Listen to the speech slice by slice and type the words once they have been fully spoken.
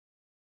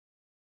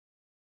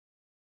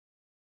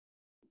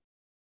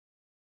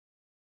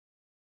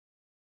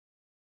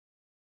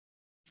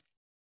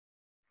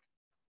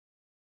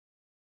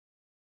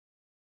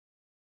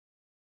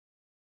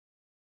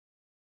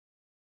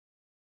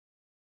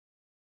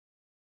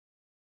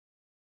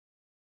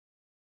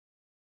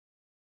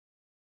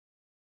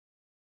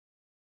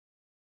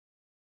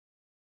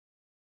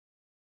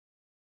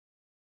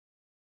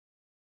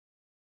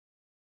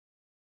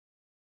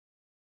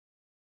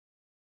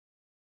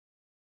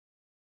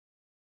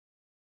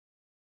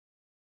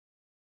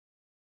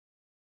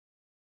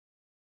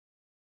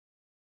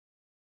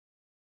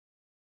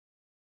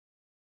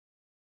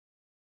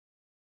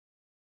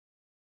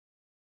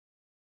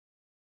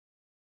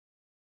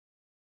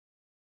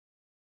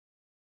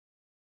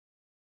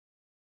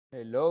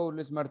Hello,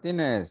 Luis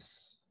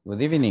Martinez.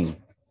 Good evening.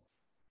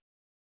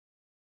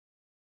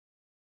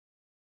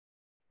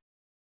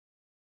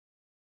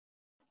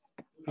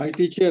 Hi,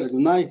 teacher. Good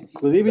night.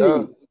 Good Hello.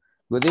 evening.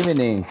 Good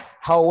evening.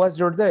 How was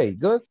your day?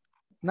 Good?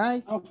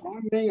 Nice? I'm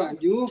fine, man.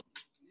 And you?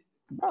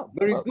 Oh,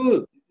 Very well,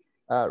 good.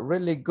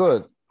 really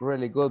good.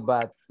 Really good.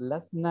 But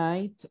last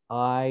night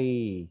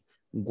I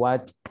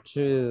watched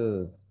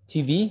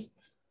TV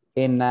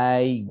and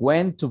I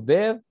went to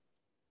bed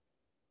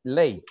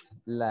late,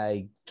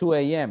 like 2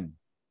 a.m.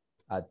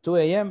 At 2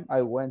 a.m.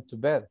 I went to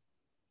bed.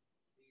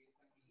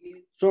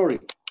 Sorry.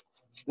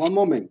 One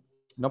moment.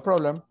 No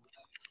problem.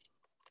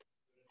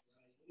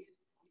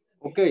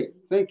 Okay.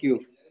 Thank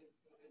you.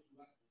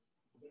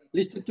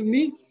 Listen to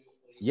me.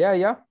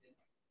 Yeah.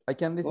 I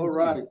can listen All to you.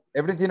 right.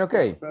 Everything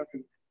okay?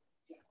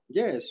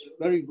 Yes.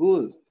 Very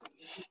good.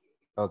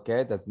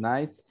 Okay, that's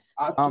nice.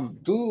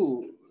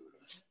 2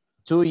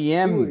 2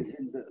 a.m.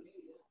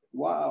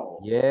 Wow.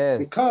 Yes.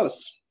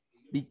 Because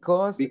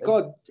Because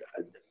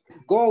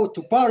go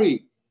to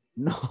party.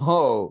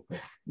 no,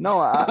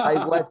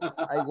 I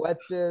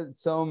watched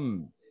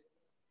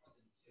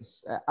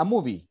a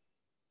movie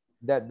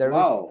that there is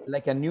Wow.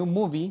 like a new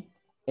movie,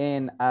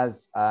 and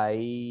as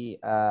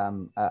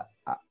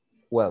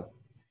well,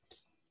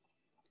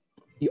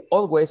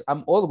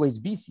 I'm always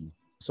busy,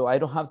 so I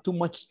don't have too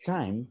much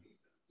time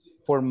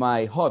for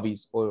my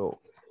hobbies. Or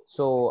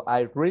so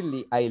I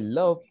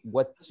love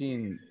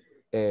watching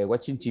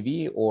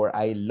TV, or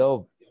I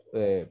love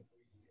to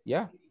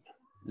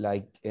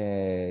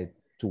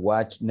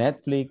watch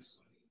Netflix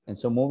and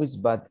some movies,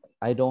 but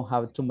I don't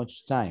have too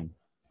much time.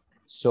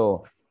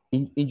 So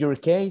in your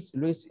case,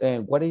 Luis,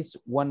 what is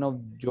one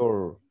of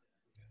your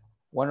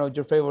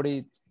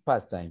favorite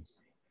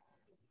pastimes?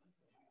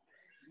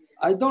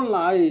 I don't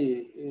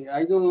like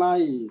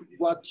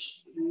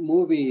watch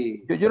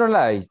movie You don't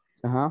like?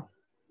 Uh-huh.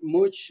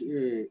 much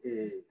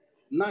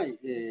night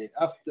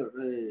after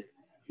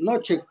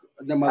noche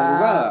de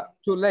madrugada.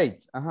 Too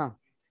late. Uh-huh.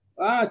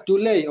 Too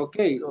late.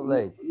 Okay. Too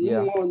late.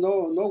 Yeah.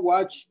 No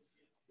watch.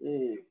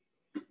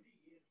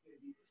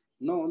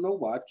 No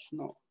watch.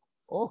 No.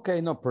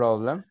 Okay, no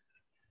problem.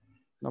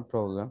 No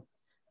problem.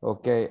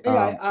 Okay.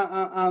 Hey,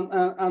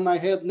 and I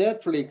have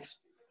Netflix,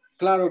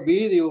 Claro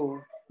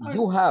Video.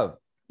 You have,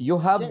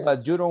 Yes,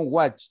 but you don't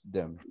watch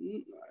them.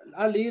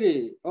 a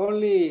little.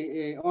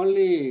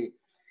 Only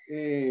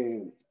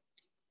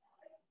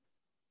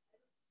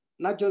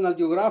National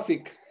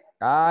Geographic.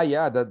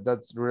 Yeah,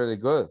 that's really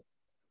good.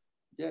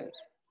 Yes.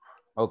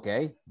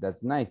 Okay,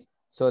 that's nice.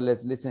 So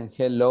let's listen.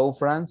 Hello,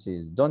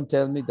 Francis. Don't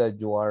tell me that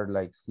you are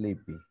like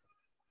sleepy.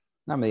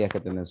 No me digas que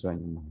tenés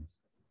sueño, mujer.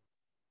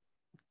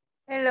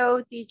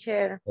 Hello,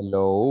 teacher.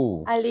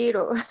 Hello. A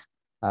little.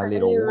 A A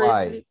little. little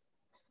Why? sleep.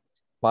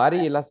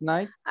 Party last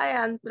night? I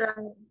am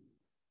trying.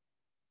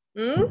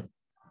 Hmm?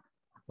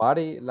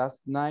 Party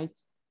last night?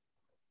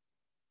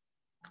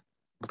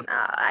 No,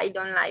 I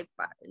don't like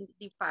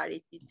the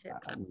party, teacher.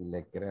 Ni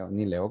le creo,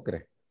 ni le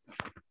creo.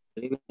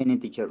 Good evening,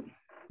 teacher.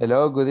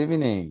 Hello, good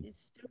evening.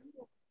 It's true.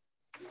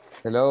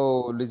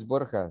 Hello, Luis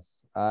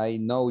Borjas. I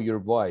know your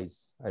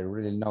voice. I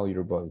really know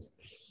your voice.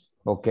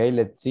 Okay,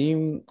 let's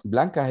see.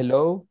 Blanca,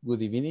 hello.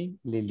 Good evening.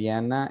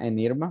 Liliana and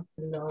Irma.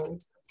 Hello.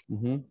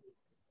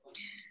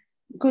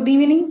 Good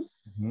evening.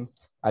 Hello,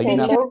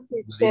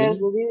 Good teacher. evening.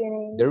 Good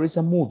evening. There is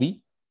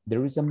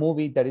a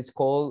movie that is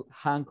called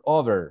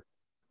Hangover.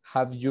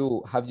 Have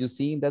you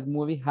seen that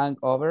movie,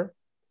 Hangover?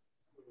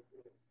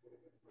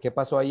 ¿Qué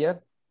pasó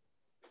ayer?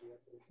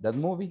 That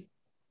movie?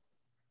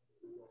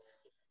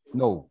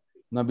 No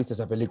has visto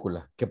esa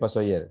película. ¿Qué pasó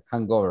ayer?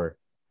 Hangover.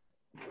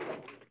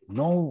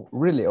 No,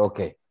 really?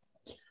 Okay.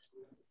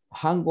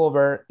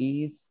 Hangover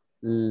is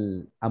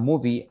a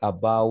movie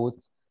about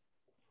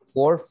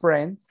 4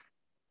 friends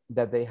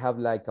that they have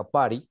like a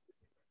party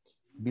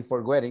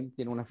before wedding.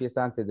 Tienen una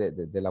fiesta antes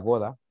de la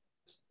boda.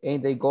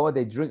 And they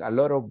drink a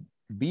lot of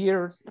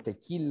beers,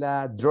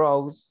 tequila,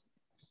 drugs,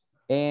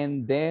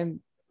 and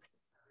then,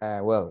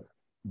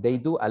 they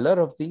do a lot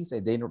of things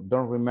and they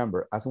don't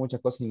remember. Hacen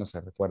muchas cosas y no se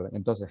recuerdan.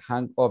 Entonces,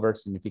 hangover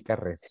significa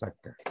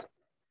resaca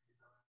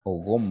o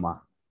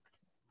goma.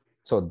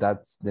 So,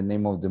 that's the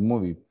name of the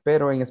movie.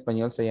 Pero en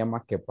español se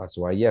llama ¿Qué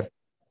pasó ayer?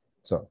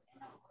 So,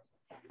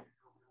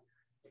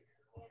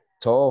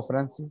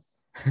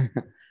 Francis?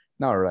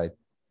 No, right.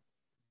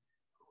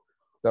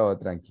 Todo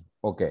tranqui.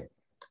 Okay.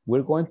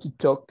 We're going to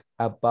talk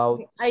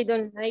about... I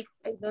don't like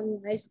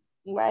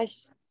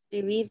watch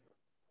TV.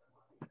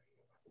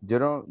 You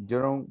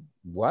don't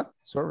what?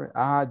 Sorry.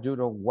 You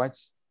don't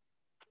watch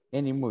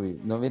any movie.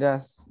 No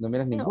miras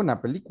ninguna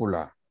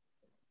película.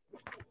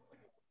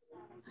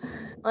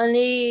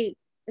 Only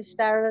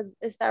Star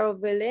of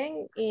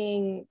Belén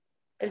in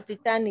El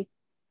Titanic.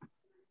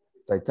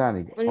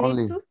 Titanic.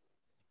 Only two.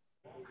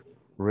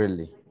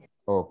 Really?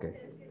 Okay.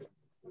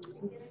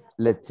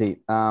 Let's see.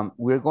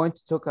 We're going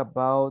to talk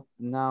about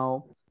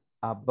now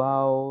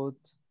about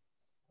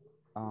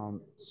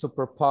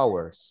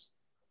superpowers.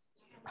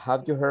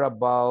 Have you heard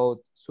about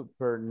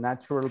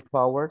supernatural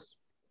powers?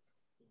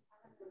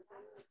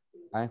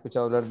 ¿Han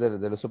escuchado hablar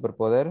de los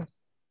superpoderes?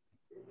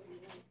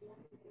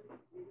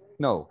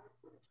 No.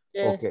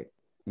 Yes. Okay.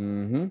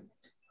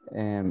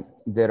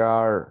 There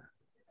are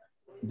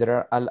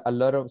a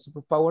lot of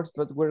superpowers,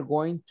 but we're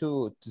going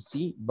to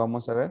see,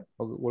 vamos a ver,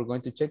 we're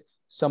going to check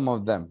some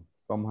of them.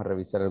 Vamos a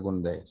revisar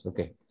algunos de ellos.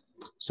 Okay.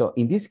 So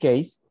in this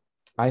case,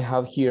 I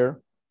have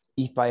here,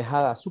 if I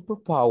had a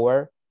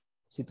superpower,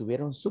 si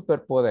tuviera un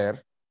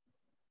superpoder,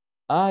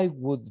 I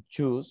would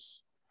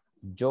choose,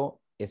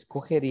 yo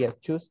escogería,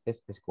 choose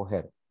es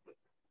escoger.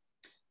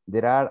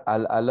 There are a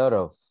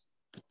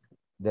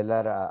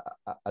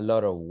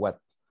lot of what?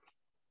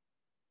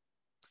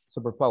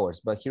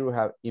 Superpowers, but here we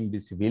have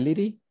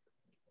invisibility,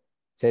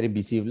 ser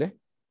invisible,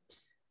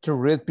 to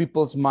read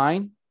people's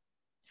mind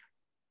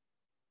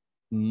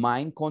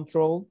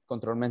control,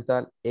 control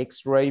mental,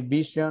 X-ray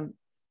vision,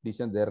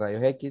 visión de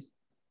rayos X,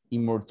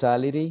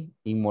 immortality,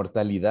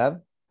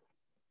 inmortalidad,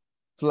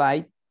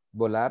 flight,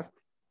 volar,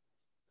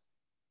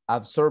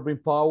 absorbing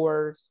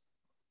powers,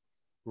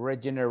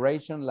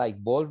 regeneration like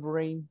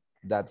Wolverine,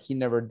 that he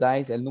never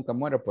dies, él nunca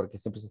muere porque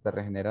siempre se está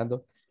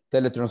regenerando,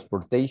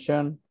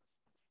 teletransportation,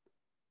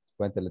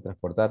 pueden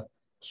teletransportar,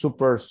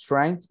 super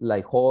strength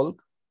like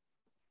Hulk,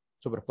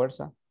 super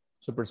fuerza,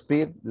 super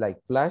speed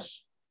like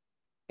Flash,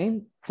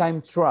 and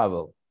time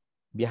travel,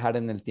 viajar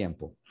en el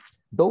tiempo.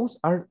 Those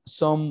are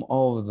some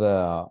of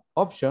the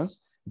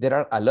options. There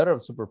are a lot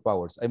of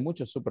superpowers. Hay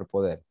muchos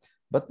superpoderes.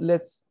 But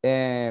let's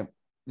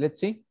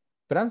see.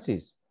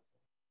 Francis,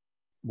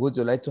 would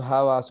you like to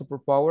have a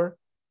superpower?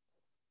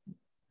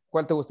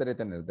 ¿Cuál te gustaría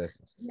tener de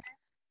esos?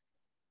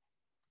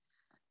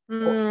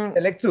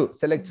 Select two.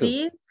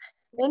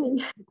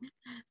 Any.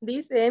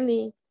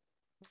 Any.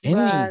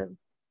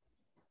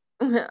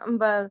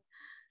 But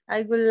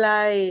I would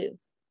like,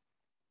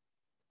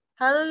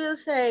 how do you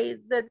say,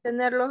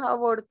 detener los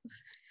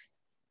abortos?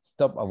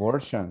 Stop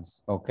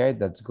abortions. Okay,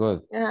 that's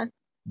good.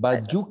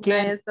 But you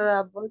can,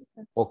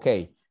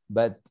 okay,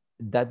 but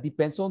that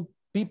depends on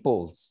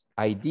people's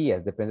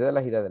ideas, depende de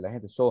las ideas de la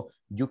gente. So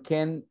you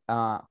can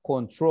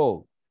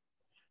control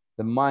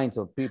the minds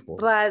of people.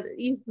 But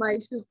it's my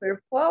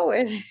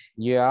superpower.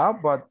 Yeah,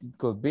 but it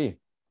could be.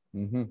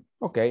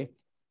 Okay,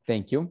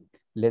 thank you.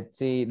 Let's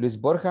see, Luis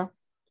Borja,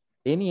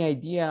 any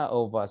idea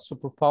of a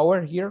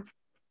superpower here?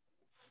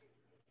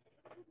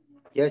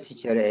 Yes,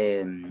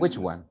 teacher. Which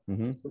one?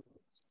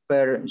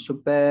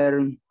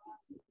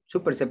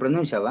 Super se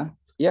pronuncia, ¿va?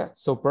 Yeah,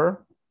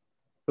 super.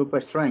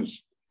 Super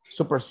strange.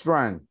 Super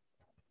strong.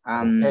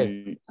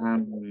 Okay.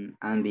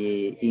 And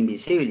the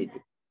invisibility.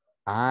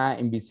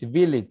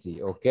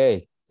 Invisibility.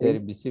 Okay. They're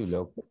invisible.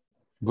 Okay.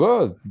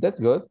 Good. That's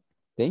good.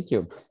 Thank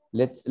you.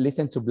 Let's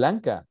listen to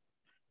Blanca.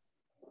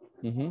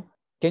 Can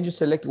you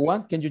select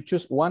one? Can you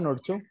choose one or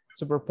two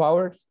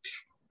superpowers?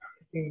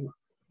 Okay.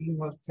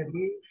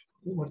 Immortality.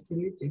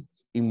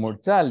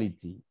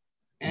 Immortality.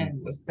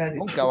 And mortality.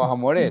 Nunca vas a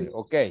morir.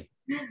 Okay.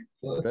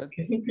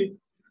 Okay.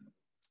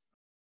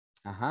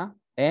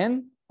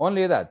 And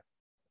only that.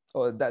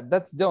 Oh,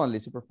 that's the only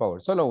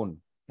superpower. Solo uno.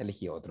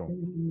 Elegí otro.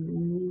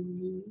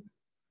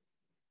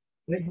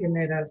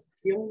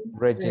 Regeneración.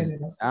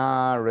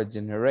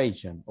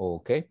 Regeneration.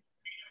 Okay.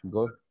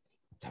 Good.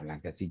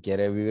 Blanca, si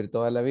quiere vivir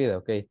toda la vida.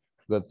 Okay.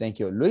 Good. Thank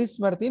you. Luis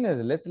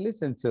Martinez, let's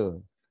listen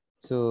to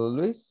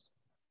Luis.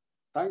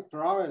 Time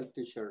travel,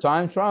 teacher.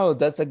 Time travel.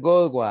 That's a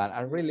good one.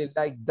 I really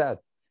like that.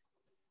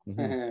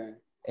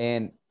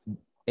 And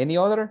any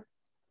other?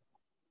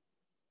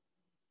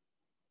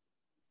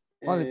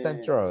 Only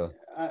time travel.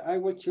 I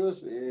would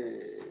choose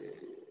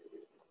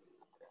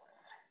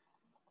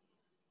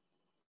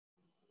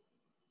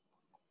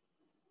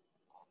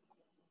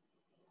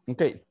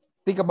okay,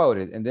 think about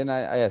it and then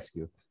I ask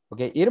you.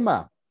 Okay,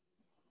 Irma.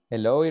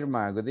 Hello,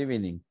 Irma. Good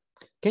evening.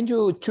 Can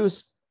you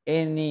choose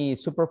any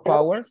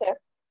superpower?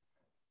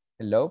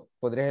 Hello,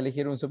 ¿podrías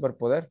elegir un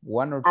superpoder?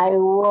 One or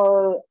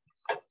two?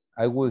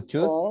 I will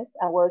choose. Yes,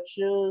 I will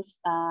choose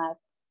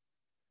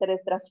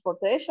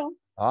teletransportation.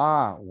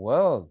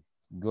 Well,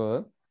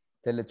 good.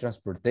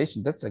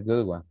 Teletransportation, that's a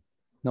good one.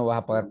 No vas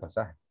a pagar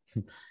pasaje.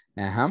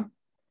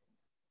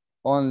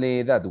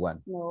 Only that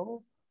one.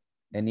 No.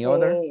 Any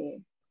other?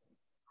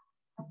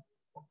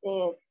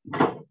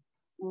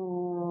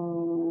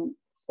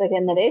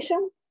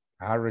 Regeneration.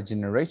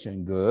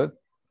 Regeneration, good.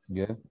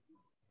 Good.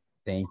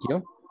 Thank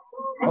you.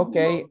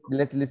 Okay,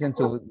 let's listen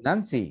to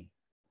Nancy.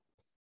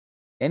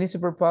 Any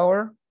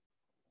superpower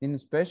in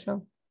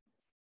special?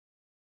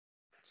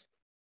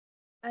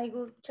 I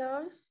would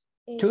choose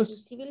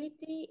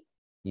Invisibility.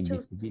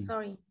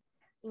 Invisibility.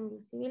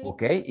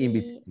 Okay,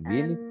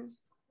 invisibility.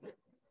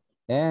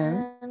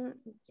 And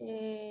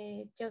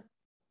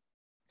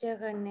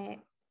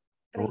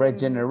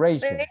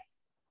regeneration.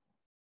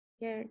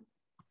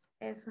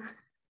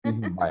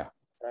 Vaya.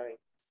 Sorry.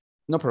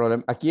 No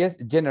problem. Aquí es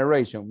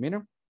generation,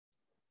 mira.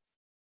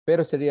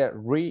 Pero sería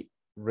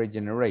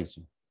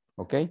regeneration.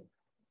 Okay.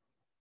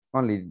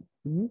 Only.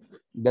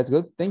 That's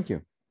good. Thank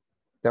you.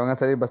 Te van a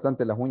salir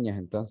bastante las uñas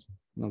entonces.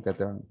 Nunca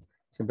te van,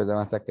 siempre te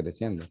van a estar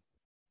creciendo.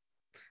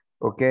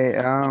 Okay.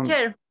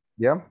 Teacher.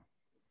 Yeah.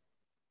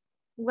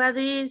 What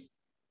is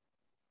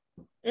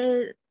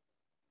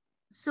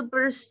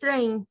super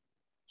strength?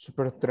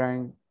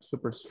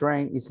 Super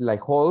strength is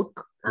like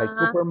Hulk, like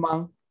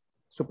Superman.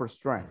 Super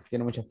strength,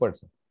 tiene mucha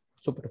fuerza.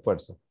 Super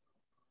fuerza.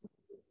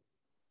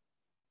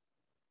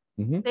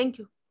 Thank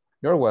you.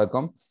 You're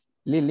welcome.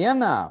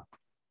 Liliana,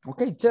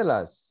 okay, tell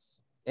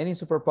us, any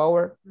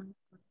superpower?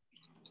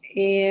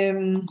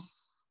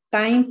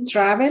 Time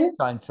travel.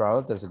 Time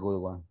travel, that's a good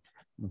one.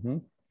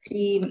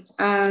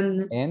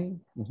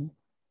 And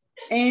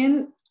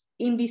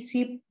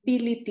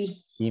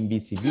invisibility.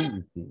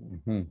 Invisibility.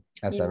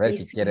 A saber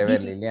qué quiere ver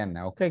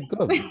Liliana. Ok,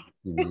 good.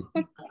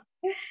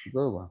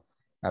 Good one.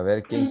 A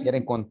ver quién quiere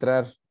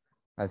encontrar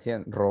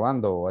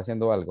robando o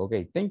haciendo algo.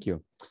 Ok, thank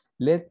you.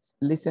 Let's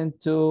listen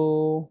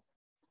to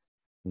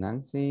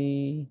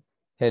Nancy.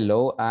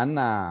 Hello,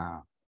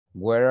 Ana.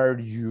 Where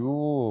are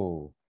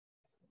you?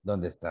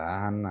 ¿Dónde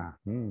está Ana?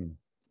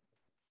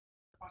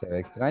 Se ve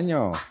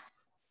extraño.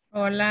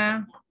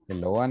 Hola.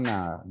 Hello,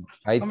 Ana.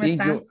 I ¿Cómo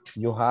think están?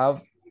 you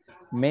have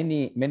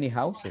many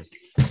houses.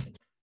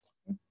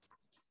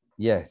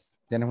 Yes,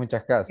 tienes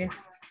muchas casas. Yes.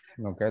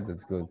 Okay,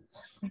 that's good.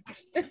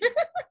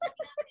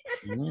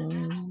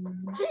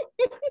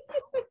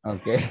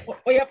 Okay.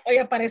 Hoy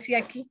aparecí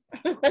aquí.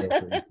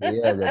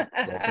 Sí, ya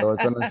te voy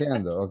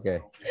conociendo. Okay,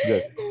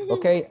 good.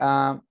 Okay,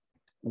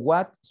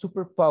 what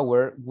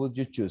superpower would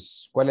you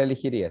choose? ¿Cuál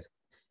elegirías?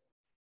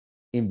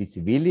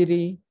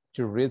 Invisibility,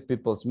 to read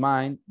people's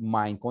mind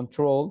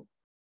control,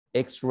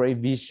 X-ray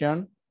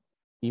vision,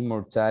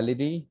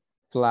 immortality,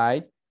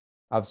 flight,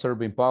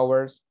 absorbing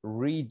powers,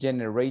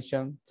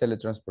 regeneration,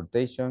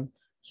 teletransportation,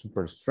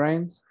 super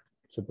strength,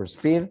 super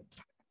speed,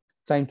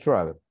 time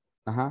travel.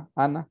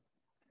 Ana.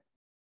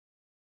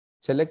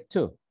 Select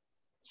two.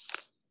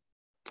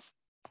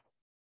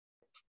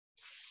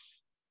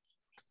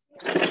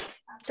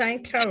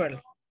 Time travel.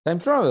 Time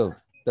travel.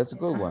 That's a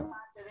good one.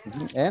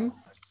 And?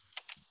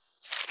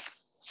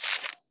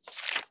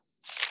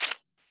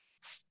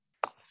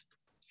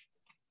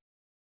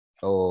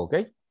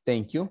 Okay,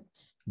 thank you.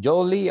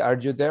 Jolie, are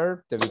you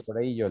there? Te vi por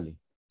ahí, Jolie.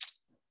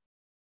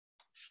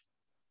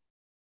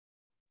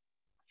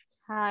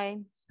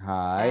 Hi.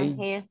 Hi. I'm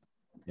here.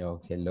 Oh,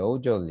 hello,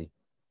 Jolie.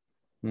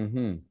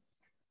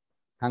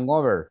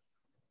 Hangover.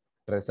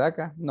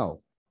 ¿Resaca? No.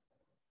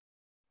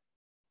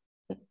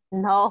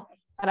 No,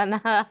 para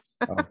nada.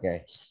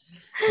 Okay.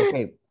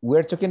 Okay,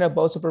 we're talking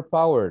about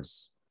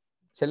superpowers.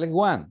 Select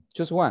one,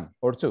 choose one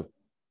or two.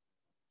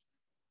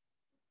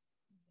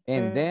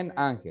 And then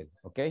Angel,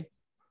 okay?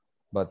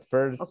 But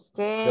first,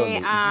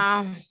 okay,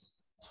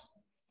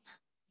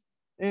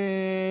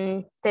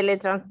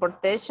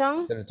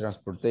 teletransportation.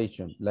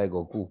 Teletransportation, like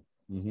Goku.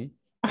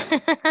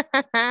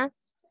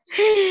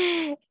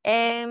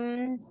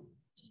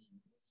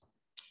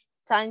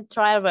 Time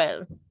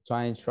travel.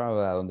 Time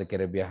travel, ¿a dónde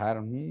quieres viajar?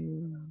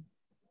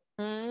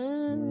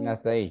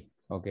 Hasta ahí.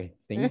 Okay,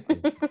 thank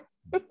you.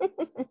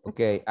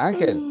 Okay,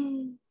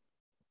 Angel,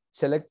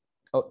 select,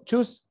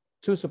 choose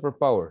two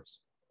superpowers.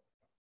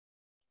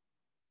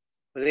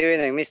 Good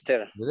evening,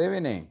 mister. Good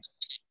evening.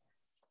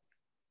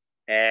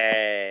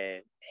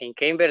 ¿En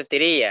qué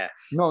invertiría?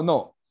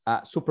 No.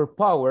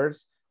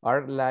 Superpowers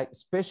are like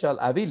special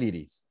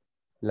abilities,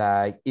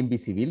 like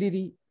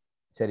invisibility,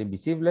 ser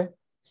invisible,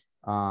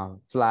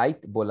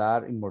 flight,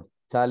 volar,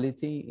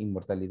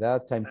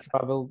 inmortalidad, time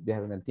travel,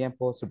 viajar en el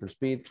tiempo, super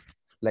speed,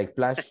 like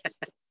flash.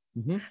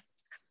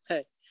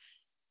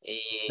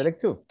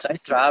 Select two. Time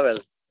travel.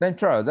 Time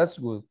travel, that's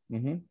good.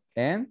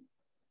 And?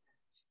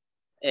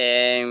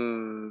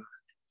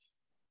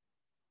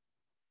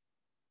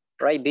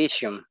 Right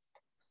vision.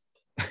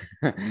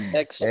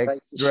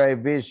 X-ray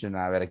vision.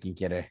 A ver, ¿quién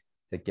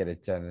se quiere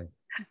echar?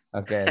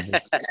 Okay,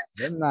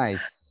 that's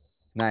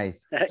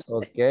nice.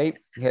 Okay,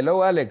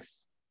 hello,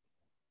 Alex.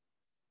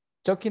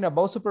 Talking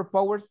about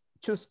superpowers,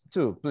 choose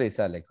two, please,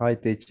 Alex. Hi,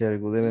 teacher.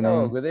 Good evening.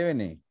 Hello, good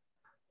evening.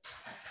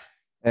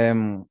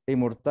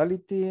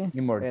 Immortality and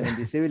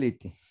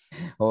invisibility.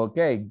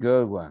 Okay,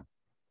 good one.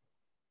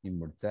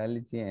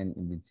 Immortality and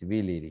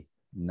invisibility.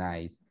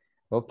 Nice.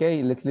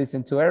 Okay, let's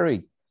listen to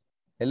Eric.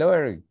 Hello,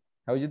 Eric.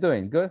 How are you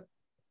doing? Good?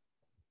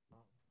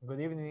 Good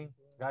evening,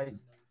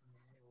 guys.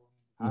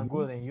 I'm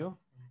good, and you?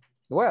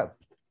 Well,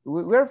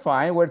 we're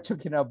fine. We're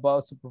talking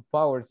about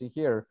superpowers in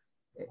here.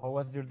 How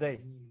was your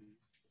day?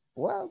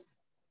 Well,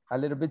 a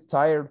little bit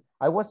tired.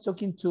 I was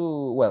talking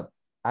to,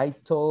 I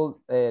told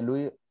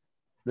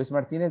Luis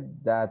Martinez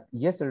that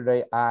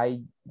yesterday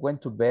I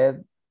went to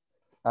bed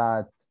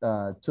at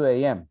 2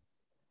 a.m.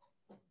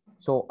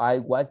 So I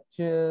watched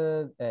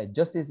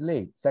Justice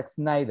League, Zack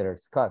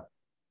Snyder's cut,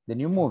 the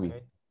new movie.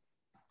 Okay.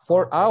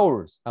 4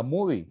 hours, a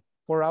movie,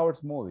 4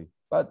 hours movie,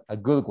 but a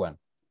good one.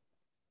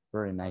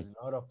 Very nice.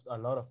 A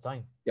lot of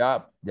time.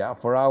 Yeah,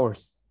 4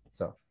 hours.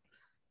 So,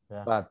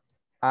 yeah. But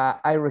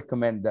I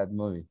recommend that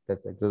movie.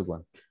 That's a good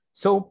one.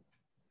 So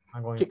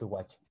I'm going to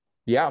watch.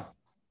 Yeah,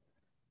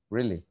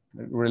 really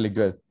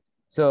good.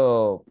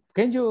 So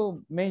can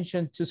you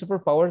mention two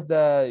superpowers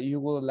that you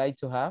would like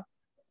to have?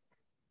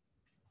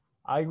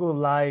 I would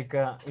like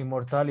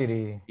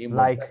immortality,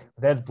 like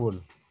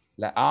Deadpool.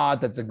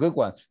 That's a good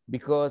one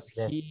because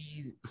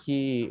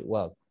he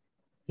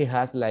he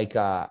has like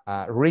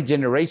a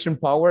regeneration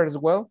power as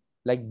well,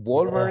 like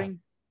Wolverine,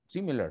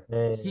 similar.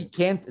 He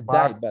can't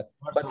die, but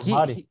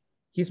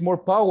he's more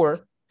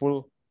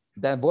powerful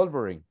than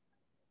Wolverine.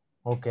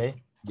 Okay.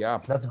 Yeah.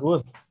 That's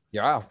good.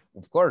 Yeah,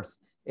 of course.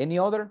 Any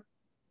other?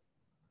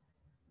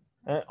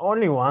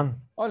 Only one.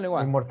 Only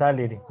one.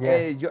 Immortality.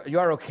 Yes. You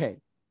are okay.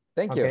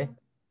 Thank you. Okay.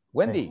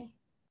 Wendy.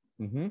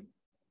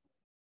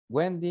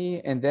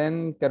 Wendy and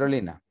then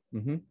Carolina.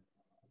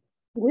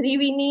 Good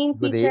evening,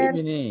 Good teacher.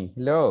 evening.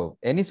 Hello.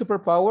 Any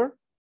superpower?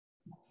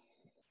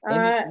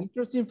 Anything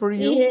interesting for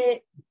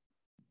you?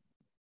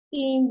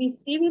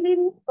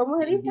 Invisibility. ¿Cómo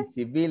se dice?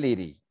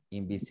 Invisibility.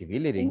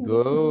 Invisibility.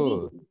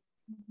 Good.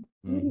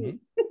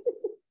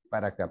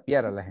 Para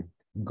capear a la gente.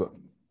 Good.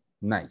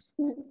 Nice.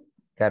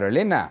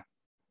 Carolina.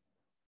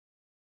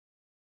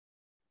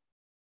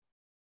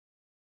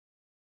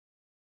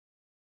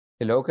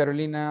 Hello,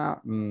 Carolina.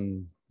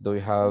 Do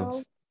you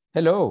have...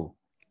 Hello.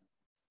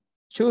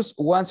 Choose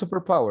one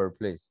superpower,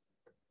 please.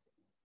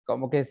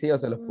 Como que sí o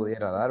se los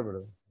pudiera dar,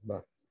 bro.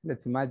 But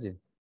let's imagine.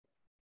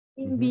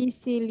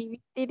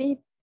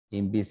 Invisibility.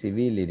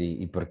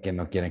 Invisibility. ¿Y por qué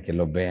no quieren que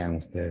lo vean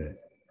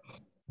ustedes?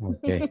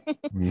 Ok.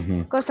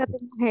 Cosas de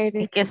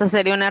mujeres. Es que eso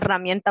sería una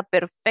herramienta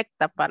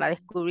perfecta para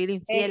descubrir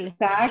infieles.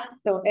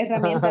 Exacto,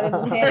 herramienta de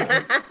mujeres.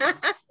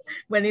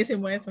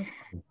 Buenísimo eso.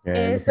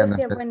 Okay, Eso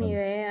sí es buena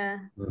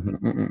idea.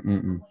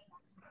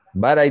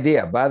 Bad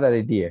idea, bad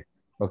idea.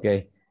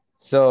 Okay,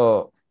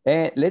 so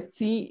let's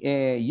see.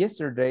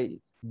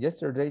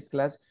 Yesterday's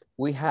class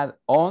we had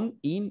on,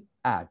 in,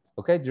 at.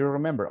 Okay, do you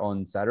remember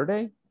on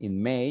Saturday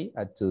in May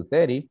at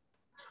 2:30?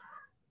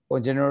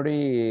 On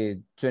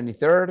January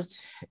 23rd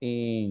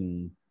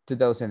in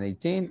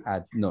 2018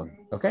 at noon.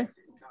 Okay,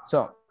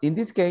 so in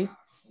this case,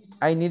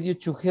 I need you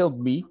to help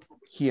me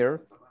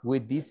here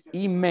with this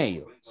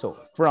email. So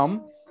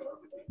from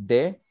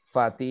de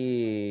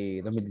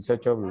Fati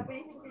 2018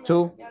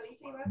 to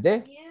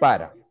de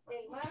para.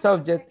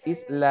 Subject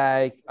is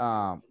like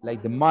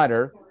the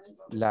matter,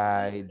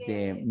 like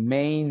the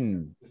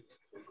main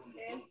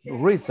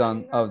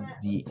reason of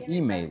the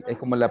email. Es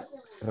como la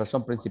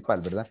razón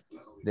principal, ¿verdad?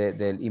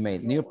 Del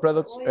email. New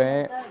products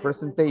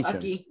presentation.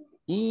 Aquí.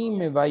 Y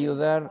me va a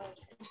ayudar,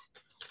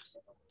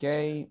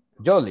 okay,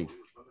 Jolie.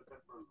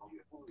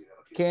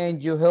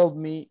 Can you help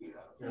me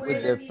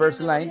with the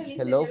first line?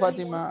 Hello,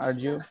 Fatima, are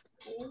you?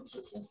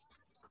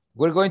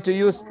 We're going to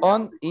use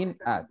on, in,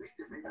 at.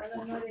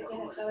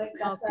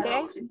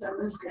 Okay.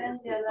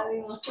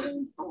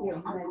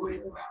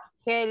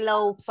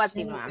 Hello,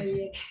 Fatima.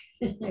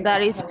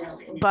 That is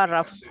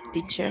paragraph,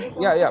 teacher.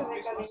 Yeah.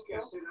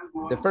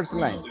 The first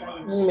line.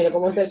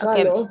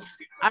 Okay.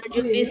 Are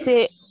you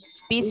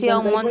busy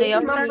on Monday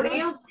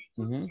afternoon?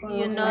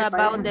 You know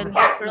about the new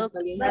product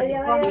at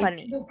the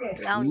company.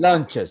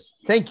 Launches.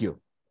 Thank you.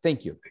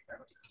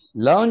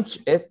 Launch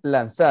es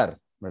lanzar,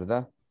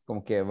 ¿verdad?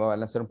 Como que va a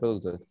lanzar un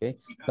producto, okay?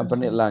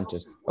 Company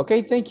launches.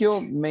 Okay, thank you.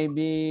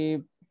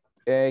 Maybe,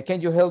 can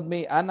you help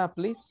me, Anna,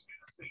 please?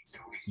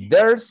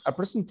 There's a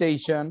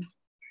presentation.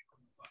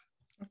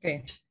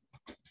 Okay.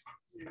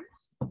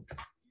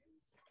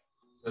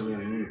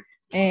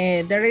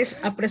 There is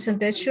a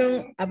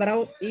presentation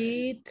about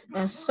it.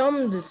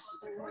 Some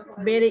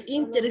very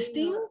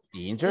interesting.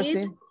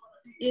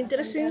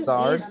 Interesting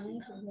Start.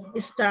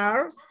 Is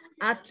start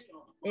at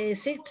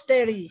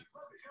 6:30.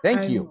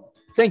 Thank you.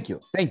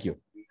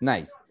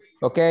 Nice.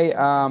 Okay,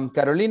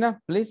 Carolina,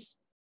 please.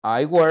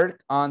 I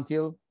work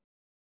until.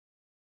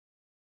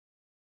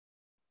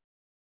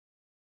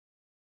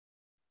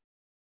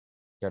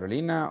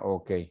 Carolina,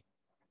 okay.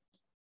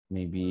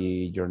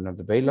 Maybe you're not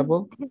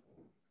available.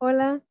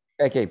 Hola.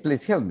 Okay,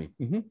 please help me.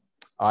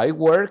 I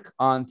work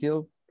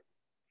until.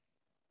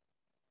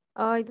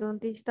 Ay,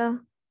 ¿dónde está?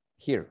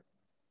 Here.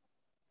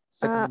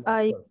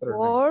 I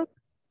work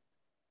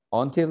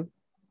until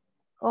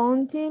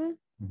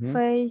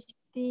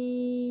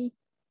 50.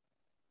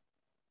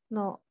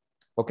 No.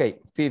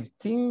 Okay,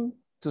 15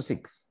 to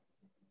 6.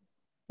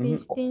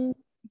 15.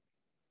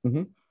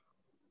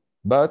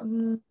 But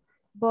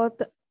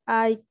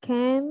I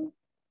can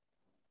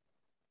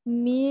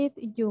meet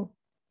you.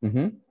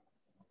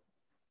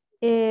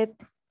 At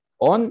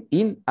on,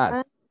 in,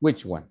 at.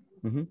 Which one?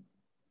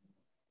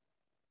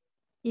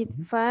 It's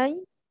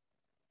fine.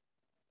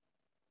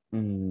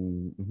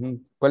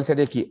 ¿Cuál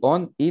sería aquí?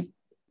 On, it,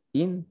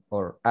 in,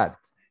 or at?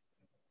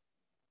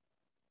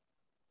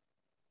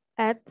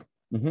 At.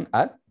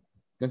 At.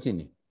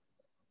 Continue.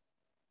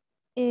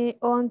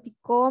 On the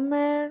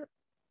corner.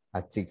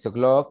 At 6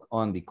 o'clock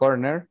on the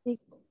corner. 6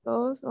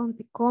 o'clock on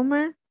the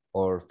corner.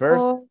 Or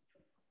first. Or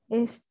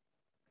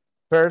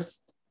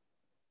First.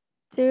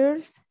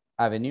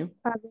 Avenue.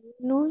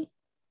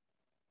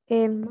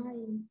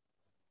 In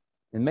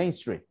Main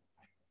Street.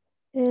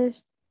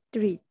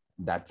 Street.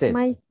 That's it.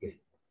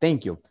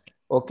 Thank you.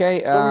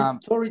 Okay.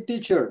 Sorry,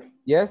 teacher.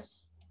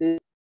 Yes.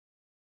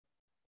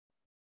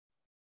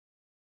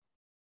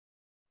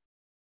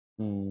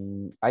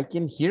 I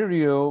can hear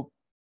you,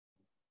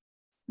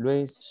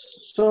 Luis.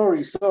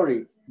 Sorry.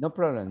 No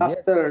problem.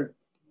 After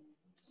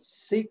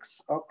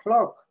 6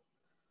 o'clock.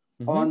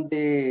 on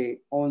the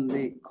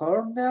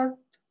corner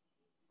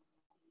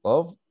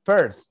of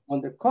first.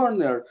 On the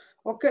corner.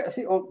 Okay,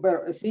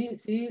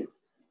 see,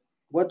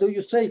 what do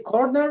you say,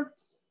 corner?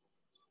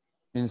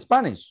 In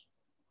Spanish.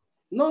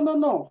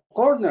 No,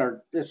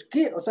 corner,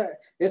 o sea,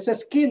 es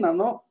esquina,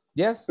 ¿no?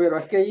 Yes. Pero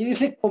es que ahí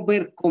dice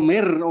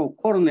comer o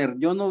corner,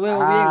 yo no veo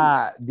bien.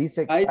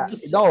 Dice,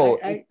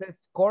 it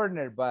says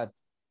corner, but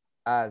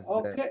as...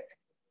 Okay,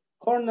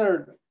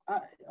 corner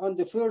on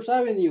the First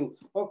Avenue,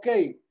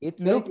 okay. It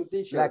looks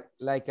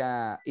like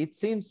it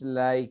seems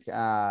like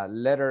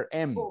letter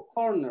M. Oh,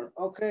 corner,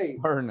 okay.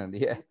 Corner,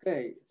 yeah.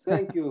 Okay,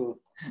 thank you.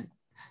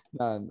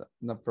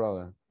 No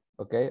problem.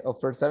 Okay, of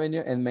First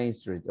Avenue and Main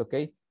Street,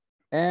 okay.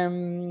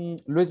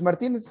 Luis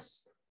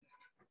Martinez,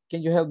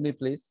 can you help me,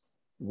 please?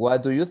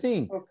 What do you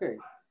think? Okay.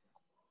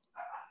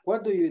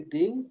 What do you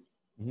think?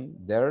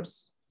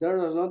 There's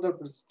another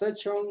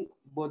presentation,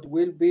 but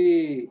will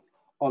be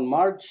on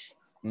March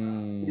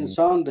in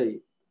Sunday.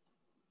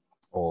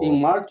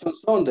 In March on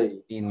Sunday.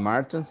 In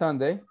March on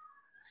Sunday.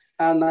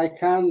 And I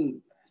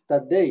can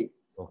that day.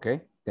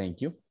 Okay,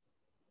 thank you.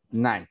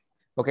 Nice.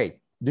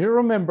 Okay, do you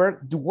remember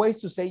the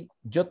ways to say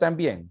yo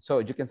también? So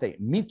you can say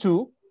me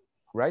too,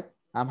 right?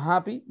 I'm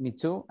happy, me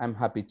too, I'm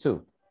happy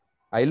too.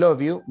 I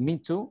love you, me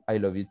too, I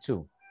love you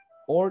too.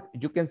 Or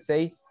you can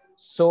say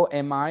so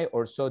am I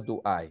or so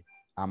do I.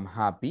 I'm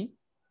happy,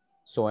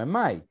 so am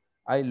I.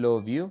 I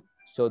love you,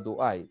 so do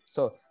I.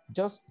 So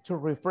just to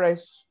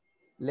refresh,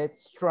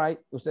 let's try.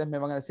 Ustedes me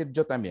van a decir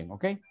yo también,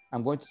 okay?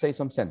 I'm going to say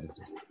some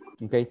sentences,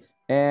 okay?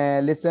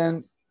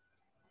 Listen,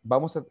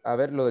 vamos a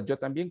ver lo de yo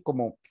también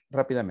como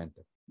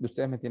rápidamente.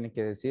 Ustedes me tienen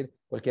que decir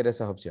cualquiera de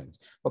esas opciones.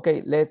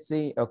 Okay, let's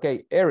see.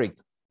 Okay, Eric,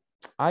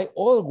 I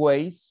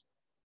always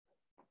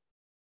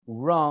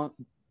run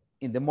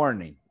in the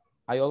morning.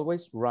 I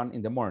always run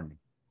in the morning.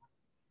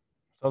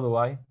 So do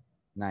I.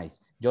 Nice.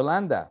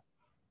 Yolanda,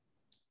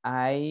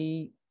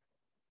 I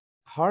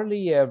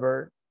hardly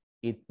ever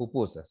eat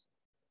pupusas.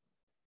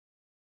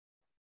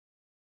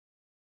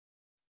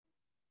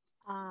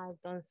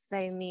 Don't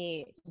say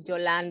me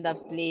Yolanda,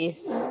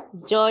 please.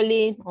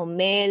 Jolly or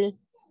Mel.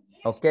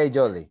 Okay,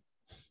 Jolly.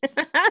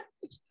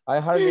 I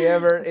hardly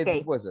ever eat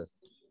pupusas.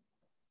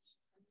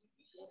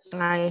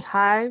 I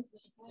have.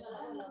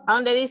 ¿A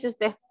dónde dice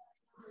usted?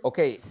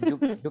 Okay,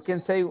 you can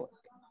say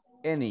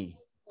any.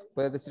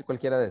 Puedes decir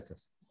cualquiera de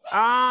estas.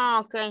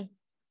 Okay.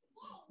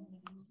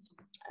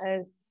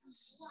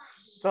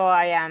 So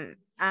I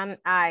am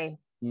I.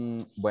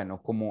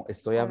 Bueno, como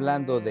estoy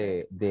hablando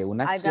de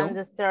una acción. I don't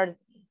understand.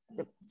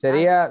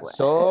 Sería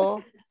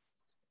so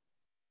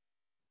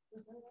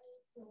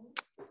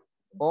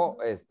o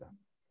esta.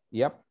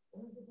 Yep.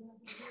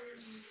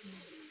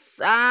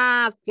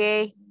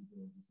 Okay.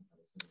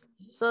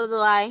 So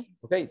do I.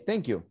 Okay,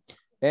 thank you.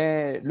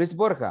 Luis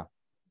Borja.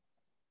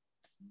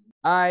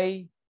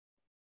 I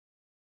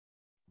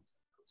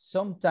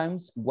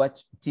sometimes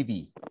watch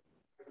TV.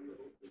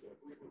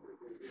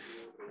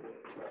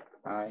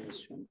 I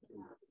sometimes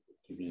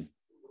TV.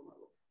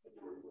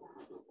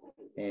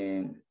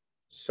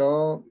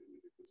 So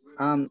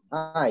am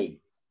I.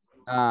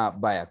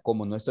 Vaya,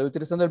 como no estoy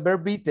utilizando el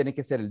verb be, tiene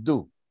que ser el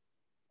do.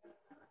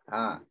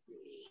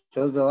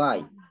 So do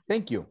I.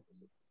 Thank you.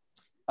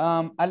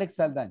 Alex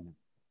Saldaña.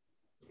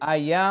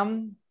 I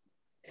am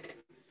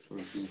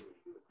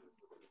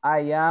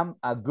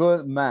a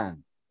good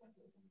man.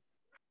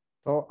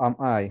 So am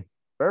I.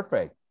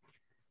 Perfect.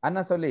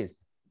 Ana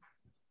Solis.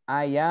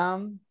 I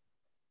am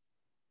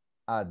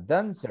a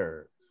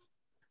dancer.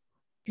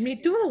 Me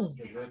too.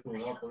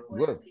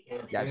 Good.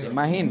 Ya te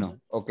imagino.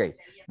 Okay,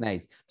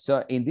 nice.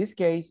 So in this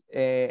case,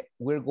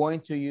 we're going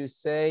to use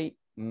say,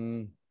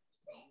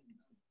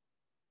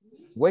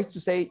 ways to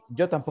say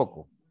yo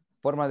tampoco.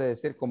 Forma de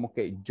decir como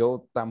que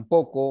yo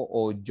tampoco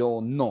o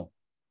yo no.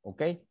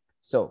 Okay,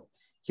 so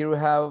here we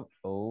have,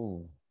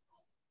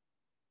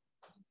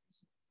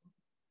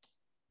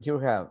 here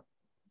we have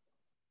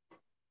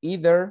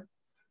either,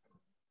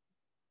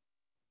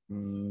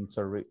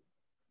 sorry,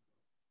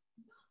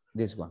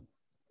 this one.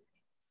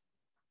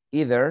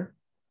 Either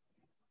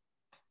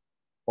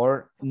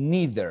or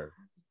neither.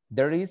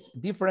 There is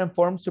different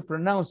forms to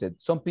pronounce it.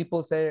 Some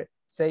people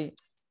say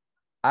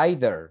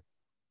either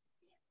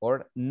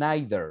or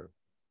neither,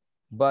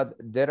 but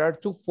there are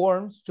two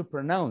forms to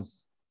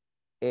pronounce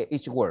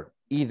each word,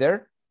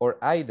 either or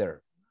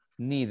either,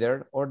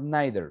 neither or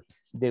neither,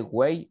 the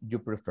way you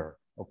prefer,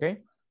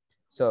 okay?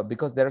 So,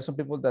 because there are some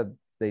people that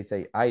they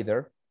say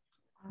either.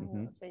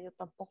 No sé, yo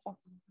tampoco.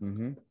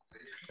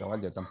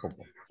 Cabal, yo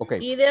tampoco. Okay.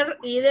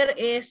 Either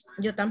es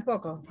yo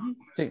tampoco.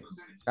 Sí.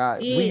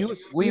 We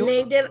use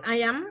neither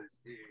I am.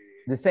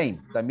 The same,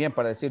 también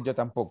para decir yo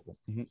tampoco.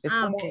 Es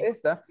como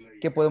esta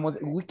que podemos,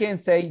 we can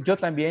say yo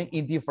también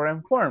in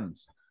different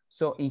forms.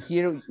 So in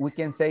here we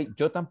can say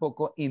yo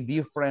tampoco in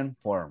different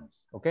forms,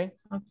 okay?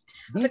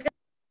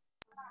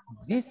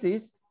 This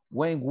is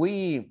when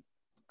we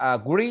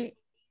agree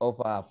of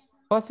a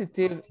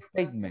positive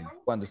statement.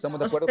 Cuando estamos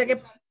de acuerdo.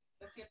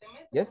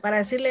 Yes. Para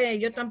decirle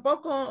yo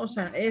tampoco, o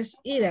sea, es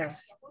either.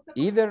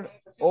 Either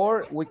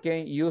or we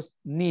can use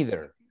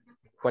neither.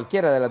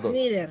 Cualquiera de las dos.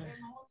 Neither.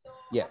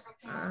 Yes.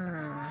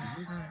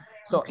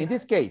 So Okay. in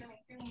this case,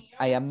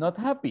 I am not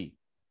happy.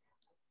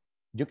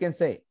 You can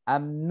say,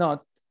 I'm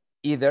not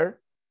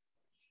either.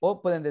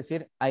 O pueden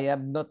decir, I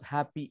am not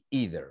happy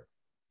either.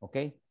 ¿Ok?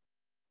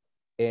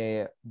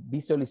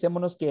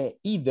 Visualicémonos que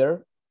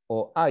either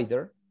o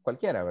either,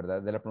 cualquiera,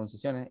 ¿verdad? De las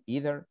pronunciaciones,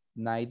 either,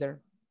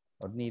 neither,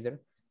 or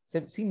neither,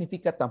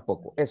 significa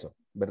tampoco. Eso,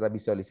 ¿verdad?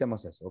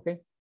 Visualicemos eso, ¿ok?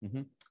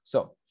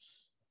 So,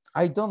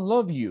 I don't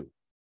love you.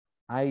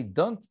 I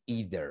don't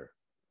either.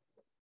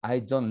 I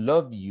don't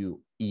love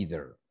you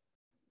either.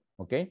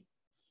 ¿Ok?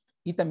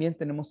 Y también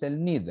tenemos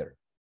el neither.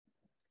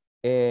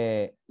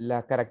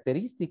 La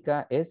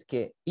característica es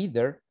que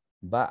either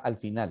va al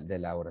final de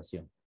la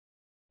oración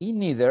y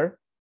neither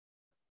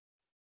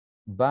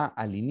va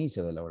al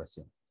inicio de la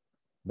oración.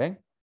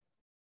 ¿Ven?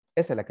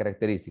 Esa es la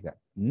característica.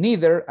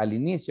 Neither al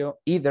inicio,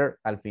 either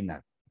al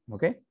final.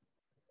 ¿Ok?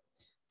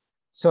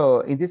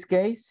 So, in this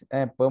case,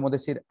 podemos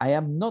decir, I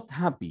am not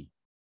happy.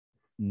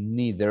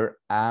 Neither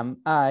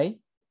am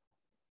I.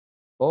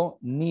 O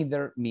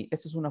neither me.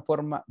 Esa es una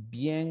forma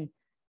bien,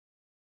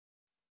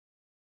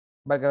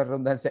 valga la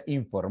redundancia,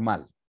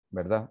 informal,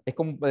 ¿verdad? Es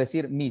como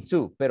decir me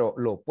too, pero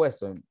lo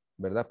opuesto,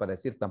 ¿verdad? Para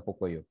decir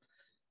tampoco yo.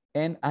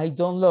 And I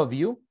don't love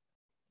you,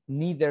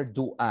 neither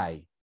do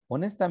I.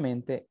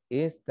 Honestamente,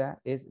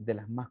 esta es de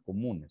las más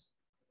comunes.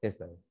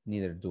 Esta,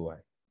 neither do I.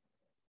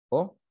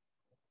 O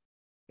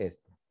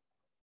esta.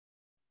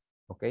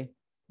 ¿Ok?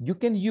 You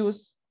can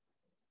use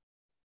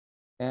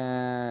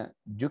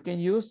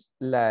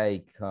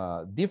like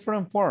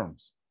different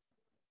forms.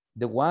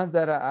 The ones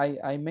that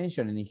I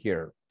mentioned in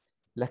here.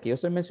 Las que yo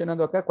estoy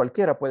mencionando acá,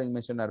 cualquiera pueden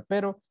mencionar,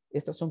 pero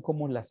estas son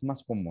como las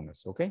más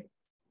comunes, ¿ok?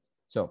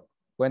 So,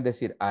 pueden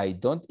decir I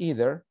don't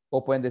either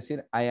o pueden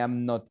decir I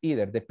am not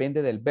either.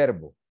 Depende del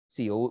verbo.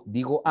 Si yo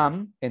digo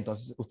am,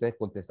 entonces ustedes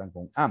contestan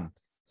con am.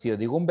 Si yo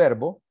digo un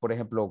verbo, por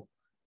ejemplo,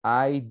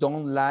 I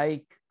don't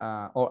like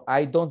or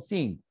I don't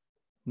sing,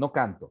 no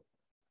canto.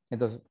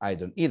 Entonces, I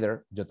don't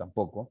either, yo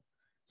tampoco.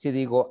 Si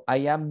digo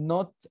I am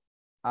not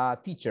a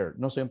teacher,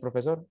 no soy un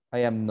profesor,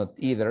 I am not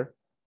either,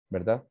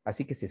 ¿verdad?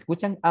 Así que si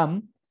escuchan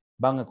am,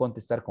 van a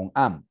contestar con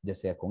am, ya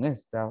sea con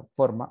esta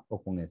forma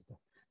o con esta.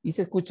 Y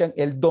si escuchan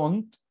el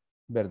don't,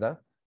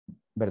 ¿verdad?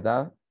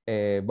 ¿Verdad?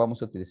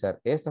 Vamos a utilizar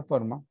esta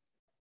forma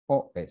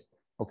o esta.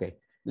 Ok,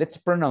 let's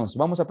pronounce.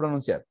 Vamos a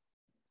pronunciar.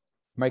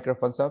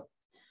 Microphones up.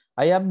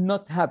 I am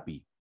not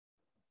happy.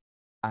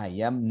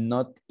 I am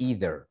not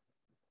either.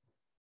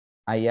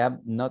 I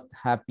am not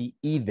happy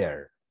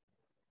either.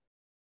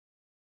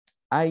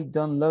 I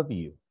don't love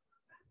you.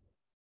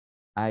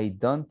 I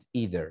don't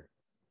either.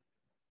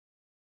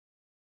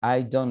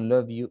 I don't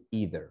love you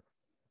either.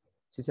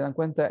 Si se dan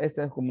cuenta,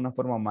 esta es como una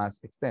forma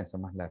más extensa,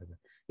 más larga.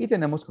 Y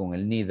tenemos con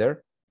el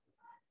neither.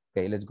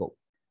 Okay, let's go.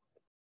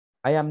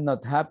 I am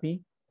not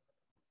happy.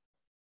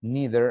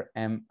 Neither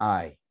am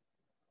I.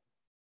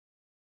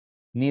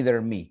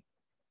 Neither me.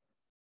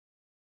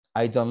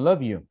 I don't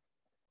love you.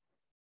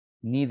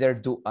 Neither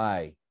do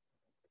I.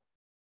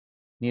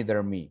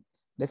 Neither me.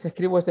 Les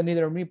escribo este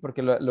neither me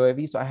porque lo he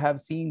visto. I have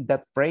seen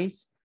that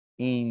phrase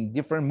in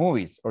different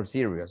movies or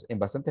series. En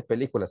bastantes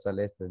películas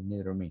sale este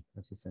neither me.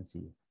 Así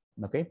sencillo.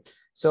 Okay.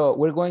 So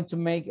we're going to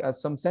make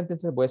some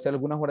sentences. Voy a hacer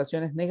algunas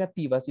oraciones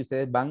negativas y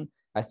ustedes van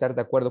a estar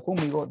de acuerdo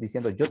conmigo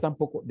diciendo yo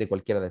tampoco de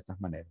cualquiera de estas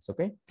maneras.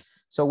 Okay.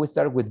 So we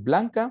start with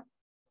Blanca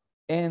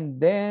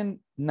and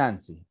then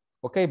Nancy.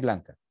 Okay,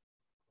 Blanca.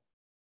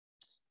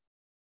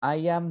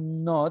 I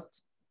am not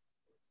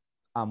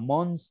a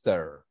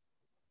monster.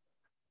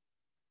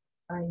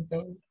 I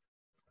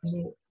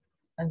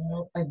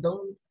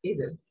don't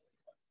either.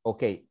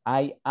 Okay,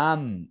 I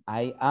am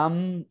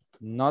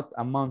not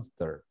a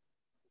monster.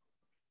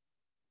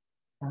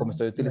 Como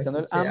estoy utilizando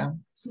el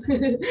am.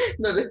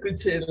 No lo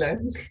escuché.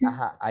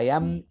 Ajá, I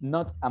am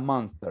not a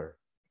monster.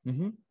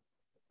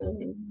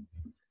 Okay.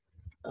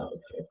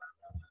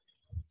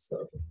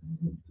 Sorry.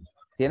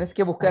 Tienes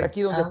que buscar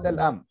aquí donde está el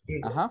am.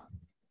 Ajá.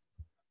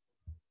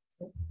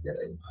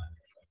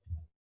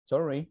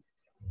 Sorry.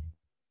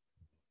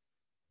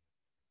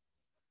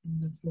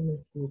 No se me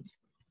escucha.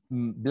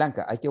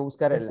 Blanca, hay que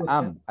buscar el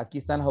am. Aquí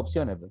están las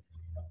opciones.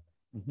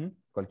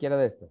 Cualquiera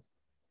de estas.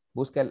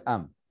 Busca el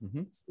am.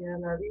 Si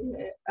Ana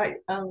dije,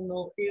 I am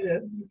not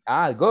either.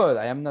 Ah, good.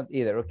 I am not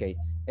either. Okay.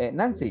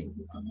 Nancy.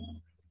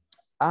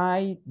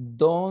 I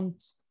don't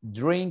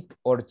drink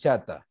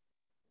horchata.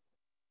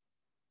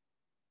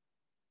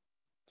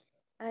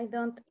 I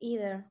don't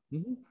either.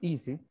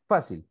 Easy.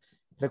 Fácil.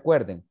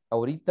 Recuerden,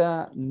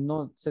 ahorita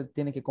no se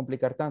tiene que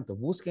complicar tanto.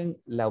 Busquen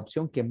la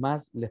opción que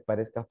más les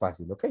parezca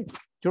fácil, ¿ok?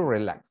 To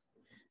relax.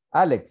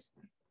 Alex,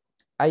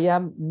 I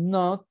am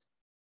not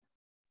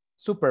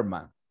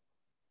Superman.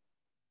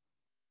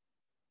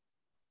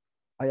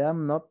 I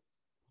am not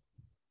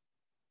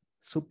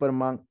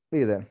Superman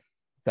either.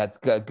 That's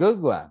a good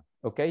one,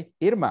 okay?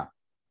 Irma,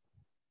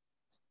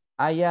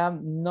 I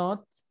am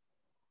not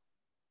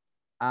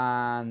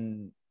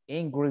an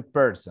angry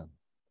person.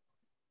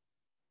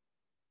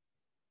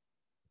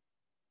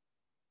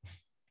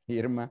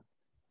 Irma,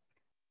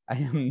 I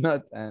am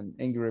not an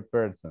angry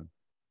person.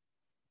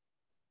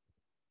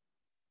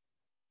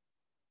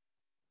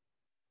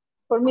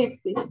 For me,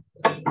 please.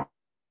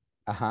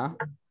 Ajá.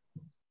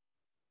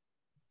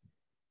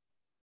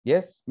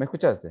 Yes, ¿me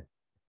escuchaste?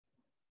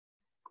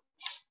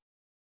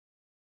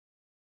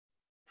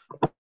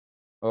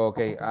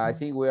 Okay, I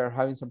think we are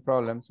having some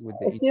problems with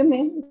the... Excuse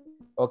me.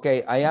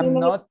 Okay, I am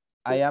not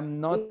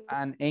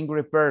an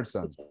angry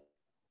person.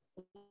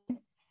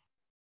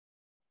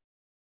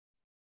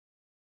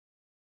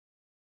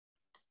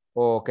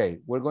 Okay,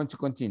 we're going to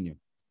continue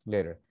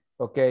later.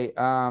 Okay,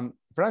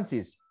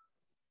 Francis.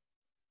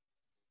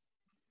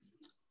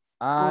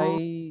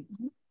 Okay.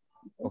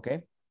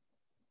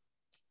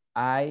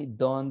 I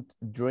don't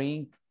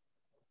drink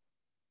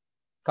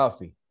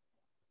coffee.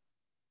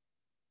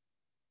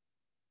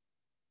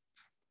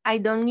 I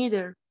don't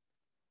either.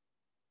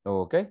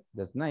 Okay,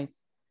 that's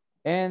nice.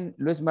 And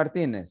Luis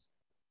Martinez,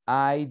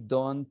 I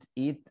don't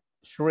eat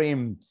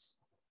shrimps.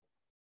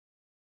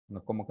 No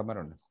como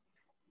camarones.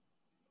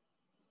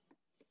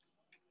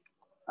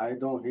 I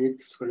don't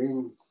eat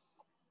shrimp.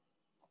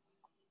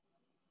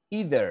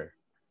 Either.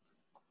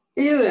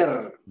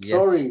 Yes.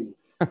 Sorry.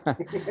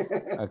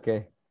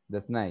 Okay,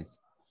 that's nice.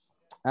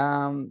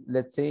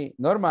 Let's see.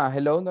 Norma,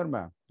 hello,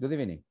 Norma. Good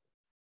evening.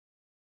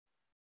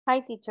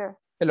 Hi, teacher.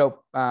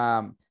 Hello.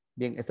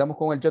 Bien, estamos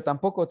con el yo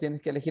tampoco.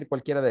 Tienes que elegir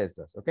cualquiera de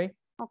estas, ¿ok?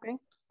 Okay.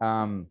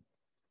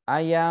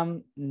 I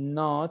am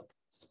not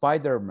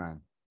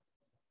Spider-Man.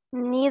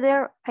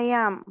 Neither I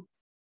am.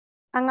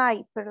 Am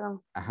I,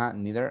 perdón. Ajá,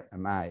 neither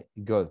am I.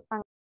 Good.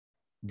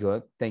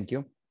 Good, thank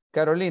you.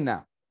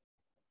 Carolina,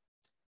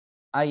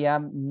 I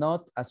am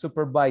not a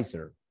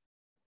supervisor.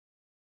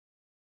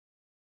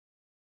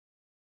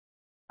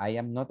 I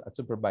am not a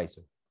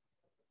supervisor.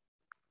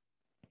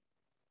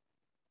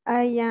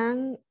 I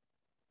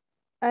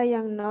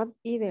am not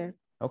either.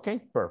 Okay,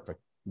 perfect.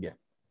 Bien.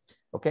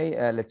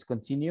 Okay, let's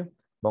continue.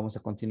 Vamos a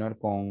continuar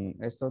con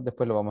esto.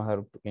 Después lo vamos a dar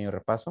un pequeño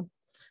repaso.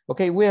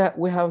 Okay, we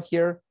have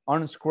here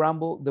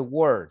unscramble the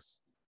words.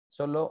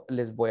 Solo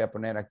les voy a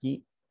poner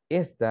aquí.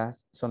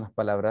 Estas son las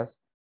palabras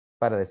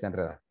para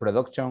desenredar.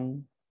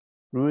 Production,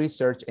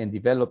 research and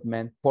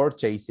development,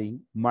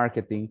 purchasing,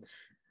 marketing,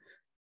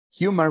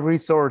 human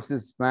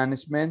resources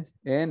management,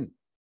 and,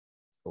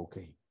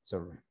 okay,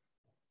 sorry.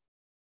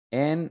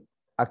 And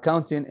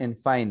accounting and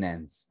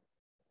finance.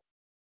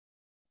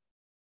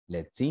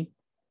 Let's see.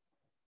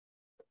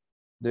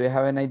 Do you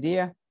have an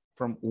idea?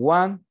 From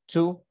 1,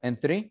 2, and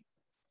 3?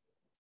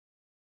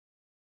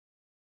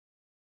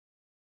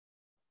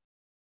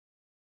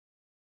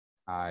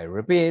 I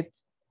repeat,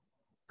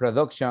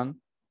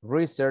 production,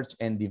 research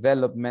and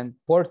development,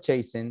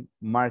 purchasing,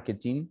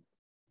 marketing,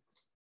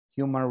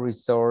 human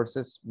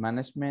resources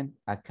management,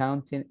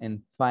 accounting,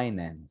 and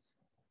finance.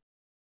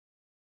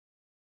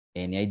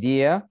 Any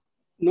idea?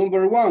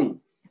 Number 1.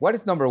 What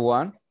is number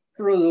 1?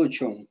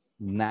 Production.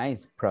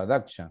 Nice,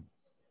 production.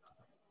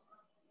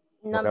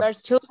 Number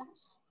 2.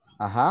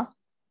 Uh-huh.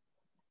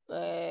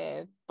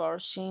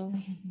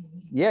 Portion.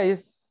 Yeah,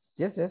 yes.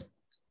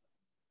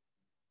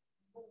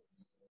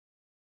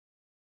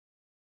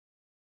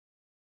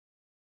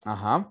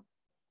 Uh-huh.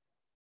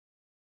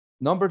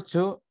 Number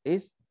 2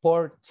 is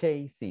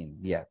purchasing.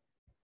 Yeah,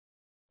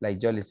 like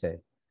Jolly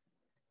said.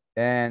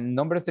 And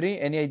number 3,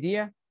 any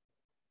idea?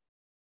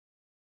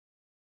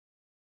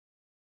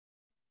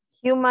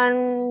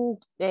 Human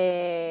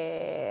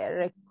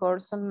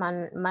resource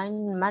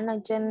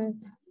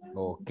management.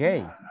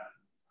 Okay.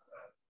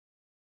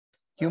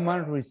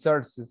 Human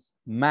resources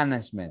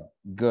management.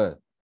 Good.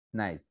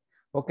 Nice.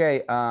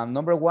 Okay.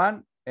 Number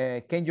 1,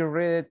 can you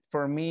read it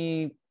for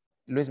me,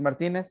 Luis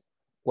Martinez?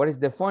 What is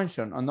the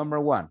function on number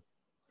 1?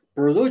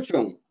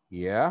 Production.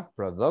 Yeah,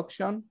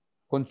 production,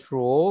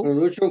 control.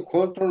 Production,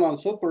 control, and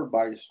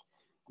supervise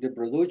the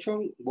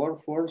production,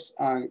 workforce,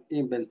 and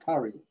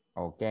inventory.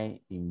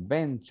 Okay,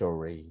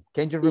 inventory.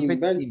 Can you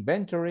repeat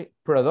inventory?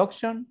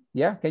 Production,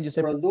 yeah, can you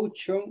say?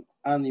 Production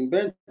and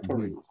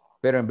inventory.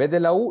 Pero en vez de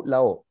la U,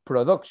 la O,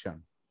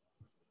 production.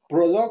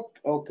 Product,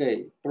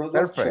 okay,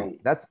 production.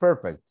 Perfect, that's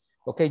perfect.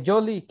 Okay,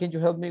 Jolie, can you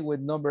help me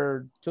with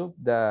number 2,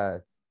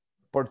 the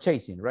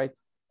purchasing, right?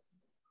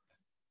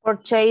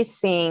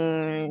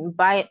 Purchasing,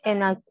 buy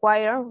and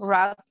acquire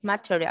raw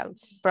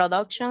materials,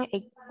 production,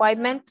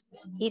 equipment,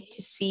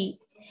 etc.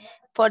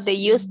 for the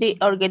use of the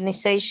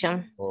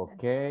organization.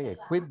 Okay,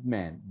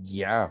 equipment,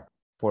 yeah,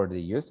 for the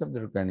use of the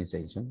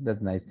organization.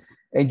 That's nice.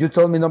 And you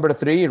told me number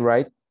 3,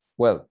 right?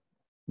 Well,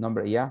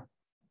 number, yeah.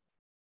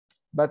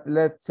 But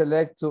let's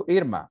select to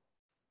Irma,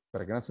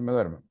 para que no se me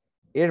duerma.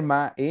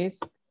 Irma is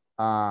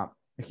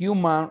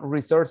human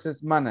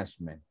resources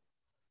management.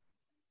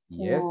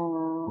 Yes.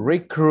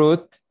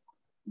 Recruit,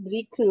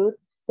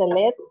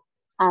 select,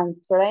 and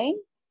train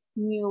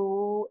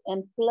new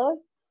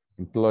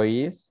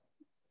employees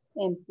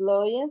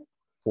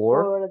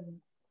for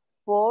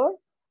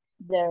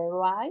the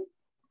right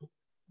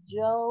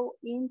job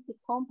in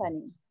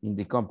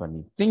the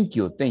company. Thank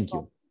you.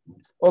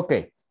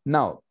 Okay,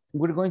 now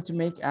we're going to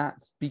make a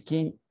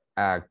speaking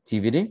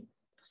activity,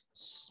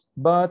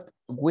 but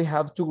we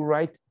have to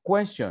write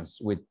questions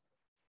with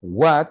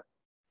what,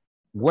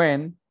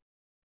 when,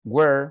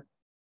 where,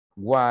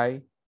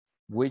 why,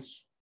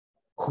 which,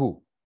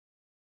 who.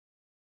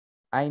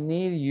 I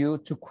need you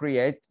to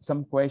create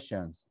some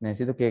questions.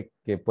 Necesito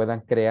que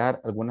puedan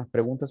crear algunas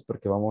preguntas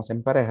porque vamos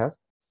en parejas.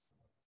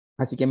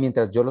 Así que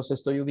mientras yo los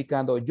estoy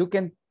ubicando, you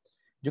can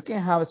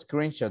have a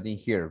screenshot in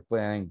here.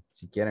 Pueden,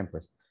 si quieren,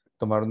 pues,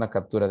 tomar una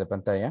captura de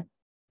pantalla.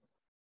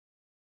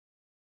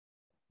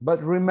 But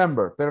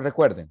remember, pero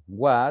recuerden,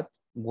 what,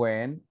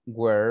 when,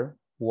 where,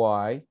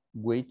 why,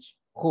 which,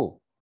 who.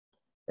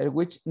 El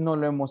which no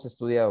lo hemos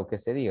estudiado que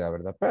se diga,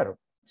 ¿verdad? Pero,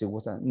 si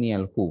gustan, ni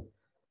el who.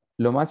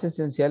 Lo más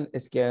esencial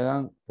es que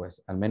hagan,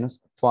 pues, al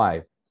menos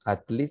 5.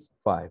 At least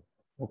 5.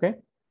 ¿Ok?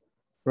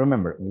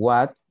 Remember,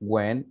 what,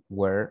 when,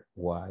 where,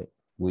 why,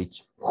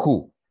 which,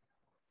 who.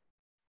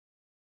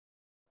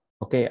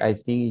 Okay, I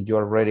think you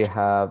already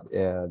have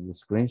the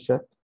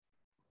screenshot.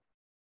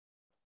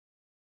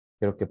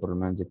 Creo que por lo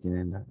menos ya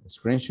tienen la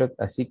screenshot.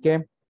 Así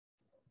que,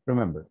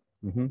 remember.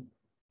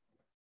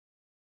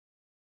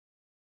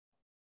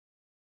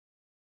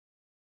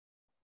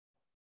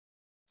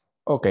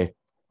 Okay,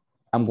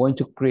 I'm going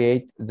to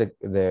create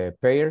the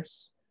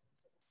pairs.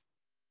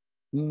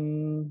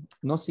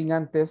 No sin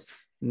antes,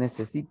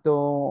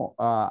 necesito,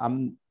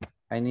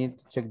 I need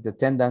to check the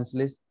attendance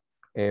list.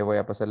 Voy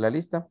a pasar la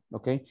lista.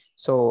 Okay,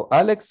 so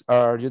Alex,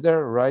 are you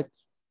there, right?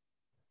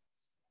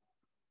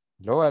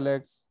 Hello,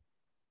 Alex.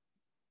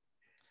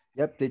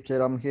 Yep,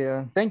 teacher, I'm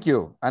here. Thank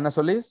you. Ana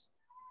Solís.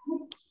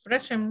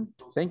 Present.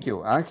 Thank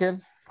you.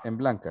 Ángel and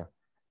Blanca.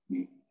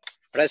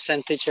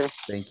 Present, teacher.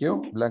 Thank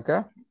you.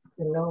 Blanca.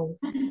 Hello.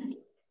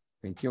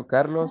 Thank you.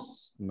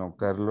 Carlos. No,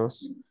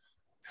 Carlos.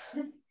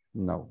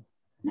 No.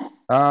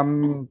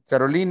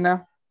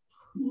 Carolina.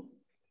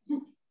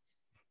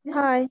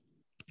 Hi.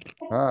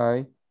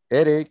 Hi.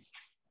 Eric.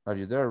 Are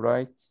you there,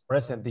 right?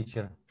 Present,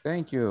 teacher.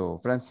 Thank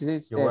you.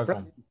 Francis. You're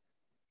welcome.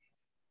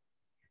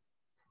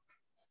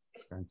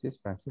 Francis.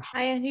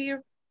 I am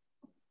here.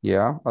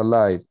 Yeah,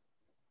 alive.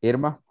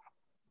 Irma.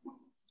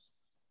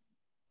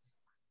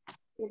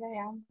 Here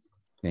I am.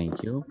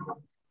 Thank you.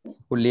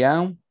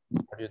 Julián.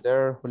 Are you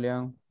there,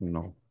 Julián?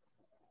 No.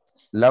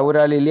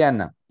 Laura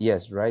Liliana.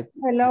 Yes, right?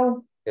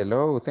 Hello.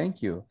 Hello,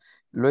 thank you.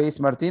 Luis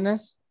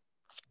Martinez.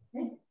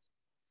 Yes,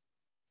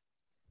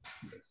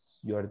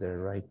 you are there,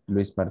 right?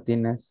 Luis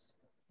Martinez.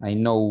 I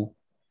know.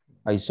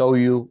 I saw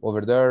you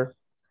over there.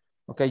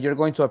 Okay, you're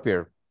going to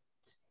appear.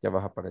 Ya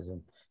vas a aparecer.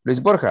 Luis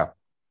Borja.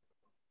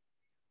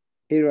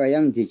 Here I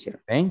am,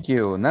 teacher. Thank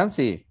you.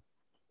 Nancy.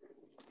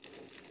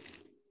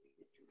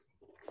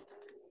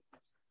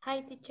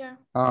 Hi, teacher.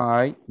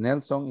 Hi.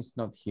 Nelson is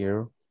not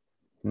here.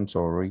 I'm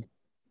sorry.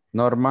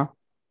 Norma.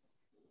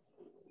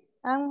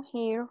 I'm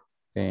here.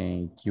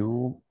 Thank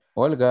you.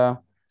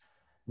 Olga.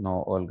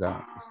 No,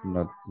 Olga is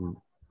not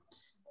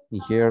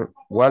here.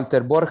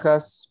 Walter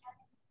Borjas.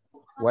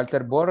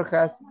 Walter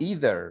Borjas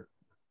either.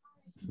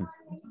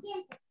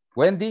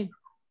 Wendy.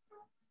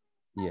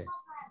 Yes.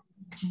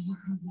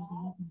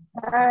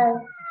 Hi.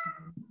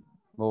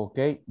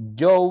 Okay.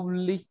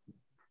 Jolie.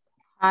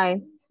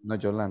 Hi. No,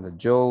 Yolanda.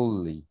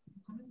 Jolie.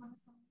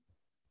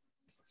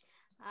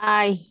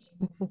 Hi.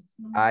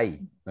 I.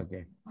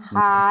 Okay.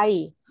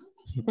 Hi.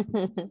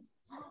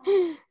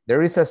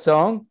 There is a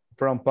song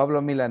from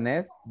Pablo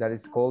Milanés that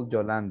is called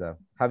Yolanda.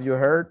 Have you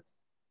heard?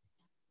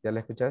 ¿Ya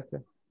la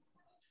escuchaste?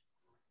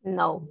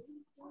 No.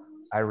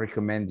 I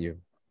recommend you.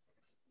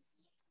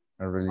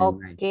 Really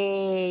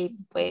Okay,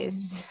 nice.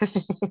 pues.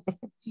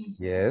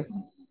 Yes.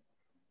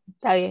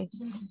 Está bien.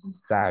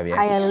 Está bien.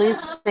 I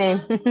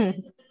listen.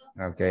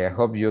 Okay, I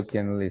hope you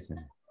can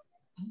listen.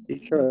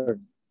 Teacher.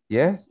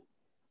 Yes.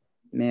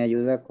 Me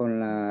ayuda con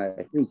la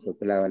screenshot,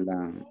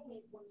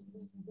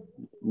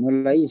 no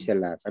la hice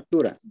la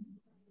captura.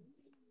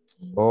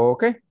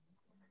 Okay.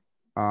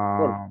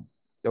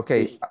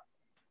 Okay.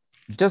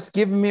 Just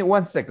give me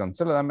 1 second.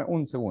 Solo dame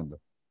un segundo.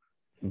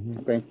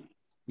 Okay.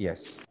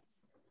 Yes.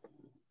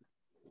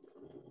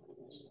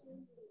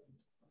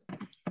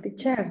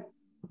 Teacher.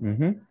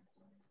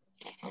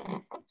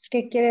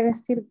 ¿Qué quiere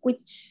decir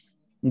which?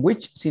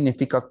 Which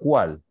significa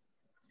cuál.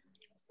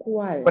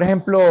 ¿Cuál? Por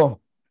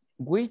ejemplo,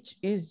 which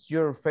is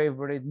your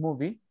favorite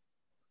movie?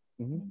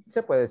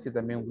 Se puede decir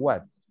también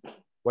what.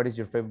 What is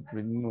your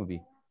favorite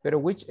movie? Pero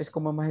which es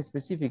como más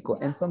específico.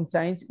 And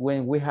sometimes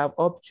when we have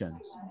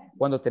options.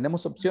 Cuando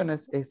tenemos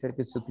opciones es el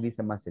que se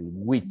utiliza más el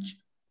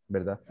which,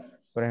 ¿verdad?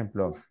 Por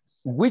ejemplo,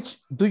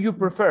 which do you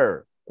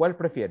prefer? ¿Cuál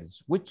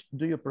prefieres? Which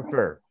do you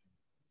prefer?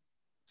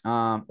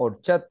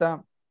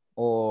 Horchata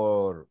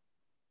or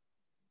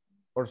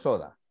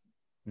soda.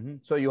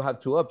 So you have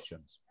two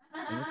options.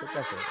 En este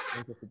caso,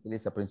 este se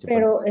utiliza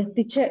principalmente. Pero,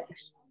 teacher,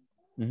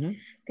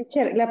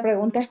 teacher, la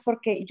pregunta es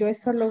porque yo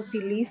eso lo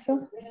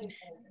utilizo,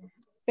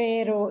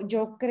 pero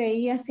yo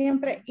creía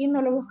siempre, y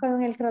no lo he buscado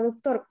en el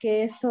traductor,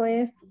 que eso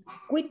es,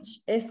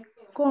 which es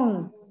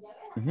con.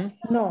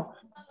 No,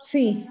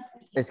 sí.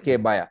 Es que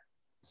vaya,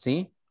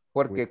 sí,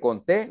 porque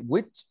conté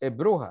which es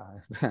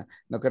bruja.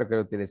 No creo que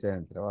lo utilices en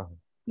el trabajo.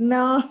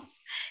 No,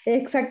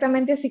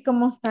 Exactamente así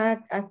como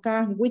está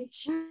acá,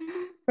 which.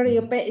 Pero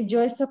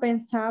yo eso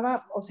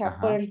pensaba, o sea,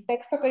 por Ajá. el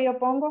texto que yo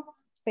pongo,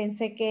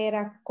 pensé que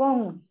era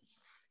con.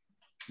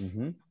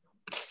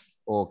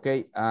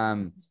 Okay.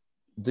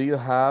 Do you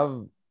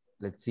have,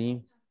 let's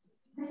see,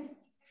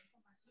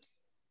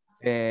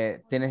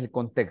 tienes el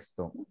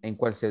contexto en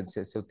cuál se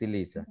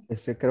utiliza?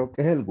 Ese creo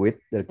que es el with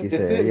del que dice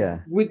Este,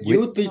 ella. with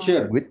you,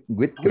 teacher.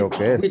 With creo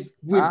que es.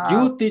 With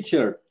you,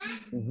 teacher.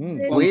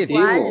 With.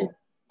 Contigo.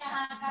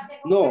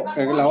 No,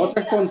 la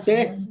otra es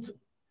context.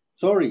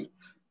 Sorry.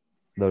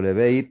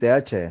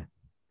 W-I-T-H.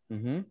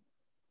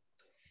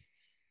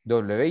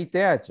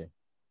 W-I-T-H.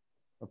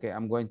 Ok,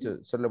 I'm going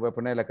to, solo voy a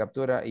poner la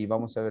captura y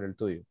vamos a ver el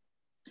tuyo.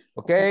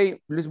 Ok,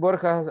 Luis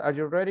Borjas, are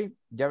you ready?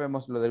 Ya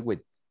vemos lo del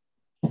with.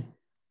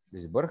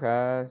 Luis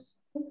Borjas.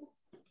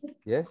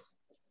 Yes.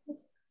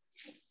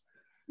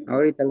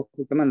 Ahorita lo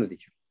estoy tomando,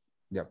 dicho.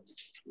 Yep.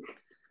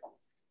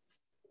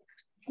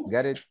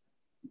 Got it.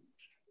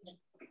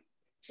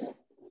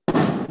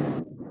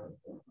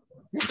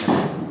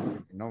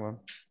 No, man.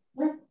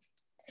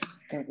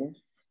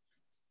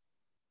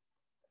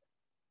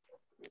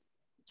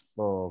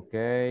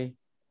 Okay.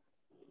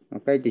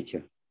 Okay,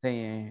 teacher.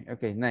 Sí,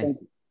 okay,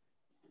 nice.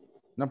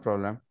 No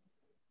problem.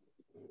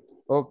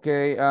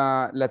 Okay,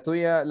 la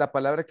tuya, la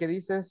palabra que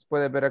dices,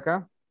 puedes ver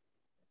acá.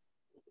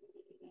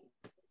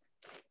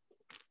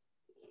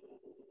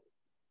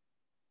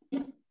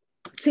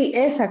 Sí,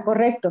 esa,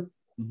 correcto.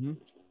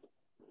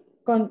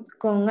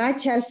 Con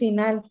H al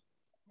final.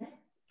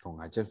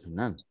 Con H al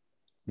final.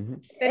 Pero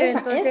Esa,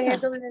 entonces esa.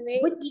 es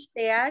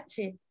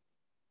W-I-T-H.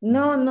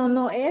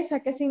 No, esa,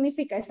 ¿qué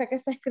significa? Esa que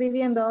está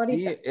escribiendo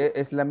ahorita. Sí,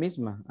 es la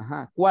misma.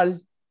 Ajá.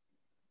 ¿Cuál?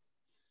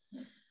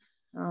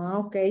 Ah,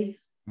 ok.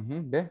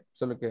 ¿Ve?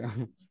 Solo que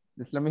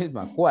es la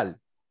misma.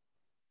 ¿Cuál?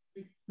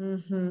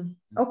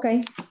 Ok,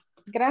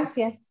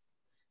 gracias.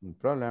 No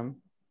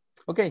problem.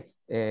 Okay,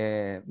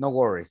 no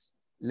worries.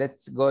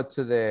 Let's go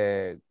to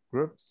the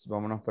groups.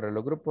 Vámonos para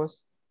los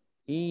grupos.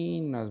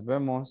 Y nos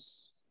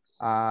vemos.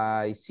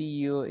 I see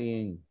you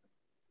in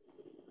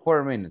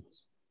 4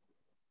 minutes.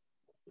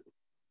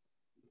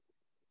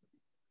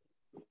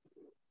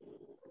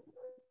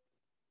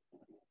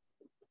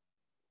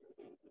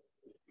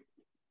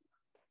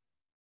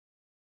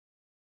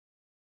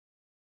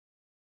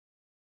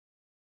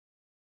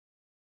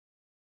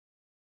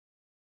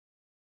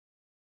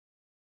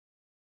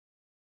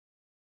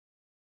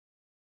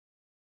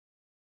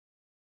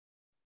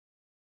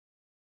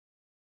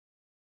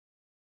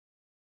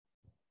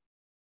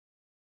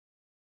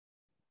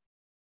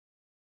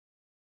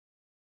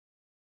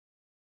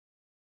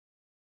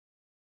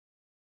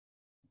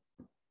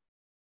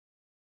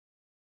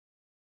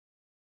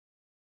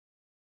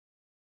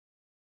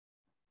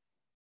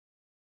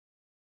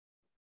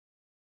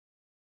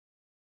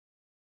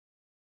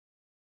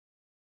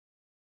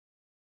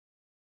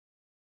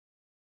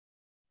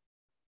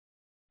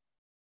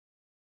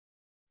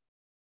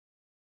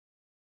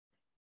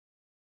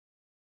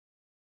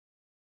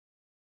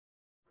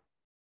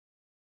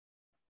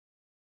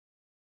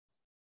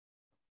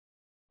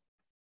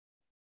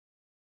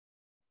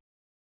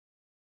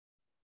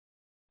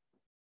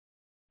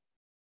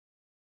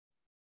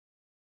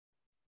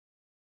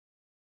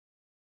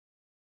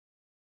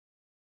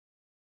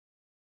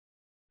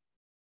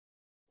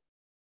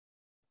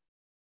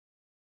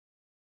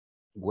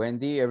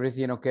 Wendy,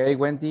 everything okay,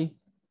 Wendy?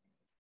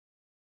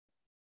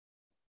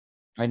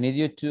 I need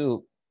you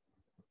to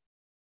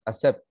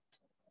accept.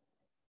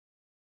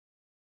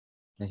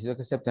 Necesito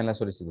que acepten la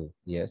solicitud.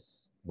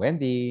 Yes.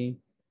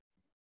 Wendy.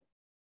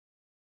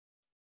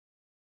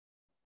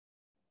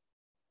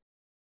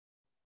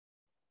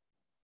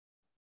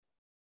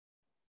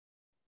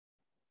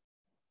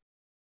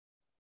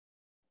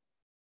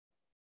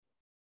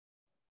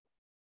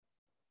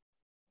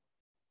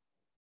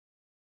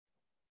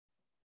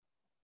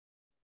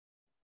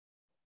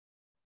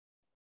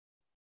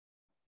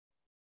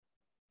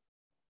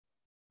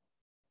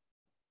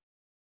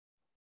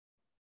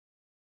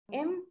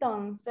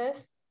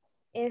 Entonces,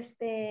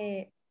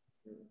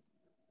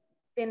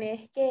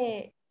 tenés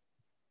que,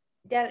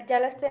 ya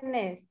las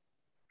tenés.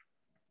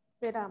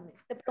 Espérame.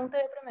 Te pregunto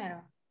yo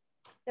primero.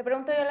 Te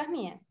pregunto yo las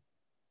mías.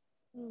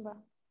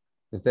 Va.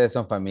 Ustedes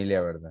son familia,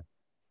 ¿verdad?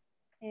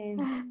 Sí,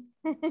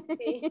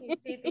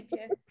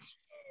 teacher.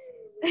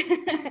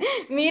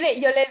 Mire,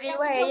 yo le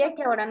digo a ella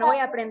que ahora no voy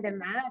a aprender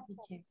nada,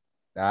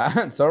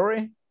 teacher.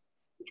 Sorry.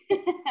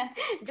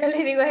 Yo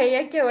le digo a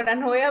ella que ahora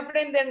no voy a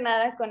aprender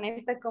nada con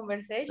esta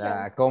conversation.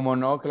 ¿Cómo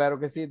no? Claro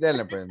que sí,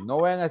 denle, pues. No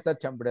vayan a estar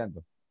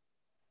chambreando.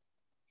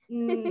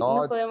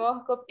 No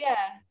podemos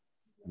copiar.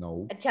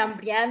 No.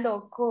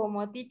 Chambreando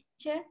como,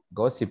 teacher.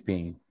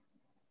 Gossiping.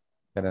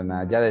 Pero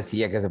nada, ya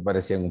decía que se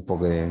parecían un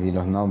poco y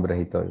los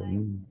nombres y todo.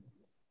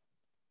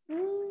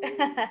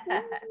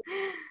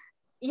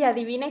 Y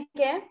adivine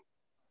qué.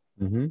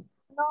 No,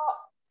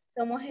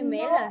 somos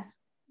gemelas.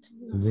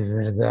 De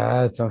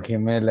verdad, son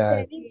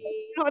gemelas.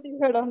 No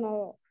dijeron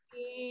nada.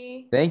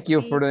 Sí, Thank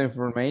you sí. for the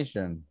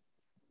information.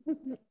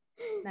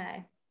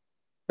 Nada.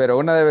 Pero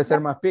una debe ser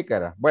más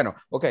pícara. Bueno,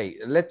 ok,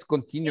 let's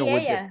continue Sí,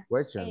 with the ella.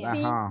 question. Ella.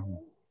 Ajá.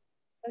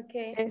 Ok.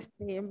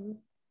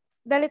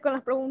 Dale con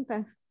las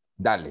preguntas.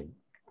 Dale.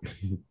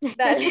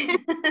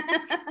 Dale.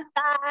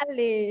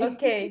 Dale.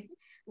 Ok.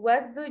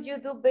 What do you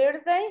do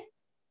birthday?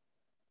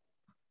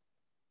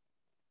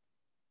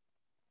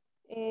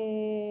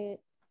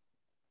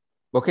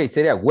 Ok,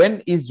 sería,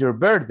 when is your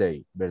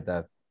birthday?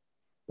 ¿Verdad?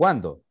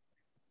 ¿Cuándo?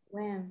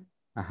 When.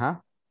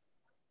 Ajá.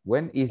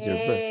 When is your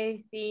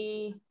birthday?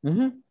 Sí.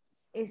 Ujú.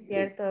 Es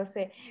cierto. O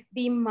sea,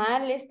 vi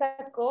mal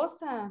esta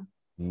cosa.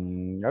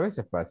 A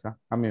veces pasa.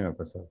 A mí me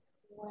pasó.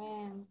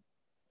 When.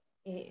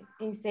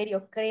 En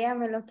serio,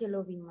 créame lo que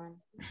lo vi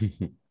mal.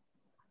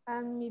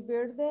 And my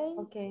birthday.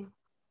 Ok.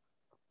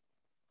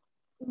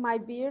 My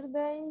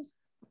birthday is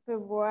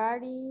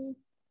February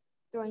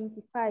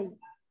 25.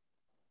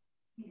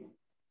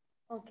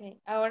 Ok.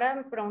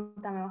 Ahora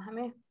pregúntame,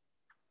 bájame.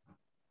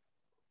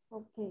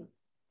 Ok.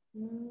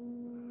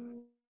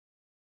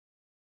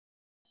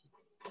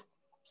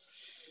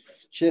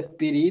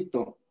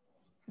 Chespirito.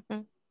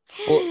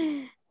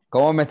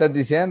 ¿Cómo me estás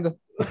diciendo?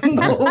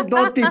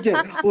 No, teacher.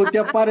 Usted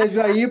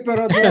apareció ahí,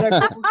 pero no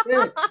era como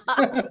usted.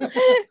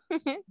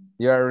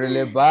 You are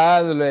really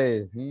bad,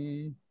 Luis.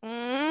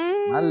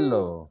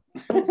 Malo.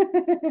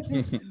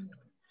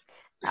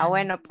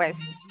 Bueno, pues.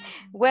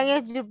 When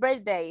is your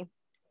birthday?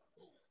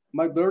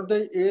 My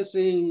birthday is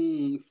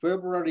in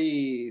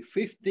February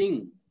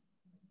 15.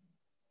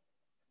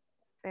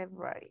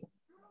 February.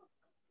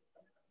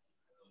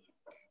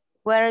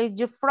 Where are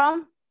you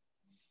from?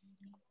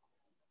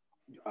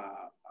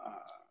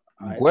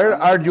 Where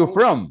are you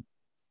from?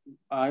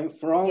 I'm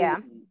from,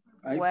 Yeah.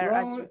 I'm Where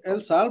are from you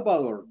El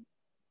Salvador.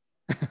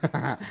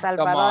 Come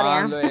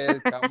on,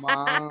 Luis, come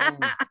on.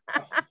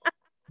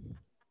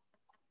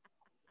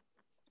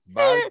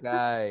 Bad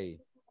guy.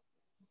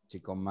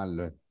 Chico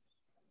malo.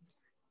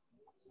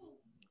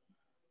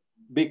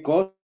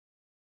 Because.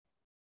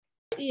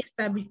 Y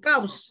está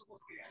because.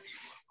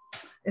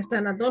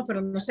 Están las dos,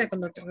 pero no sé,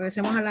 cuando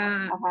regresemos a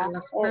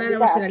la zona de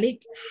la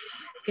leak,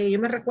 que yo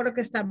me recuerdo que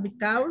está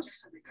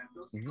because,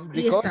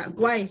 y está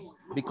why.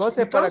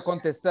 Because es para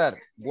contestar.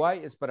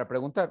 Why es para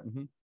preguntar.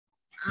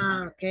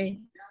 Ah, ok.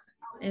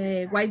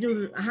 Why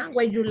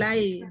you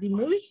like the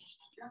movie?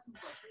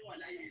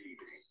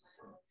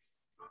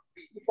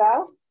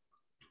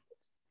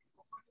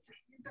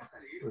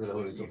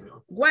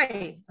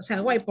 Why, o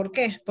sea, why, ¿por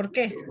qué? ¿Por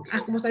qué?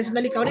 Como está diciendo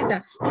Lika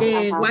ahorita,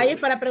 que why es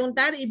para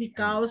preguntar y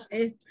because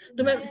es,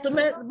 tú me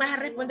vas a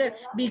responder,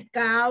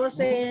 because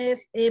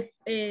es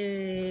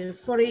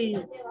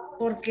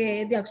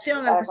porque de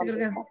acción, algo así creo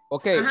que.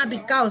 Okay. Ajá,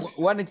 because.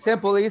 One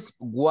example is,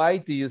 why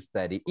do you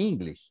study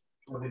English?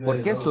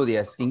 ¿Por qué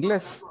estudias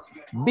inglés?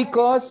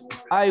 Because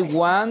I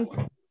want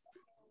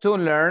to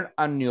learn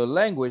a new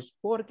language.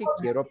 Porque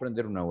quiero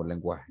aprender un nuevo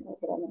lenguaje.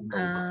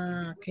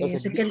 Ah, ok.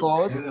 Entonces, Que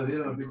todo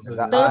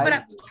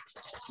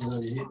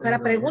para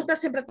preguntas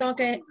siempre tengo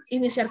que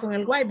iniciar con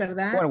el why,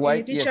 ¿verdad?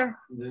 Why, teacher.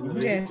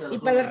 Yes. Y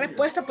para la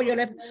respuesta, pues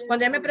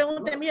cuando ya me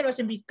pregunte a mí, yo le voy a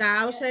decir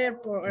because,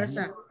 por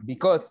esa.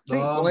 Because, sí,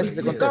 con eso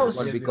se contesta,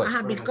 con el because.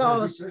 Ajá,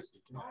 because.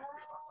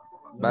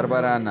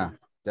 Bárbara Ana,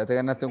 ya te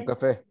ganaste un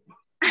café.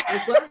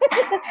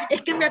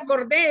 Es que me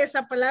acordé de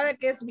esa palabra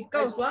que es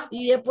because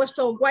y he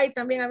puesto why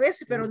también a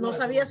veces, pero no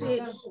sabía si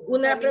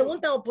una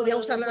pregunta o podía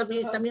usar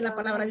también la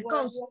palabra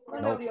because.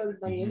 No.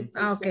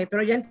 Ah, ok,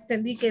 pero ya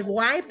entendí que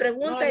why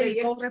pregunta y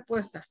because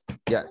respuesta.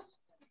 Yes.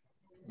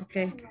 Ok.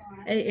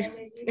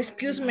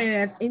 Excuse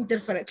me,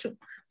 interference.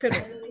 Pero...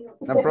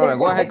 No problem.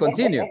 Go ahead,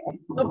 continue.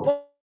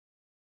 No,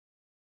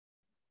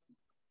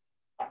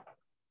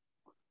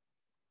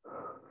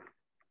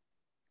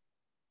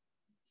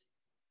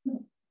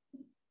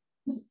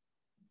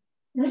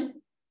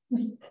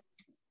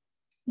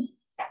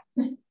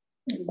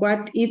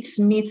 What is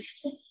my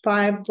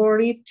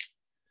favorite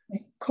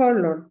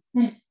color?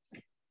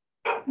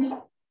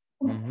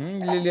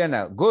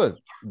 Liliana, good.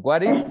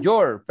 What is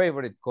your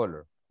favorite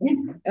color?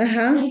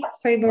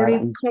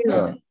 Favorite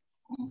color.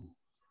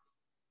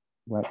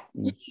 What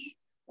is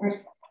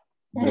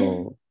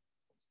your...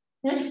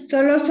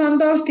 Solo son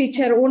dos,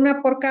 teacher,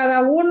 una por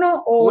cada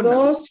uno o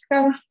dos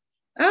cada.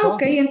 Ah,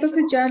 ok,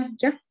 entonces ya.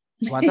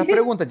 ¿Cuántas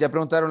preguntas? Ya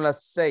preguntaron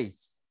las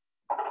 6.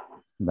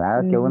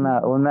 Va, que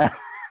una.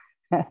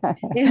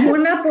 Es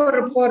una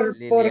por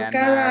Liliana,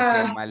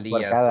 cada. qué malía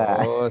por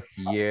cada. sos,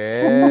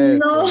 yes.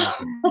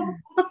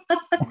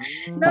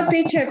 No,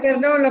 teacher,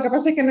 perdón, lo que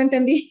pasa es que no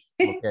entendí.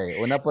 Ok,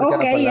 una por cada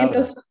palabra.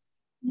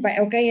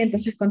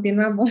 Entonces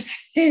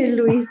continuamos,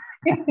 Luis.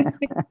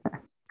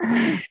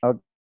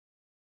 Okay.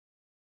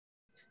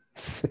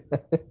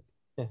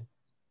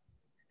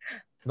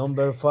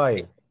 Number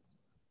 5.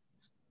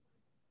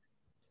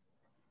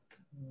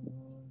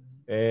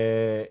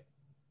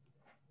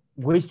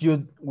 Which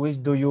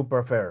do you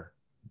prefer?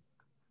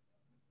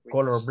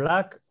 Color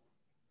black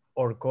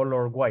or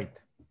color white?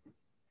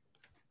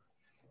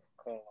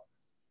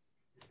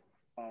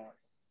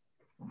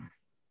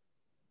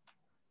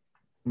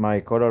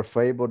 My color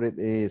favorite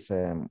is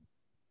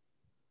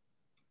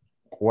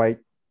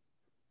white.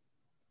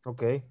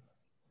 Okay.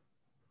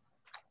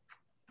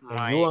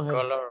 My you, Angel?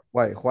 color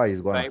Why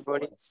is one?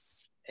 favorite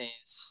is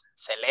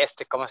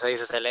celeste. ¿Cómo se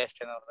dice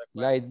celeste? No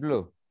recuerdo. Light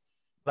blue.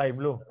 Light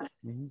blue.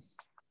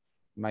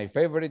 My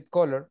favorite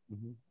color.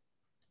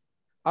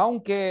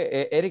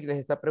 Aunque Eric les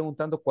está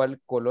preguntando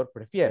cuál color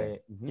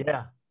prefiere.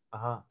 Yeah.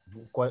 Ajá.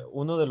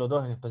 Uno de los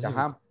dos en específico.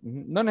 Ajá.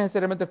 No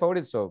necesariamente el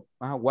favorito. So,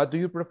 what do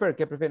you prefer?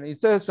 ¿Qué prefieren? Y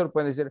ustedes solo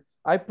pueden decir,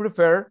 I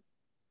prefer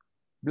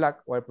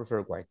black or I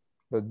prefer white.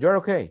 So you're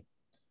okay.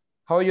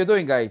 How are you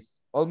doing, guys?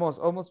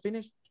 Almost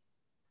finished?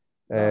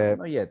 No,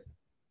 not yet.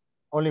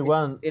 Only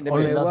one. In the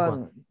Only middle.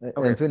 one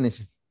Okay. and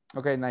finish.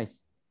 Okay, nice.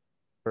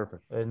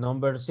 Perfect.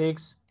 Number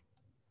 6.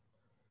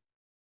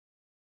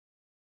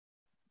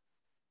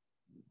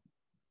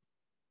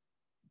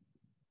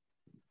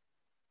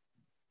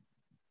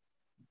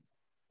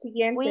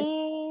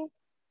 Siguiente.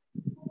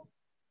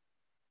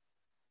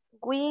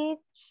 Which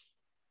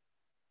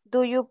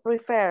do you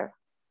prefer?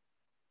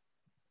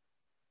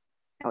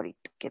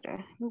 Ahorita quiero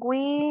ver.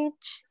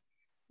 Which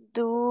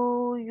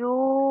do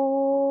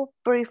you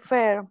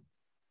prefer?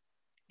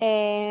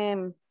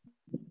 Quiero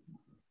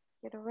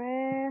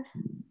ver.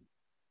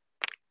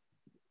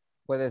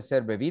 Puede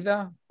ser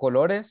bebida,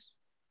 colores,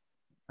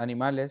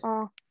 animales.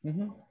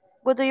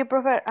 What do you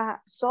prefer?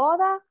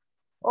 Soda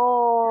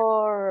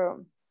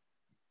or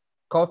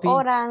Coffee.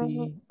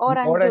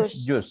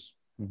 orange juice.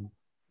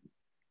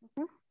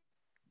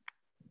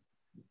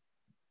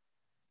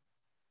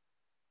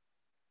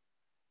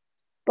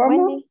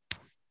 Wendy,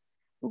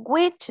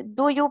 which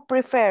do you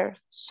prefer?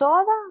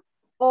 Soda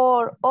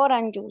or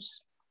orange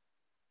juice?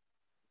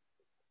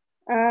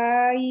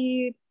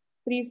 I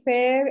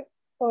prefer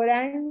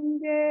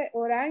orange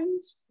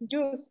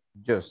juice.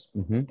 Juice.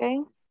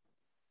 Okay.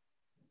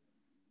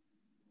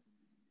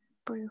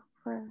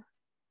 Prefer.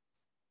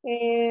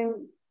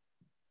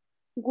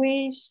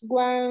 Which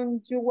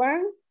one you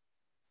want?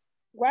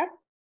 What?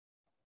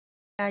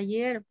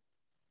 Ayer.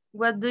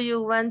 What do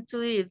you want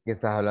to eat? ¿Qué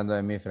estás hablando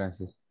de mí,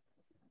 Francis?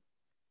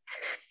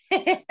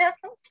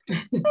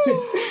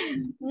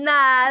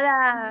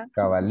 Nada.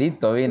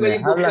 Cabalito, vine.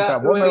 Habla,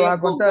 vos me vas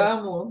a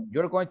contar.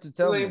 You're going to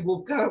tell me.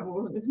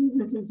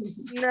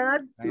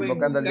 Nada. Están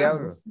invocando al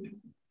diablo.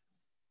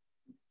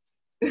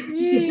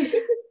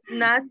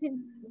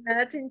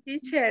 Nothing,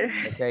 teacher.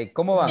 Okay,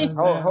 ¿cómo van?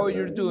 How are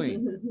you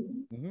doing?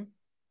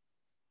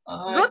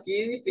 Good.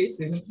 Qué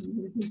difícil.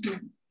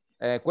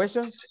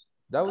 Questions?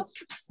 Doubts?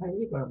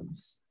 Ahí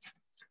vamos.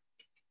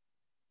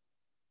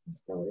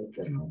 Hasta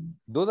ahorita no.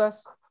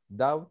 ¿Dudas?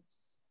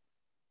 Doubts?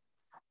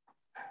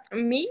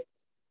 Me?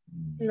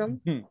 No.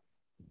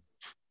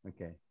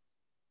 Okay.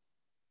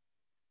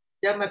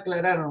 Ya me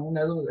aclararon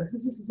una duda.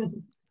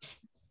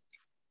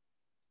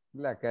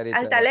 La carita.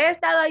 Hasta le he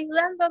estado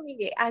ayudando,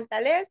 Miguel.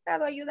 Hasta le he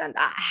estado ayudando.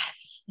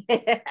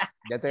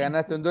 Ya te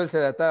ganaste un dulce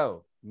de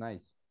atado.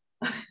 Nice.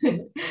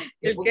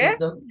 ¿El qué?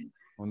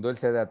 Un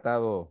dulce de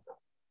atado.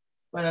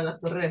 Para las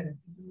torres.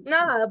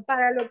 No,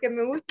 para lo que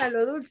me gusta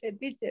lo dulce,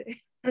 teacher.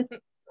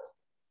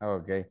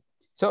 Okay.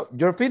 So,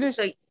 you're finished?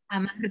 Soy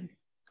amarga.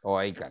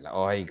 Oígala.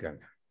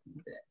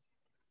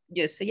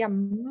 Yo soy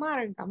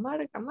amarga.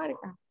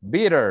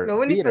 Bitter. Lo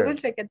único bitter.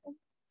 dulce que tomo.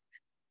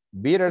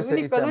 Bitter Lo se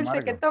único dice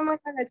dulce que amargo. tomo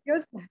es la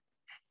gaseosa.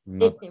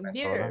 No tomes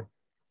Bitter.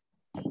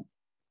 soda.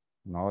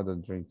 No,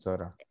 don't drink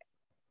soda.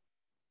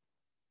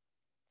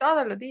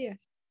 Todos los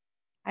días.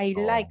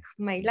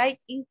 My like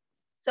is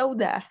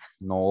soda.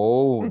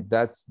 No,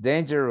 that's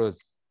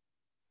dangerous.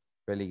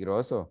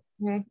 Peligroso.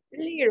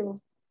 Peligro.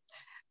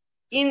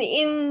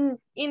 In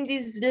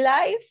this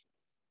life,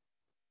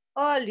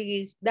 all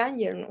is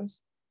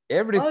dangerous.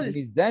 Everything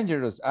is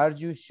dangerous. Are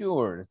you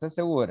sure? ¿Estás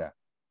segura?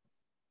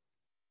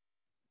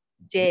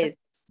 Yes.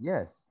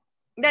 Yes.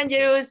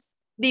 Dangerous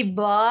the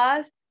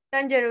bus,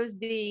 dangerous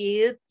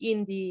the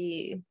in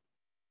the,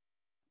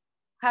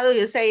 how do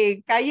you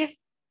say, calle?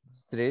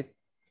 Street.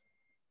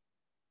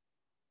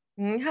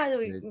 How do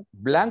we,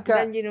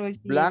 Blanca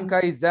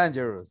is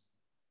dangerous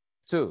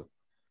too.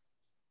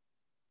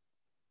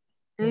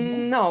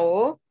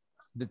 No.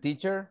 The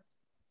teacher?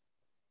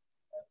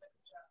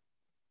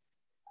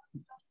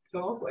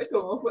 ¿Cómo fue?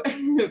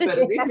 Me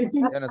perdí.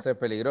 Yo no soy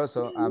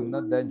peligroso. I'm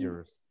not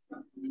dangerous.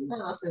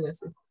 No, se ve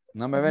así.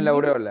 No me ven la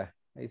aureola.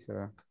 Ahí se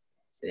va.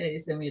 Sí, ahí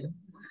se mira.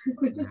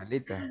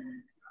 Alita.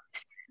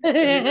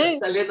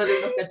 Saliéndole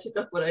unos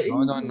cachitos por ahí.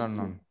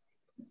 No.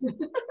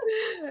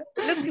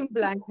 Looking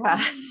blanca.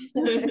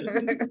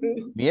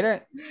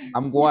 Miren,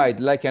 I'm white,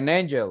 like an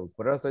angel.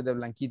 Por eso soy de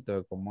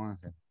blanquito, como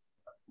ángel.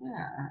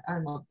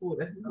 Alma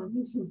pura.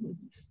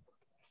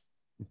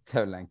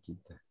 Está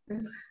blanquita.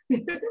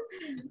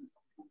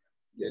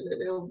 Yo le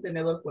veo un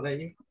tenedor por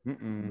ahí.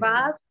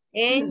 Bad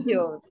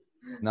angel.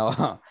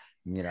 No,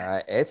 mira,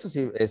 eso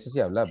sí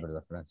habla,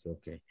 ¿verdad, Francia?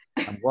 Ok.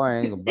 I'm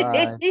going,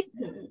 goodbye.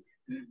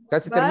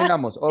 Casi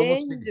terminamos.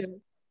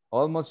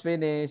 Almost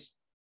finished.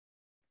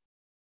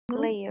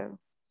 Player,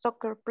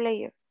 soccer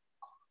player.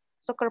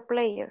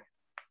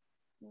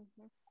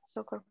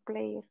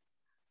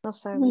 No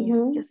sabía,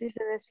 yo sí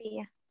se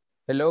decía.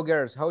 Hello,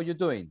 girls. How are you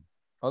doing?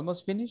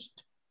 Almost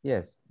finished?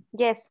 Yes.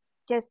 Yes,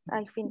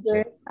 I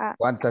finished.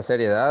 ¿Cuánta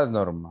seriedad,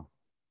 Norma?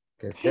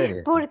 Qué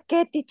serio. ¿Por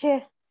qué,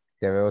 teacher?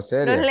 Te veo Los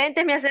seria.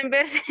 lentes me hacen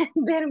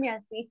verme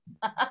así.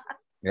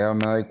 Ya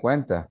me doy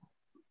cuenta.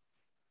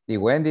 Y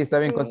Wendy está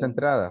bien Sí.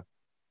 concentrada.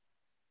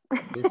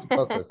 Just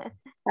focus.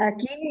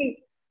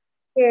 Aquí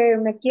que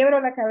me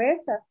quiebro la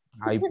cabeza.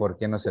 Ay, ¿por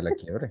qué no se la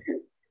quiebre?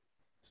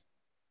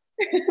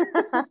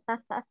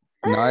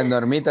 No,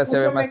 Normita se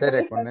ve Mucho más me seria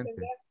cuesta con lentes.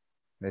 entender.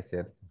 Es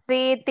cierto.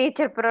 Sí,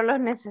 teacher, pero los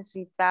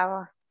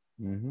necesitaba.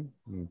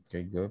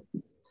 Okay, good.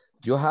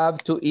 You have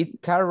to eat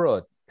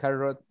carrot.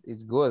 Carrot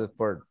is good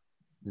for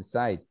the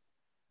sight.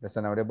 La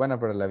zanahoria es buena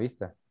para la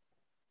vista.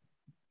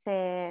 Sí,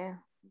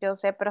 yo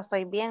sé, pero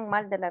estoy bien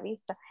mal de la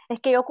vista. Es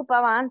que yo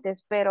ocupaba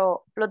antes,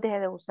 pero los dejé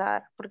de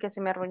usar porque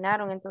se me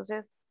arruinaron.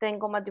 Entonces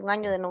tengo más de un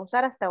año de no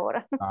usar hasta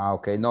ahora. Ah,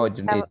 okay. No,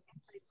 you Estaba need.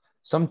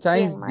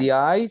 Sometimes bien mal. the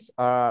eyes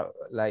are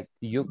like,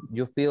 you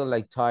feel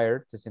like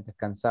tired, te sientes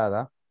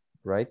cansada,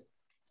 right?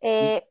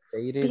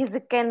 Irritated.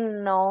 Fíjese que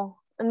no.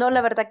 No,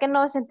 la verdad que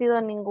no he sentido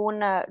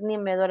ninguna, ni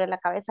me duele la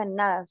cabeza, ni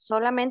nada.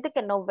 Solamente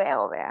que no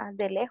veo, vea,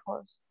 de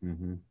lejos.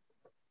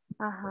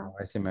 Ajá. A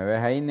ver, si me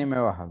ves ahí, ni me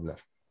vas a hablar.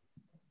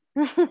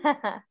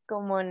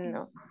 ¿Cómo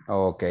no?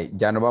 Ok,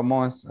 ya nos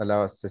vamos a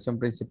la sesión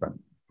principal,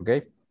 ok.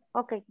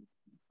 Ok.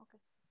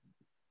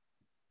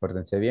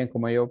 Pórtense bien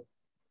como yo.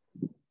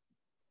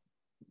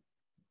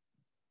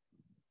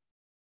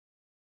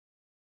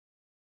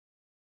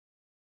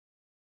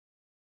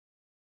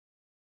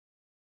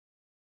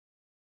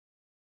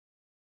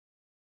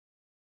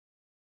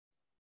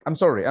 I'm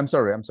sorry.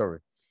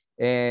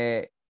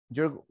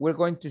 We're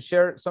going to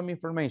share some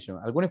information.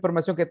 Alguna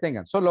información que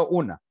tengan, solo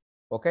una.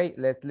 Ok,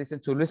 let's listen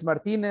to Luis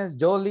Martínez,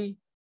 Jolie,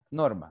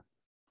 Norma.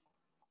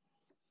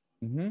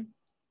 I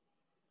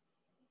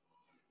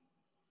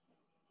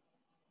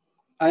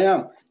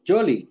am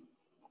Jolie.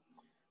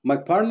 My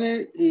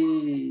partner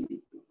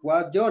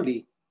was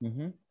Jolie.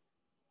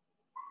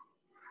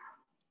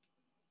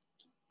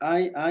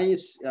 I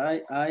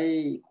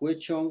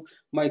question,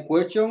 my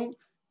question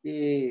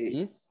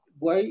is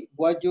why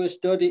you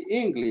study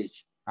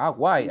English?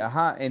 Why?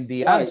 Ajá, and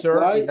the Why? answer,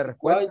 Why? y la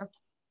respuesta.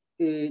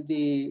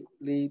 The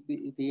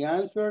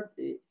answer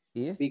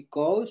is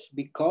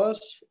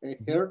because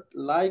her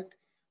like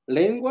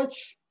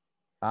language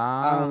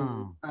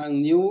and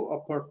new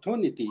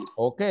opportunities.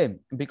 Okay,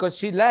 because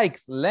she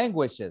likes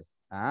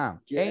languages.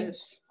 Yes. And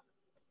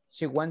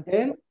she wants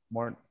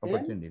more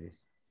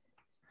opportunities.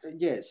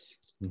 Yes.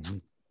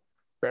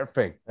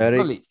 Perfect.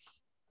 Eric.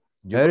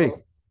 Jolie,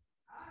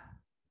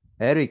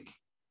 Eric.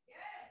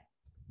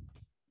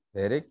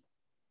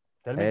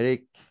 Tell me.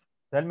 Eric.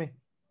 Tell me.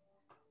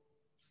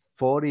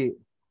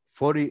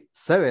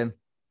 47.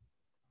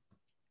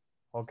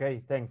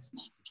 Okay, thanks.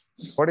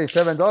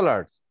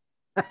 $47.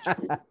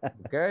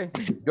 Okay,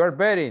 you're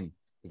betting.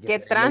 ¿Qué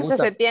trance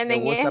se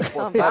tienen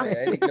esto? A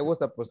Eric le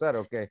gusta posar,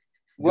 okay.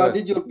 What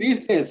is your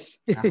business?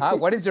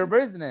 What is your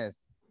business?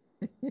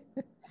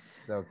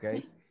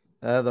 Okay.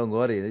 Don't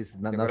worry, this is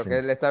not Yo nothing.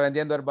 creo que le está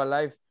vendiendo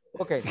Herbalife.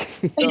 Okay,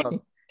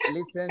 so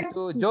listen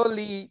to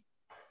Jolie.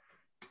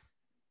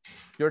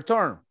 Your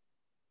turn.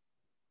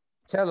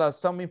 Tell us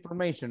some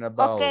information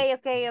about. Okay.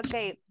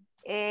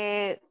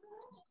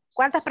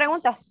 ¿Cuántas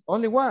preguntas?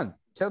 Only one.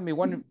 Tell me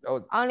one.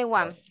 Only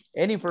one.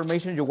 Any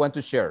information you want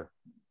to share.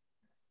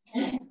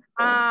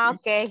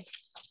 Okay.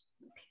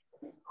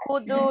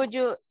 Who do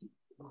you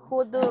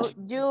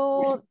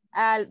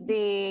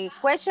the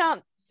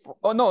question?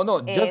 Oh,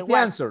 no, just the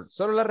answer.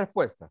 Solo la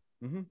respuesta.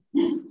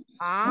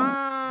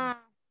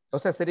 O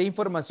sea, sería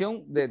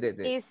información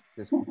de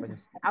su compañero.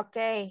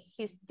 Okay,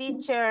 his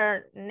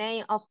teacher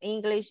name of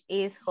English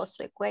is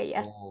Josué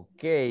Cuellar.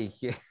 Okay.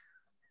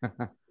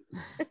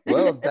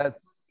 Well,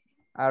 that's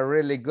a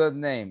really good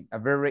name. A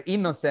very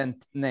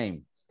innocent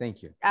name.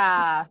 Thank you.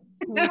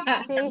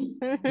 Sí.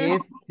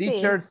 His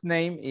teacher's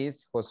name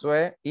is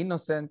Josué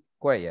Innocent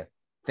Cuellar.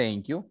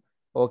 Thank you.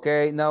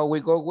 Okay, now we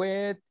go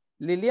with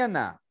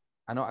Liliana.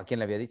 No, ¿a quién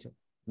le había dicho?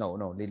 No,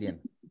 Liliana.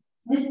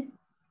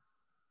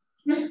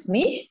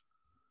 ¿Me?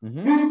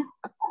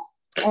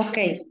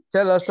 Okay.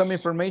 Tell us some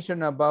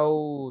information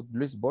about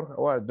Luis Borja.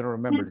 Oh, I don't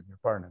remember your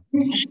partner.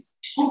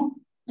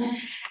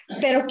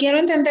 Pero quiero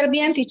entender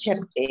bien, teacher.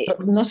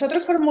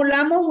 Nosotros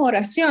formulamos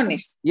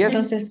oraciones. Yes.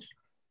 Entonces,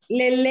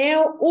 le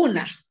leo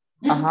una.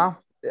 Ajá.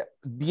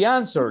 The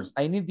answers.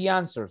 I need the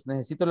answers.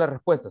 Necesito las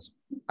respuestas.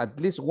 At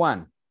least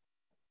one.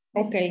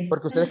 Okay.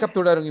 Porque ustedes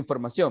capturaron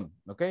información.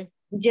 Okay.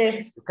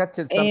 Yes.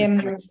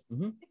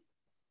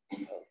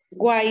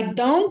 Why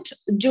don't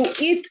you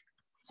eat?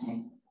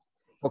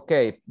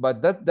 Okay,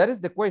 but that is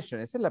the question.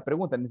 Esa es la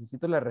pregunta.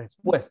 Necesito la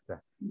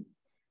respuesta.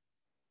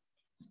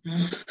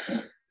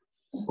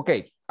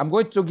 Okay, I'm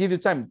going to give you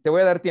time. Te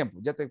voy a dar tiempo.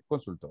 Ya te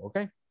consulto,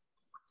 okay?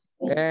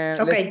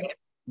 Okay.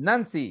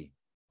 Nancy.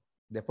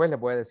 Después les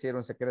voy a decir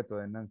un secreto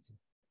de Nancy.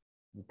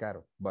 Mi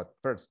caro. But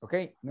first,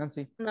 okay,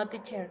 Nancy. No,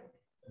 teacher.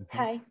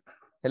 Hi.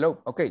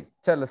 Hello. Okay,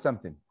 tell us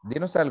something.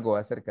 Dinos algo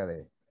acerca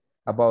de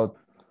about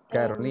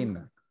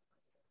Carolina.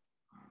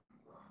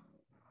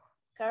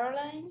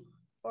 Caroline,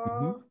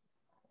 for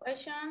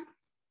question.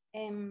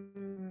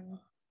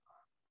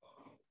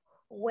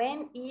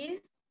 When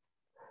is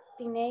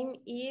the name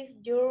is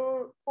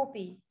your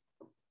puppy?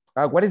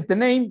 What is the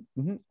name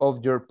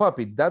of your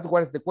puppy? That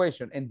was the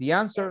question. And the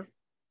answer?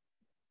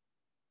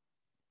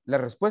 La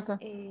respuesta?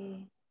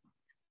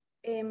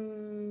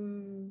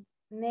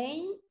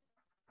 Name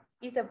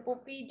is a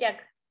puppy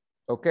Jack.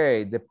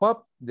 Okay, the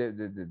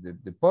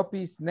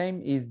puppy's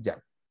name is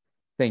Jack.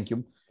 Thank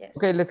you. Yes.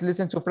 Okay, let's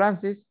listen to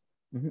Francis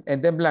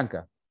and then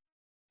Blanca.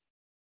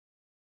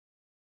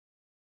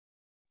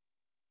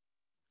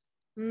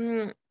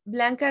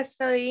 Blanca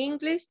studied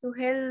English to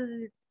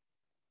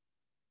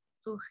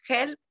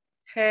help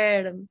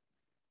her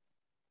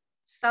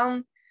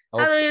son.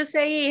 How do you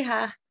say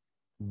hija?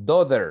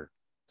 Daughter.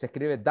 Se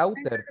escribe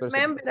daughter, pero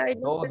remember,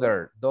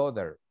 daughter.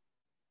 Daughter.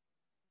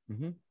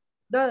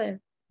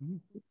 Daughter.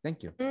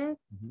 Thank you.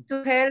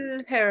 To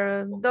help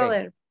her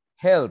daughter. Okay.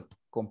 Help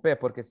con P,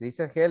 porque si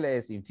dice hell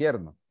es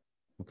infierno.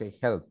 Ok,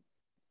 help.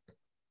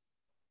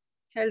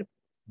 Help.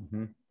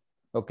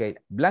 Ok,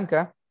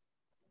 Blanca.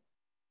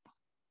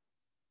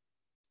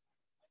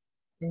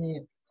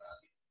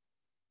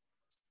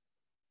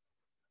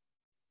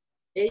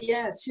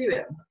 Ella,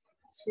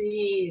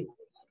 she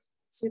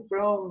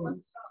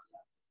from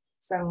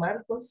San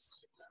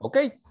Marcos.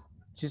 Okay,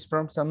 she's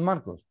from San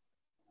Marcos.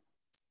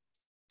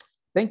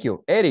 Thank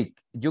you. Eric,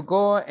 you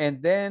go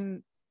and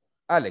then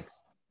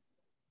Alex.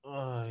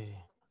 I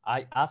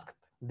asked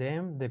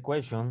them the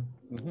question,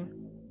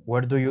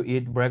 where do you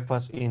eat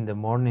breakfast in the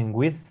morning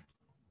with?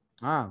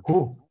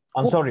 Who?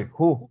 I'm sorry,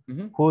 who?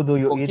 Who do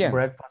you eat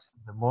breakfast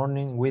in the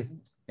morning with?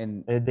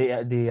 And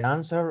the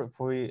answer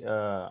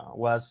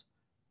was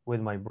with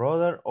my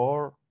brother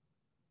or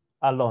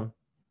alone.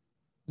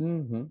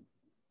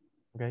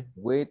 Okay.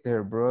 With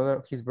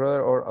his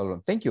brother or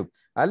alone. Thank you.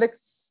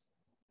 Alex,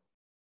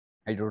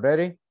 are you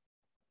ready?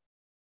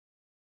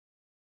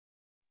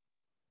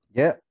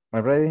 Yeah,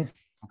 I'm ready.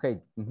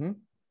 Okay.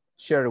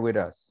 Share with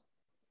us.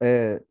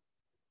 The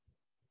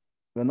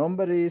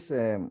number is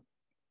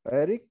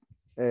Eric.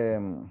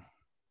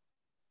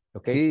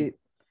 Okay.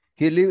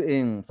 He lives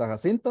in San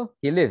Jacinto.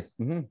 He lives.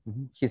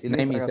 His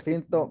name is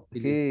Jacinto.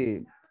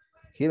 He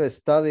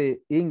study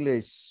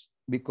English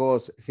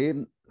because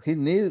he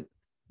need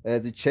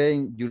to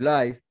change your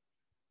life.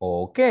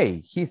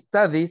 Okay. He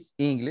studies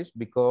English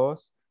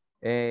because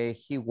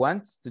he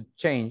wants to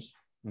change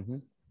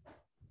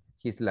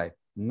his life.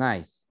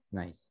 Nice.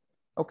 Nice.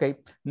 Okay.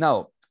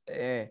 Now,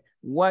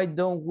 why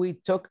don't we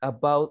talk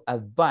about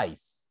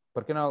advice?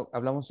 ¿Por qué no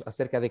hablamos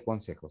acerca de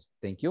consejos?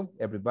 Thank you,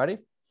 everybody.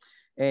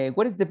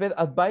 What is the best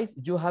advice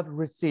you have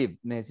received?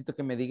 Necesito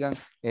que me digan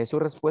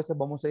sus respuestas.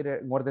 Vamos a ir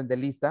en orden de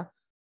lista.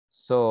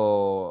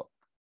 So,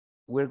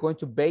 we're going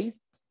to base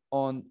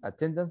on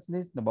attendance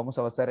list. Nos vamos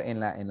a basar en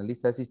la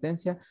lista de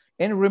asistencia.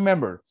 And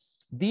remember,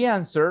 the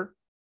answer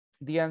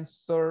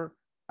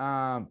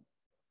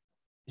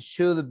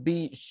should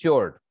be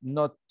short,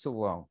 not too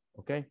long.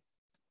 Okay.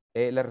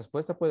 La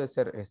respuesta puede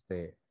ser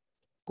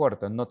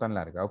corta, no tan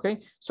larga. Okay.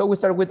 So we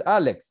start with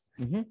Alex.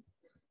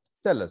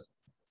 Tell us,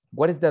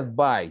 what is the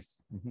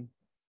advice?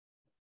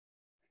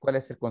 ¿Cuál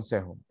es el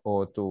consejo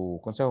o tu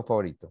consejo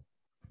favorito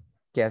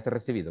que has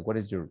recibido? What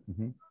is your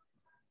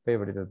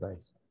favorite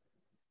advice?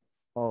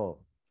 Oh,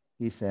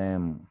 it's I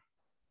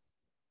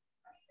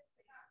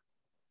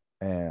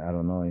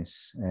don't know.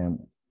 It's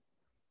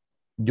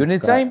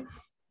unit time.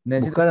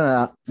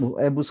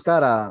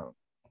 Buscar a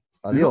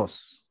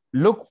Dios.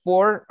 Look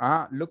for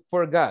God.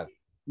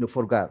 Look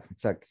for God,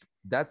 exactly.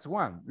 That's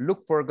one.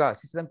 Look for God.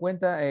 Si se dan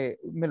cuenta,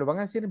 me lo van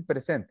a decir en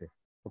presente.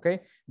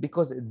 Okay?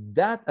 Because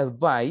that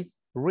advice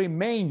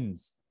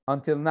remains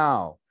until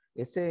now.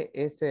 Ese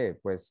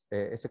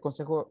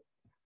consejo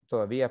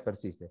todavía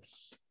persiste.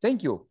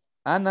 Thank you.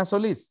 Ana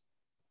Solís.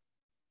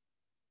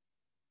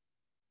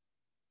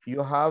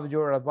 You have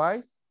your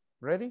advice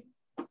ready?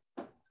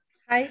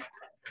 Hi.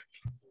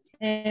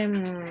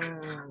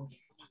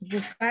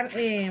 Buscar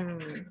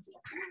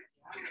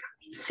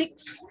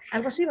six,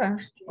 algo así va.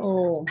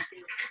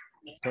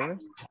 Sorry.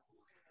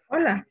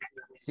 Hola.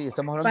 Sí,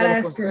 estamos hablando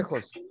de los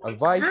consejos.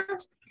 Advice.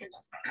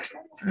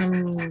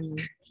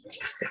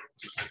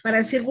 Para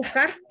decir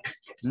buscar.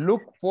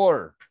 Look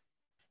for.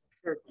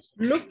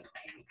 Look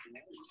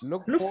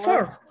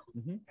for.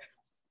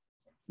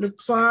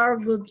 Look for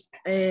good.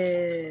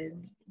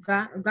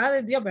 God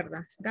es Dios,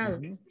 ¿verdad?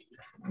 God.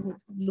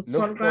 Look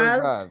for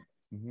God.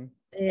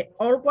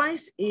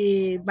 Always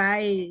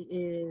by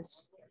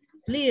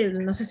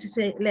leal, no sé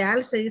si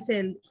leal se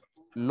dice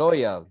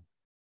loyal.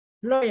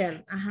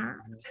 Loyal, ajá.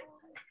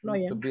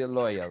 Loyal. To be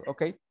loyal.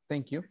 Okay,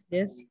 thank you.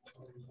 Yes.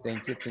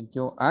 Thank you.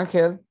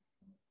 Ángel,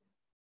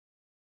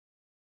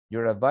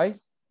 your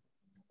advice?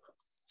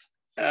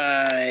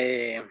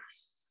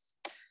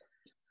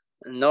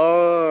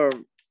 No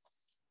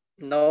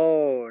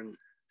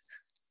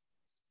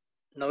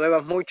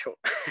bebas mucho.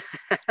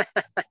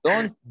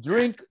 Don't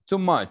drink too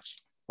much.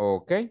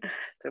 Okay.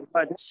 Too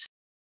much.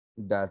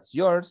 That's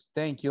yours.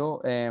 Thank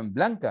you.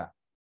 Blanca.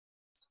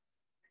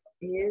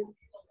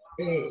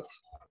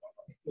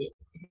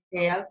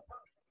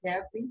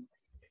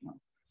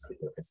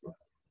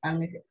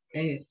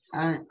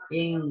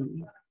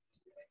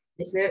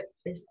 Ejercicio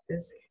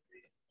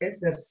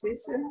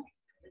for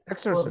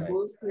Exercise.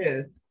 good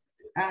health.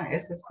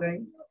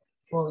 Exercise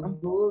for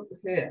good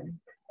health.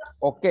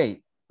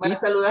 Okay. Para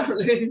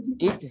saludarle.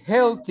 Eat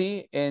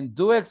healthy and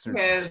do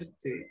exercise.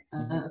 Healthy.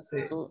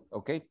 Sí.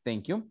 Okay,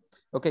 thank you.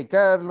 Okay,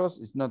 Carlos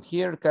is not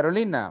here.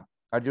 Carolina,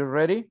 are you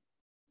ready?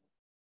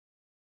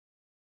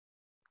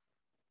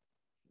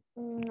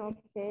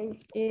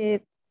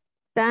 Okay.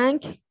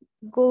 Thank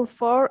God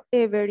for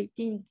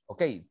everything.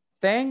 Okay,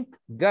 thank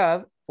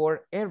God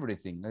for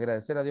everything.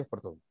 Agradecer a Dios por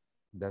todo.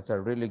 That's a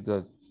really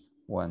good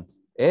one.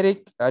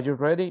 Eric, are you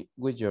ready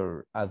with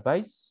your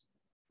advice?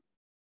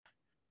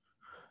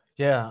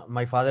 Yeah,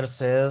 my father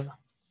said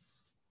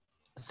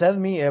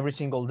me every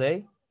single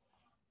day,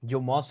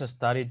 you must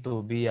study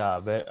to be a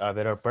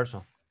better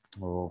person.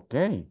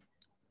 Okay.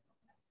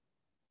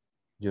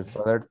 Your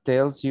father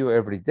tells you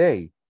every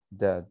day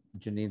that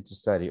you need to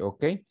study,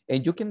 okay?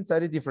 And you can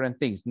study different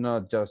things,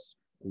 not just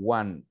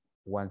one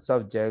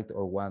subject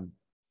or one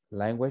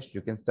language.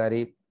 You can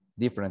study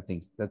different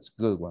things. That's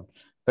a good one.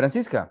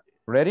 Francisca,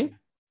 ready?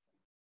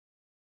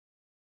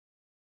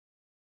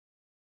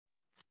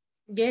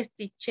 Yes,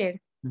 teacher.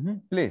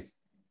 Please.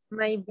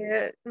 My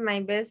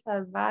best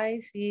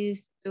advice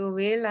is to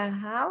build a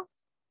house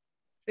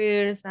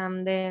first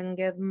and then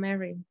get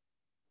married.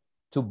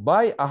 To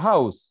buy a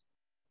house.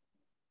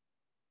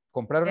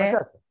 Comprar una Yes.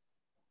 casa.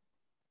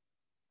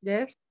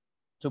 Yes.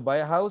 To buy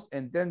a house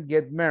and then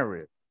get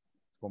married.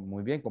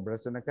 Muy bien,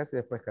 comprarse una casa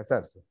y después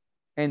casarse.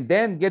 And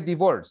then get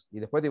divorced. Y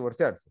después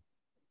divorciarse.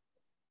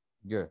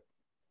 Good.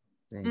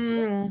 Thank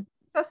you.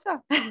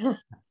 So.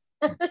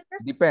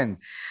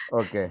 Depends.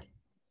 Okay.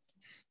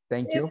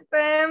 Thank you.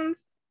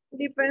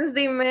 Depends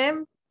the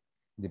man.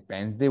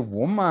 Depends the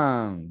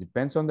woman.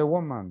 Depends on the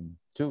woman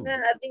too.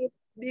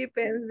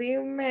 Depends the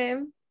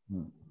man.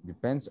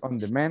 Depends on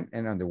the man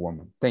and on the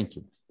woman. Thank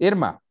you.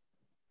 Irma.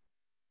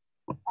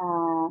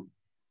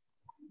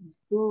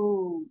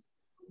 Do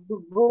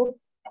good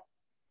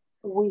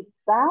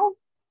without.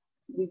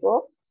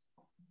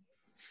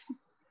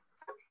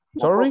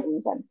 Sorry?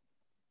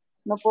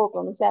 No puedo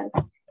pronunciar.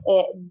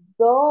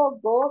 Do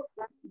good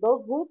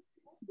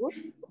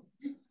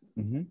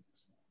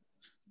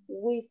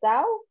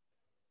without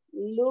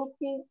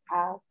looking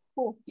at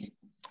who.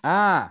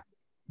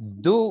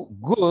 Do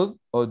good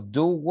or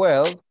do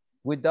well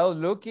without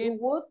looking.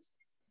 Do good.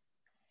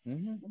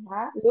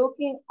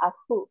 Looking at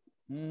who.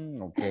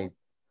 Okay.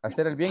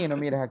 Hacer el bien y no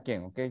miras a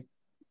quién, okay?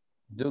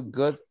 Do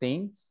good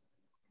things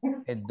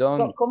and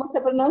don't. ¿Cómo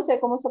se pronuncia?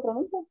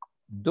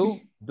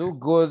 Do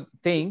good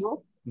things.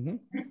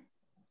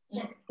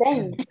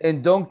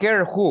 And don't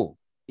care who.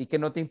 Y que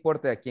no te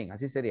importe a quién.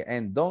 Así sería.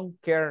 And don't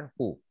care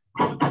who.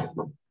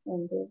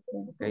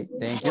 Okay,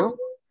 thank you.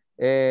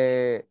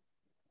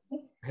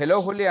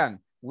 Hello, Julian.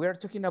 We are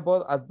talking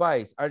about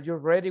advice. Are you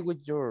ready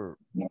with your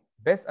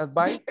best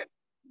advice?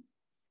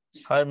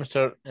 Hi,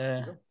 Mr.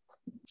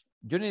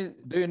 Do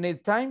you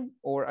need time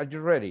or are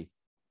you ready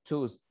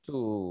to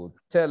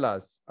tell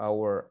us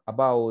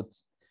about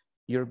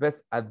your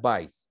best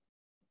advice?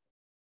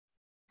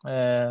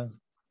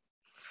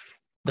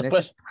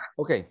 Después.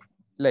 Okay,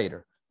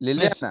 later.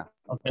 Liliana.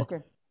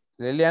 Okay.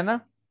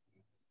 Liliana.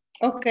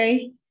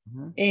 Okay.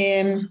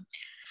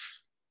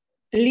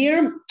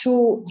 Learn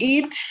to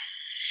eat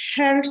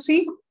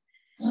healthy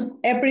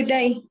every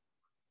day.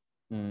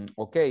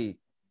 Okay.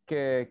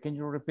 Can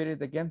you repeat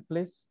it again,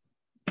 please?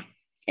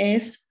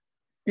 Es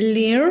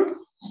learn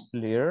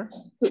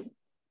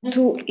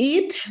to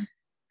eat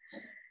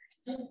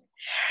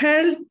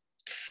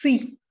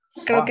healthy.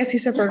 Creo que así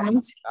se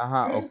pronuncia.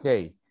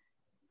 Okay.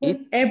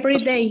 Eat every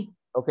day.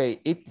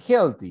 Okay, eat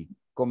healthy.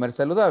 Comer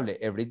saludable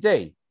every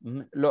day.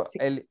 Lo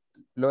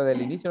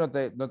del inicio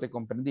no te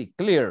comprendí.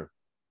 Clear.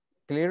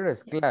 Clear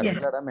es claro,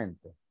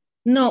 claramente.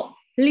 No,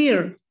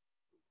 clear.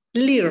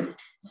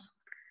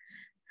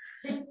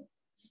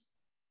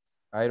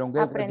 I don't get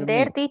what you mean.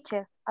 Aprender,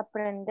 teacher.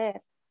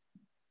 Aprender.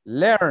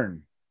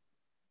 Learn.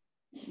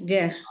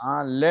 Yeah.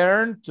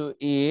 Learn to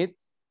eat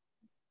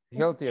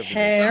healthy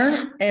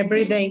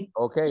every day.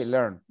 Okay,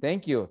 learn.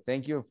 Thank you.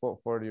 Thank you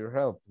for your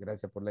help.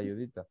 Gracias por la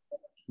ayudita.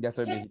 Ya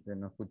estoy viejito,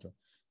 no escucho.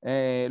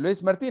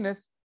 Luis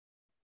Martínez.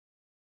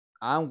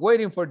 I'm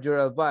waiting for your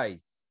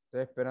advice.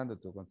 Estoy esperando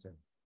tu consejo.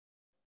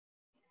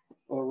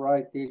 All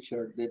right,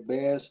 teacher. The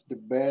best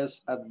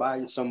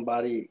advice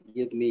somebody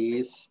give me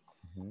is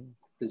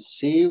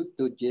receive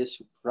to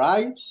Jesus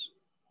Christ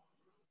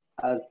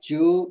as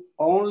you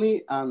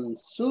only and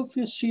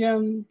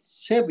sufficient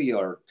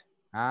Savior.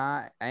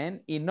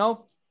 And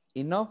enough.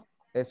 Enough.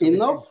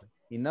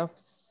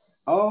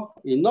 Oh,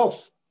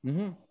 enough.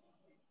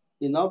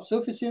 Enough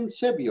sufficient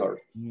Savior.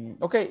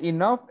 Okay,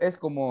 enough es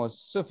como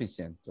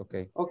sufficient.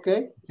 Okay.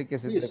 Okay. Así que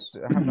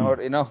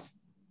mejor enough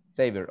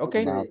Savior.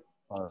 Okay.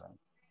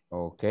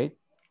 Okay.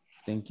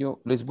 Thank you.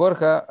 Luis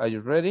Borja, are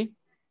you ready?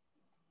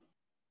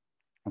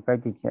 Okay,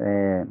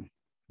 teacher.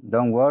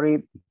 Don't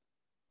worry.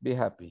 Be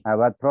happy.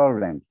 About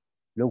problems.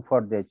 Look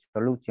for the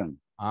solution.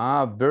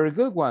 Very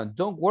good one.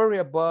 Don't worry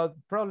about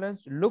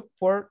problems. Look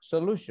for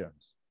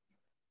solutions.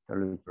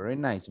 solution. Very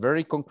nice.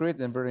 Very concrete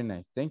and very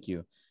nice. Thank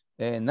you.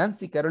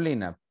 Nancy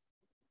Carolina,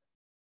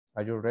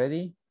 are you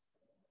ready?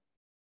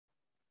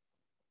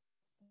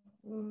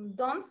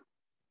 Don't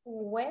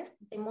waste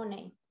the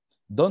money.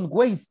 Don't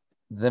waste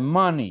the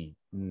money.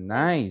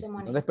 Nice. The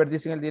money. No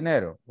desperdicien el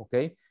dinero.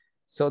 Okay.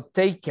 So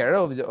take care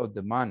of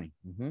the money.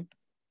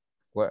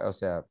 O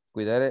sea,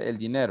 cuidar el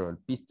dinero, el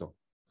pisto.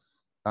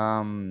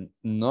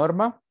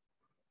 Norma,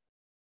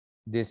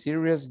 the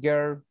serious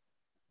girl.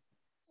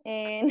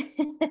 And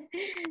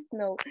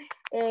no.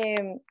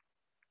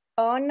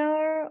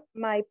 Honor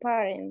my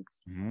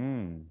parents.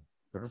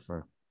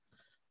 Perfect.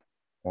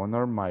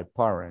 Honor my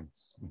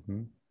parents.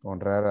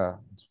 Honrar a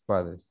sus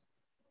padres.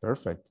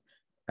 Perfect.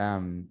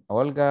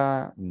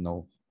 Olga,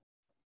 no.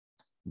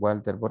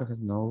 Walter Borges,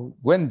 no.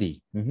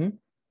 Wendy.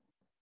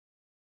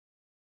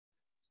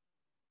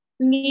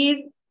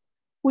 Live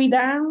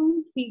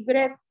without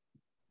regret.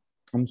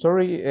 I'm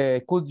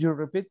sorry, could you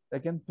repeat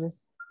again,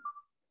 please?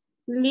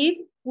 Live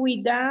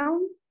without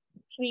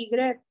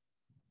regret.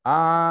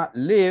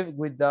 Live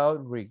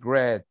without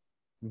regret.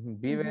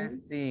 Vive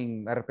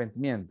sin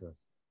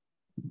arrepentimientos.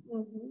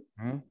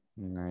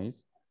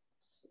 Nice.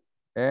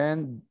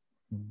 And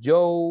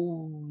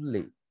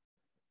Jolie.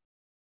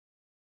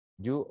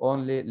 You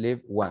only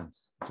live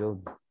once.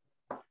 Jolie.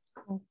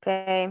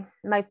 Okay.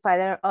 My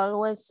father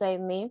always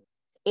said me,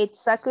 each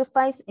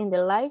sacrifice in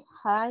the life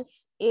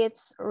has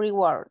its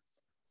reward.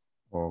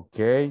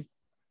 Okay.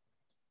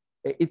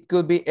 It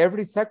could be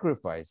every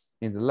sacrifice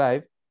in the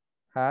life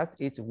has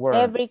its reward.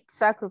 Every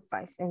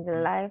sacrifice in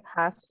the life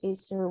has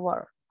its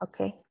reward.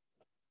 Okay.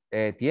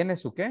 ¿Tiene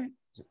su qué?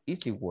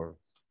 Easy word.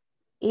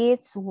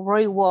 Its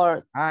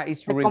reward.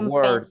 It's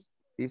reward.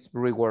 It's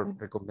reward,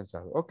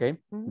 recompensado. Okay,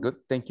 good,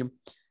 thank you.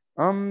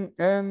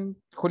 And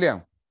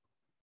Julián.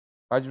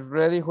 Are you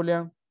ready,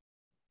 Julián?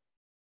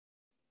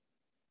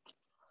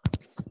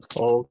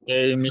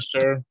 Okay,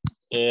 mister.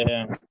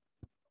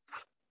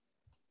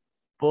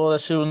 ¿Puedo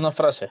decir una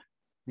frase?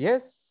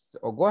 Yes,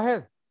 go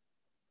ahead.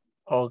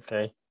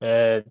 Okay.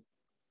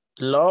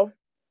 Love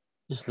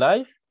is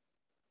life.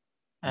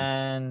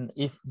 And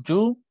if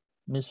you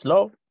miss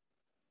love,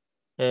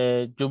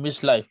 you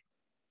miss life.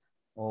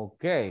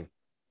 Ok.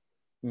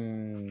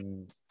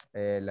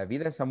 La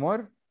vida es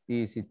amor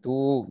y si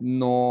tú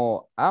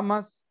no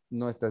amas,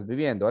 no estás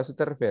viviendo. ¿A eso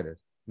te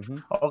refieres?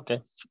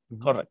 Okay,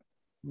 correct.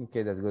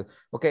 Okay, that's good.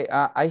 Okay,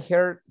 I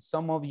heard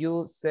some of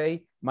you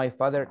say, my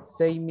father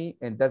say me,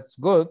 and that's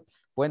good.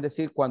 Pueden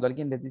decir cuando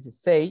alguien les dice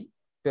say,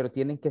 pero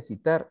tienen que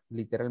citar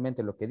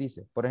literalmente lo que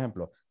dice. Por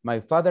ejemplo,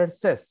 my father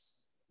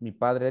says, mi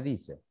padre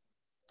dice.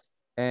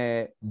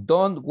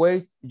 Don't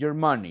waste your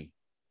money.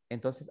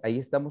 Entonces ahí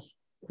estamos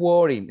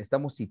quoting,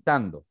 estamos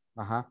citando.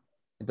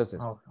 Entonces,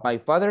 my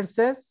father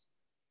says,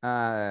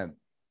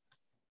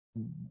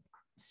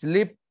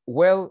 sleep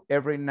well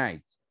every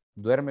night.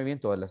 Duerme bien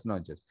todas las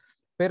noches.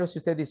 Pero si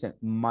usted dice,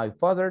 my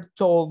father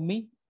told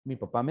me, mi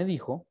papá me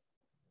dijo,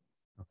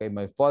 okay,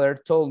 my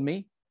father told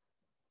me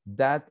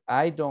that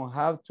I don't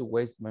have to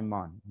waste my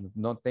money.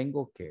 No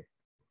tengo que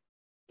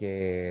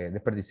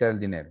desperdiciar el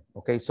dinero.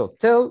 Okay, so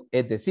tell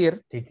es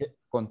decir,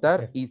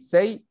 contar, y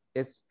say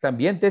es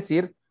también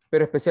decir,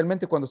 pero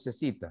especialmente cuando se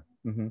cita.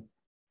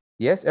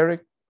 Yes,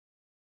 Eric?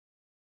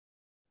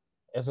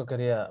 Eso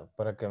quería,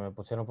 para que me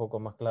pusiera un poco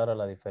más clara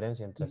la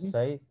diferencia entre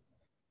say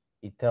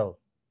y tell.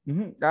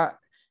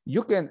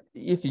 You can,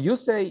 if you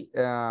say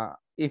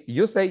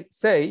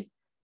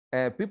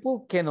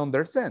people can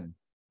understand,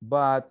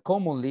 but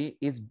commonly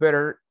it's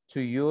better to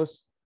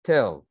use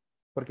tell,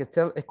 porque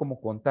tell es como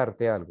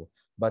contarte algo,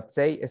 but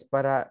say es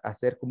para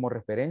hacer como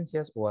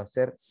referencias o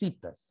hacer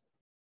citas,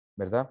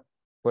 ¿verdad?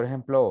 Por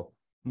ejemplo,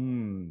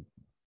 John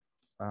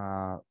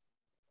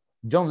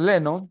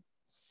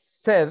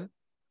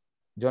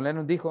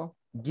Lennon dijo,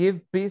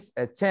 give peace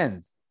a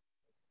chance.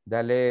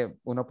 Dale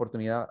una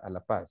oportunidad a la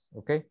paz,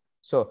 ¿ok?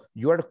 So,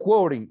 you are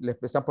quoting, le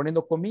están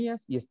poniendo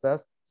comillas y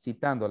estás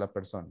citando a la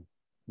persona,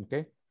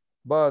 ¿ok?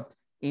 But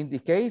in the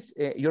case,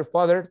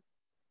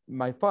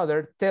 my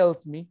father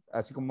tells me,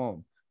 así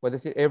como puede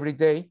decir every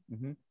day,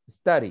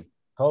 study.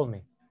 Told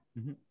me.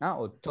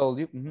 O told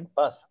you.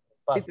 Pass.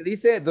 Si te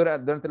dice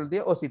durante el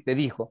día o si te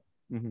dijo.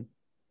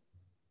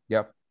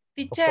 Yeah.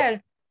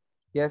 Teacher.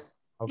 Yes.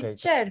 Okay.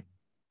 Teacher.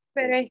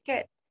 Pero es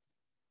que,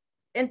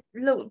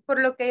 por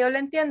lo que yo le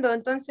entiendo,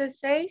 entonces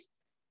 6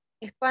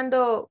 es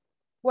cuando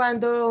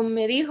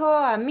me dijo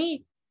a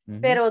mí,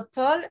 pero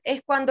told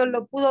es cuando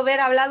lo pudo haber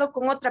hablado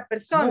con otra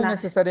persona. No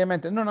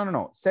necesariamente,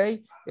 no.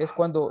 Say es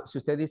cuando, si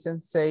ustedes dicen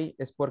say,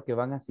 es porque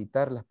van a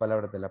citar las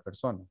palabras de la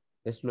persona.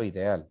 Es lo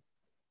ideal.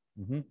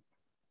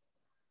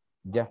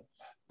 Ya.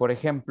 Por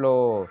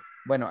ejemplo,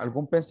 bueno,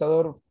 algún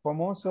pensador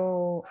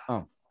famoso.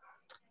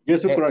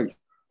 Jesus Christ.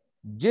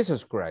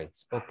 Jesus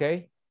Christ,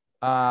 ok.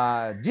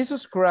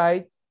 Jesus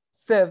Christ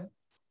said,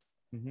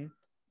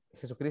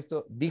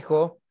 Jesucristo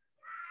dijo,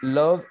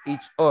 love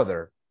each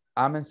other.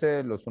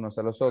 Ámense los unos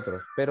a los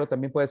otros. Pero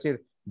también puede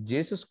decir,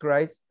 Jesus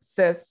Christ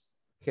says,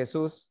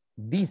 Jesús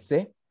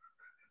dice,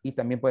 y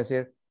también puede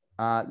decir,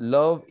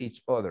 love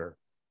each other.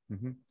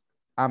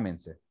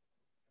 Ámense.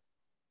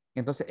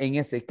 Entonces, en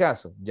ese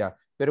caso, ya.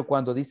 Pero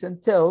cuando dicen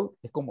tell,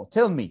 es como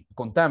tell me,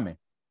 contame.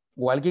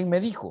 O alguien me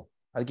dijo,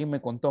 alguien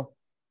me contó,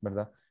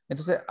 ¿verdad?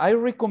 Entonces, I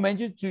recommend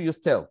you to use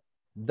tell.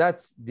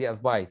 That's the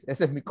advice.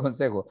 Ese es mi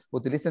consejo.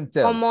 Utilicen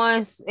tell. Como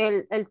es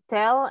el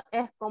tell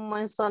es como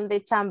en son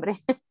de chambre.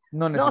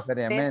 No No sé,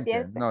 necesariamente.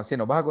 piensa. No, si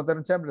nos vas a contar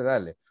un chambre,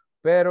 dale.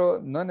 Pero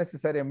no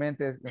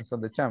necesariamente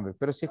son de chambre.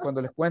 Pero sí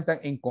cuando les cuentan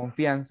en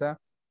confianza.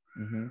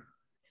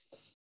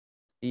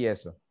 Y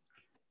eso.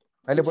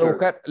 Ahí le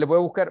voy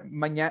a buscar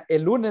mañana.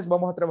 El lunes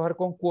vamos a trabajar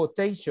con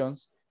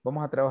quotations.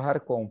 Vamos a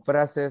trabajar con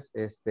frases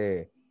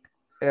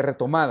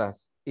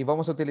retomadas. Y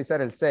vamos a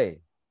utilizar el say.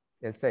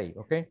 El say,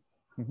 ¿ok?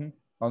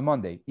 On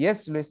Monday.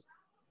 Yes, Luis.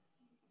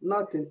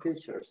 Nothing,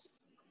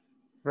 teachers.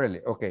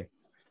 Really, ok.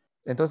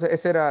 Entonces,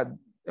 esa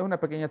es una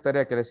pequeña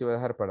tarea que les iba a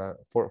dejar para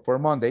for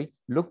Monday.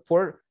 Look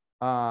for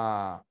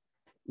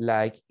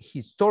like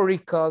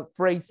historical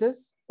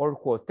phrases or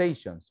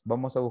quotations.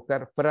 Vamos a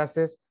buscar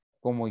frases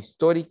como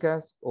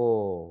históricas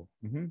o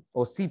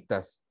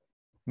citas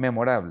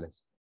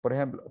memorables. Por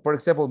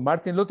ejemplo,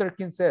 Martin Luther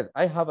King said,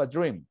 I have a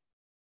dream.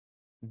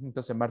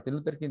 Entonces, Martin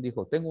Luther King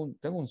dijo, tengo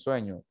un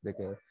sueño de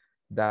que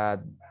that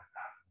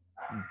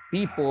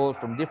people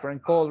from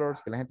different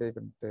colors, que la gente de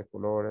diferentes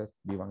colores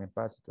vivan en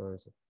paz y todo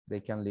eso. They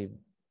can live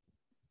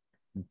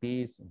in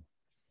peace,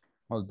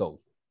 all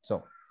those.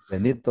 So,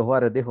 Benito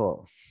Juárez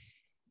dijo.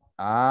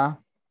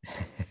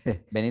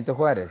 Benito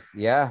Juárez,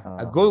 yeah,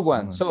 a good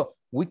one. So,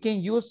 we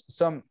can use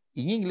some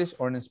in English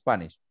or in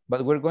Spanish,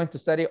 but we're going to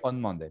study on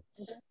Monday.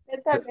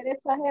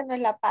 Derecho ajeno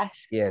es la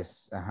paz.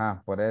 Yes,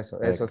 por eso.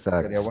 Eso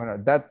sería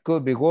bueno. That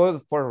could be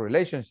good for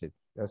relationship.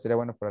 Eso sería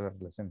bueno para las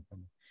relaciones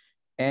también.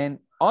 And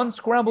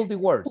unscramble the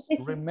words.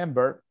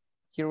 Remember,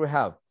 here we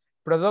have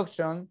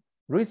production,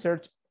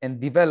 research and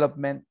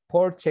development,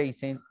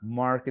 purchasing,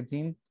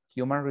 marketing,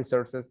 human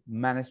resources,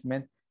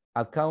 management,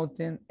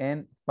 accounting,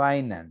 and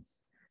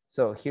finance.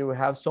 So here we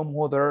have some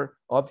other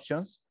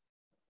options.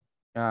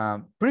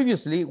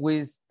 Previously,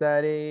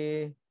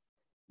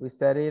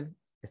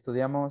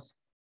 estudiamos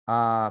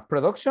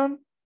production.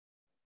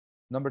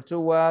 Number 2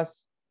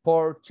 was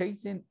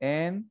purchasing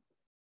and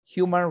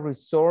human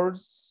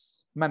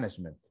resource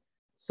management.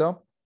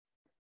 So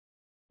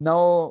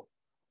now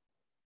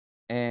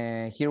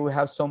here we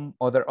have some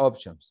other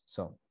options.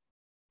 So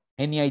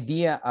any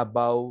idea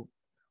about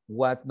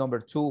what number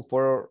 2,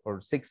 4,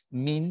 or 6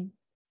 mean?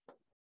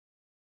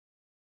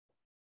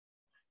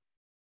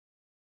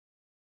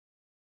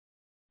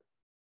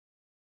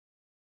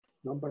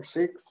 Number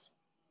 6.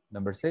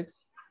 Number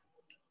 6.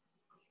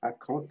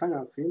 Accounting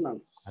and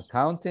finance.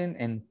 Accounting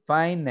and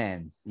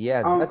finance.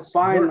 Yes.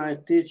 Finance,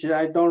 teacher.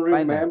 I don't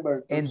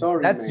remember. And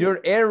sorry, that's man. your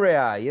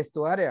area. Yes,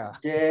 tu área.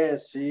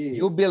 Yes, sí.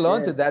 You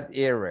belong to that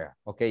area.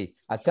 Okay.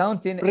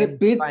 Accounting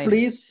Repeat, and finance.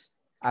 please.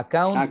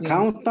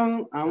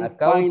 Accounting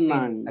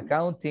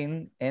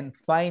and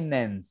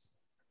finance.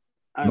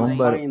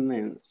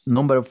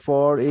 Number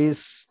 4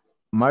 is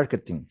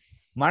marketing.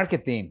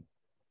 Marketing.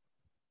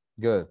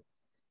 Good.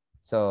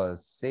 So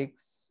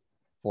 6,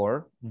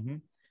 4.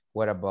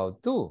 What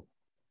about 2?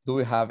 Do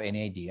we have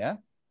any idea?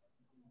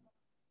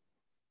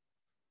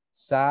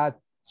 Sa,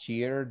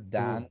 cheer,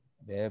 dan,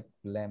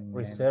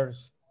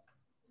 research.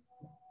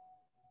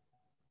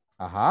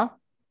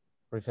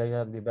 Research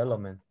and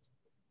development.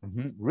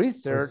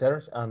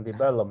 Research and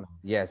development.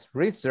 Yes,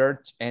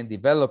 research and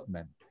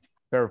development.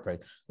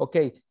 Perfect.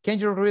 Okay, can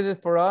you read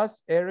it for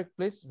us, Eric,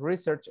 please?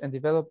 Research and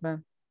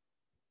development.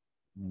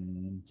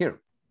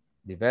 Here,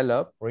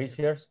 develop.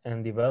 Research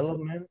and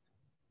development.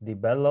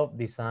 Develop,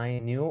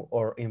 design new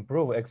or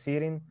improve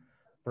existing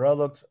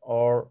products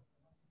or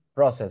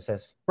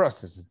processes.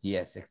 Processes,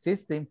 yes,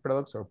 existing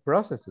products or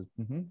processes,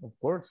 of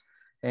course.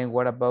 And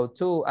what about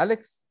 2,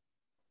 Alex?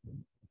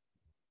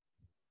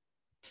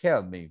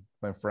 Help me,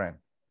 my friend.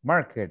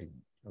 Marketing,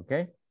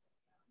 okay?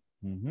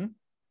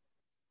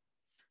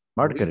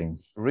 Marketing.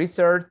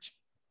 Research.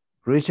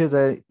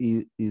 Research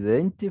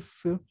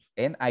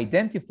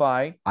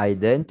identify.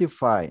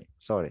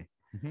 Sorry.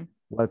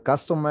 What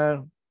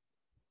customer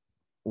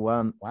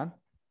want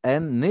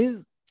and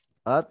need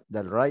at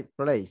the right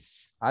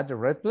place. At the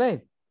right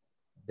place,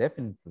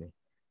 definitely.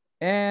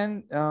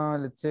 And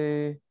let's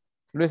say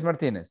Luis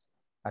Martinez,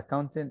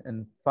 accounting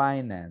and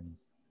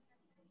finance.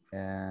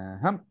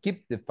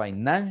 Keep the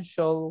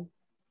financial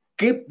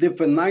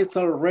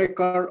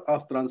record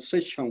of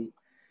transaction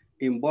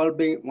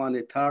involving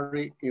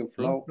monetary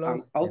inflow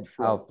and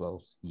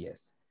outflows.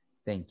 Yes,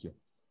 thank you.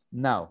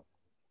 Now,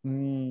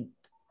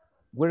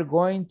 we're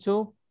going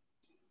to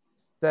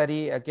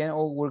study again,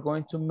 or we're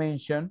going to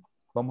mention,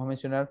 vamos a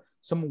mencionar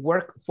some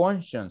work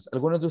functions.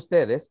 Algunos de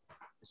ustedes,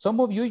 some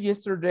of you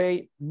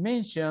yesterday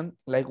mentioned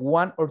like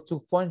 1 or 2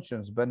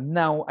 functions, but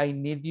now I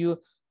need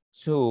you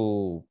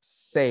to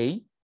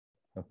say,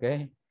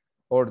 okay,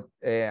 or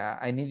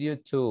I need you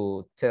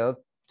to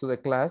tell to the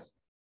class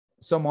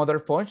some other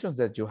functions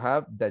that you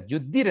have that you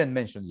didn't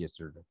mention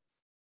yesterday.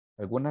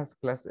 Algunas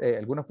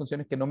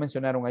funciones que no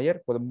mencionaron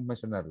ayer, podemos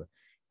mencionarlas.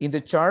 In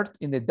the chart,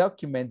 in the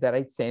document that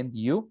I sent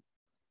you,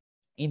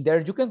 in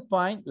there you can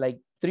find like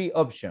 3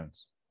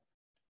 options.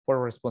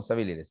 for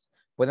responsibilities.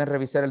 Pueden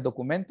revisar el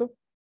documento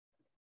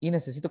y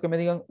necesito que me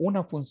digan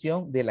una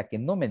función de la que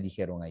no me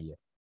dijeron ayer.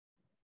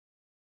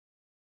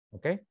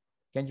 Okay,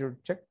 can you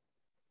check?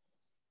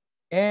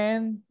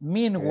 And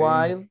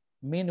meanwhile,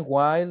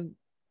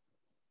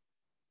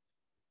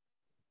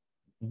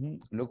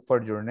 look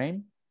for your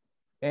name.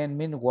 And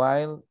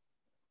meanwhile,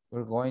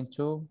 we're going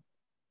to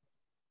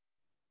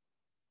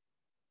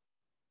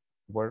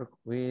work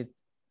with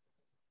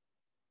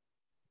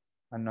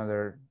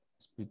another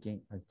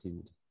speaking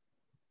activity.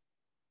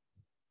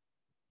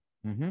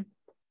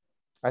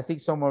 I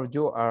think some of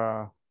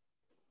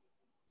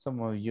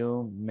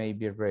you may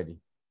be ready.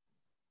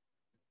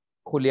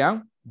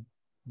 Julian,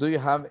 do you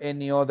have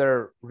any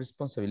other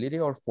responsibility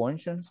or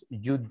functions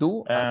you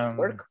do at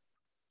work?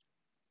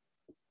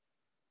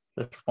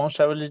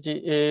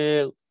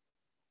 Responsibility,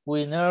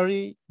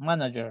 winery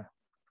manager.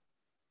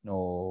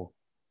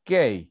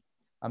 Okay.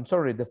 I'm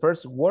sorry, the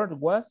first word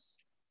was?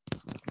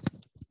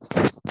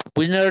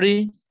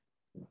 Winery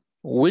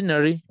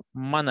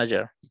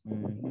manager.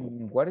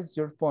 What is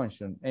your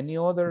function? Any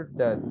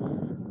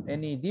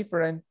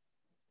different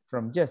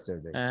from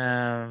yesterday?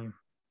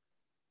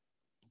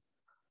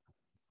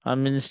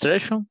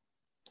 Administration.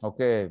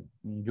 Okay,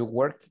 you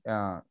work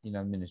in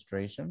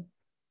administration.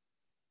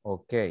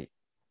 Okay,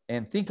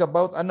 and think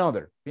about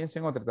another. Piensa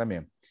en otra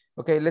también.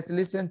 Okay, let's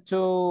listen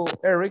to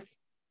Eric.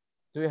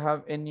 Do you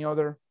have any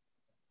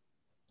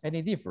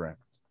different?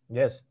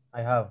 Yes,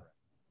 I have.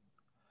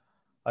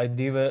 I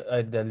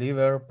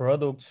deliver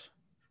products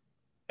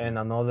in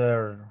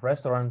another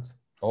restaurant.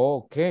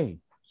 Okay,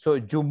 so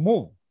you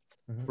move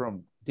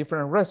from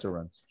different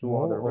restaurants to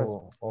other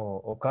restaurants.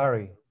 Or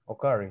carry.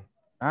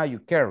 Ah, you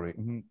carry.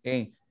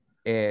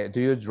 And do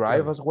you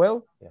drive as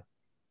well? Yeah.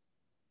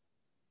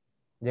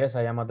 Yes,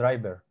 I am a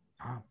driver.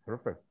 Ah,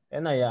 perfect.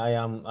 And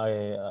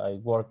I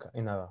work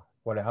in a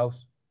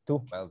warehouse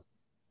too. Well,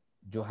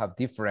 you have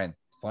different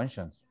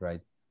functions,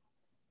 right?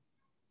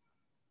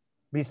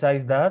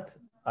 Besides that,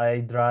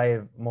 I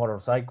drive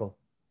motorcycle.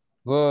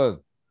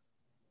 Good.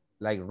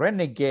 Like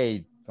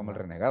renegade, como el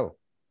renegado.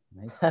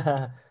 Nice.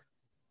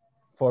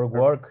 For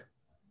work.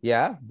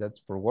 Yeah, that's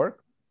for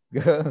work.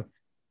 Good.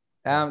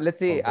 Let's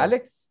see,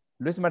 Alex,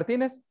 Luis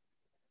Martinez.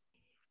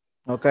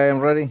 Okay, I'm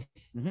ready.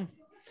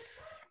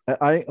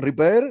 I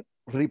repair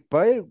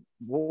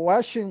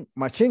washing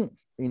machine,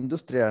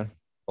 industrial.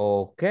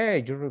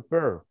 Okay, you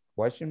repair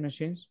washing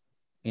machines,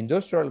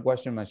 industrial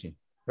washing machine.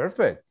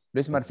 Perfect.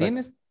 Luis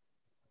Martinez.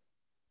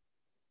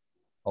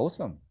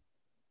 Awesome.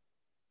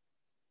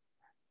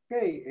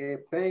 Okay,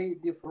 pay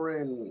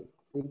different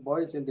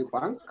invoices in the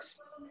banks.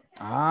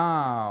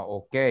 Ah,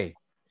 okay.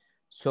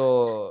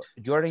 So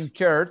you're in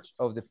charge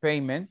of the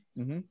payment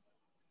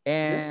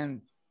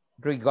and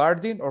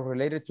regarding or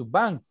related to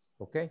banks,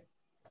 okay?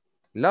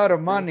 Lot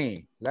of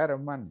money.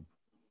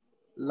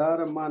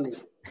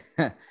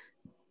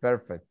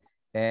 Perfect.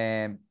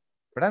 And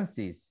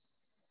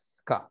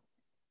Francisca.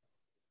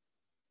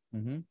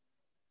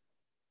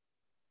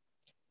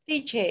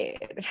 Teacher.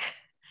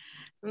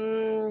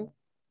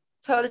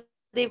 So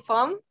the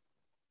phone?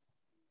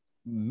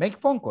 Make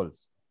phone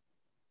calls.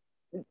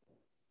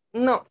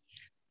 No.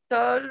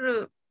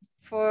 Talk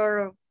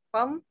for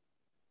phone.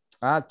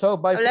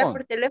 Talk by Hablar phone.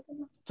 por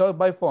teléfono. Talk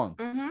by phone.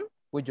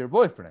 With your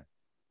boyfriend.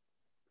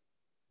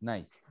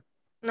 Nice.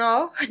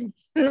 No,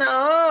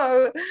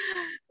 no,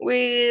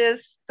 with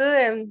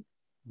students.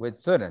 With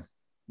students.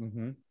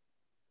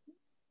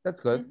 That's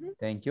good.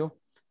 Thank you.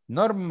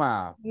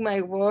 Norma.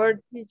 My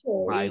word,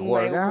 teacher. My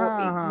word.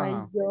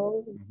 My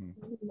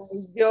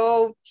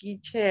job,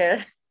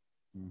 teacher.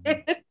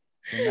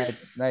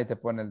 Nadie te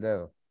pone el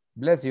dedo.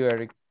 Bless you,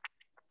 Eric.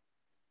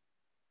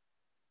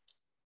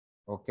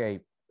 Okay.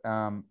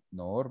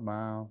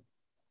 Norma.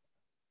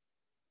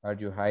 Are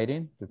you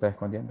hiding? ¿Te estás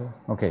escondiendo?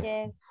 Okay.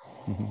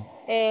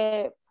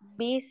 Yes.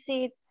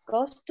 Visit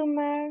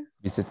customer.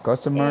 Visit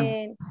customer.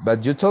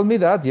 But you told me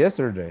that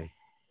yesterday.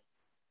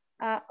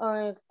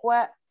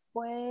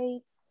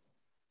 Wait.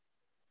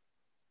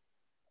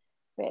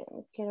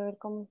 Quiero ver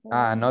cómo se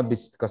llama. Not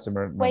visit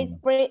customer. No, wait, no.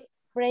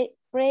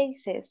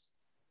 prices.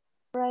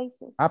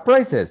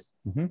 Prices.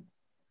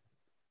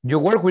 You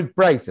work with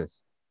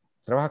prices.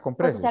 Trabaja con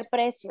precios. Cotizar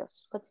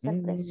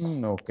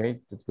precios. Okay,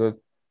 that's good.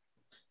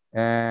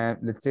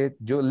 Let's say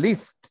you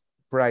list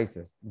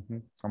prices.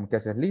 Como que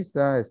haces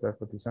lista, estás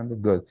cotizando.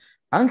 Good.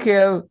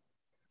 Ángel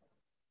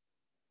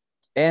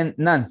and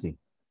Nancy.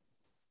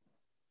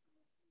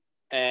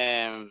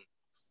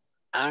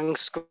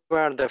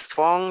 Answer the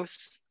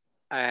phones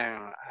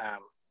a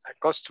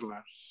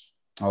customer.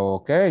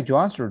 Okay, you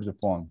answered the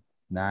phone.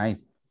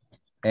 Nice.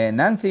 And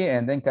Nancy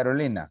and then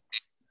Carolina.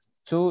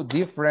 Two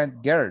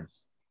different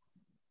girls.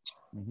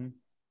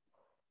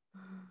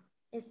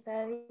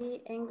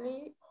 Study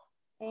English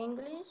on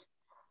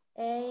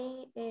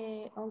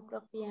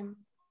PM.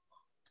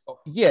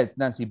 Yes,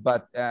 Nancy,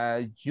 but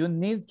you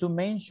need to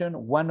mention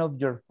one of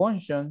your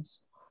functions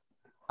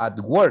at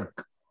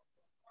work.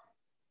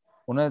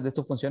 Una de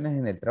tus funciones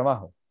en el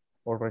trabajo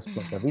or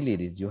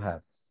responsibilities you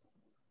have.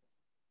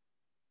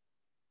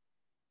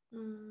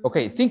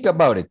 Okay, think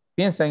about it.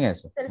 Piensa en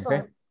eso.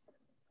 Okay.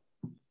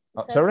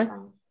 Oh, sorry?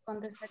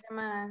 Contestar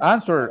llamadas.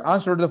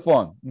 Answer the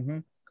phone.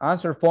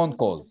 Answer phone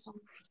calls.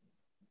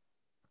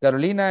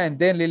 Carolina and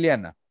then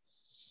Liliana.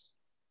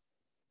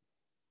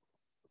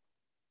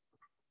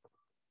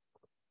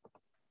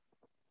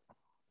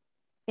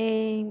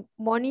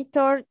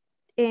 Monitor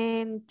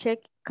and check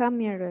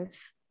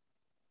cameras.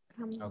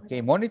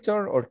 Okay,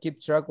 monitor or keep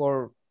track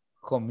of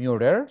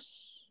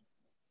commuters.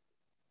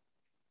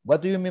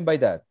 What do you mean by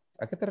that?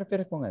 ¿A qué te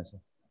refieres con eso?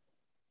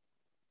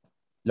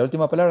 La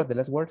última palabra, the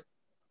last word.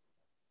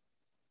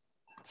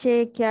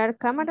 Chequear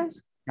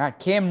cámaras.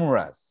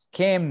 Cameras.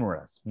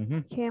 Cameras.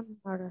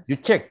 Cámaras. You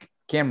check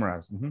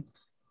cameras.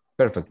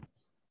 Perfect.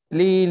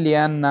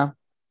 Liliana.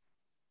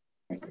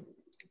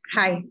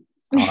 Hi.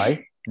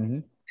 Hi.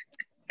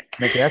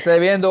 Me quedaste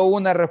viendo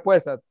una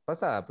respuesta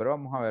pasada, pero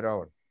vamos a ver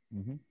ahora.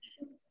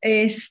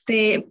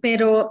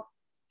 Pero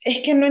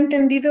es que no he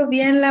entendido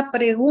bien la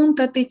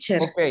pregunta,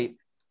 teacher. Okay.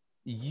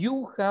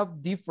 You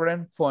have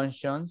different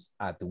functions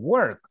at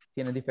work.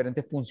 Tienen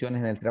diferentes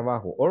funciones en el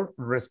trabajo or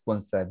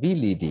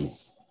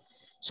responsibilities.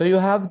 So you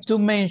have to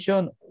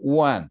mention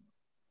one.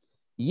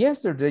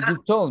 Yesterday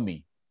you told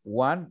me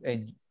one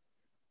and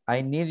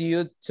I need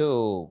you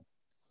to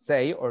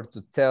say or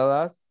to tell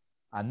us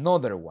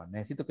another one.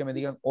 Necesito que me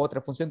digan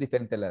otra función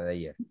diferente a la de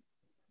ayer.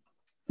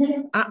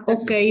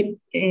 Okay.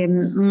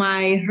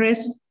 My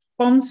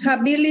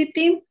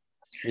responsibility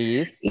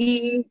is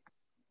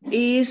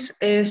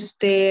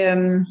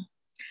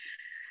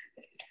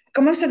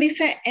 ¿cómo se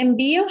dice?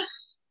 Envío.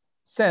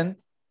 Send.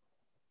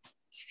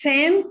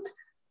 Send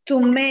to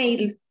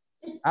mail.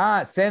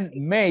 Send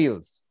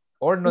mails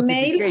or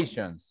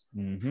notifications.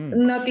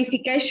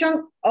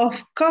 Notification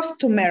of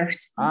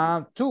customers.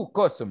 To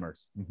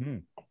customers.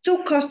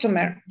 To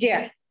customer,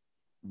 yeah.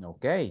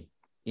 Okay,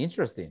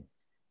 interesting.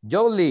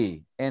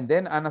 Jolie, and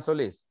then Ana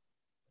Solis.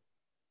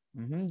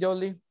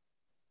 Jolie.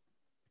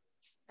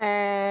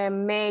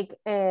 Make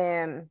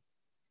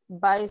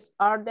buys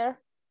order.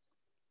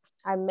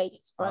 I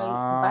make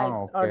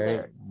buys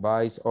order.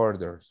 Buys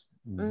orders.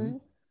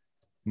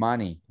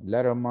 Money, a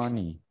lot of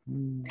money.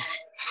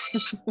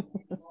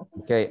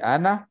 Okay,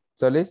 Ana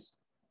Solis.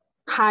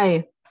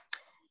 Hi.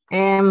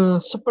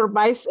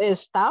 Supervise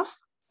staff.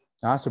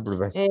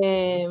 Supervise.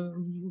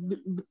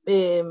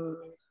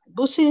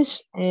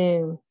 Business.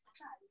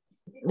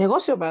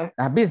 Negocio,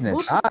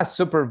 business.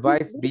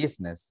 Supervise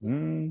business.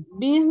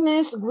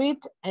 Business with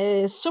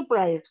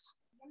suppliers.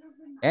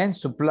 And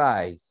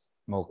supplies.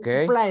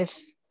 Okay.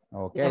 Supplies.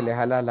 Okay, Yes. le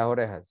jala las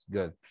orejas.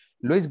 Good.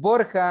 Luis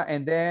Borja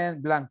and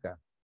then Blanca.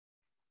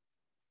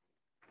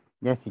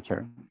 Yes,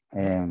 teacher.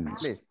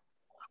 Please.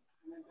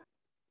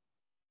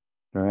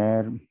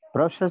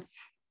 Process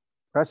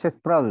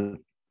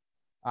product.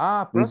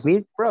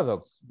 Process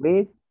products.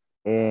 With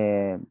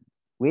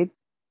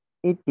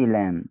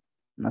ethylene.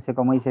 No sé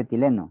cómo dice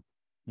etileno.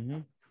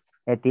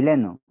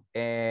 Etileno.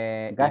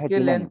 Gas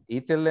etileno.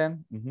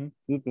 Ethylene.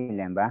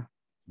 Ethylene, va.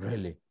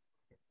 Really?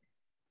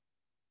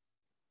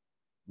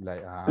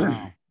 Like,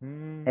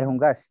 Es un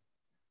gas.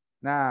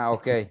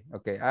 Okay.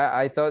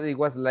 I thought it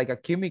was like a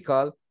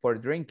chemical for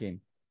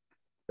drinking.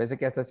 Pensé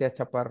que hasta hacía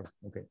chaparro.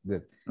 Okay,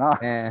 good. No.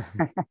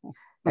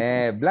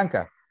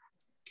 Blanca.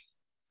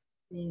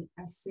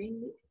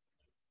 Assign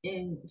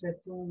and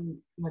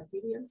return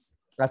materials.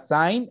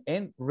 Assign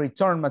and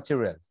return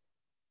materials.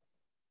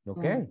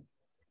 Okay.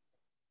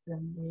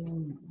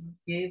 También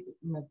give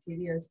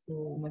materials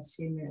to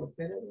machine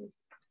operator.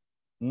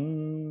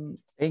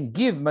 And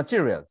give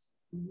materials.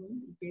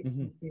 Give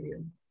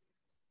material.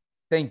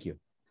 Thank you.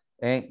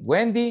 And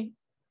Wendy.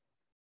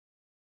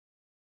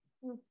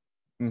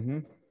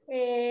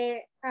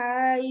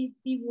 I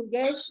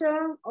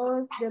divulgation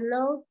of the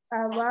law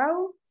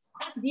about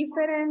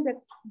different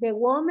the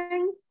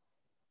women's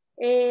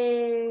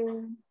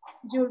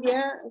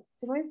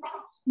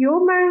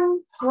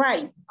human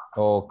rights.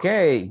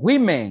 Okay,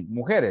 women,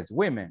 mujeres,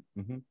 women.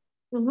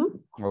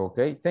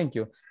 Okay, thank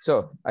you.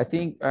 So I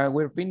think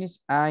we're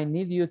finished. I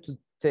need you to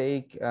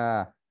take,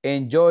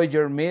 enjoy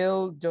your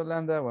meal,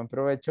 Yolanda, buen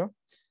provecho.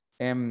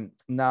 And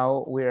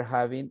now we're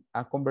having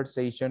a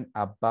conversation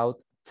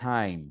about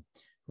time.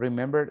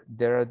 Remember,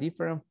 there are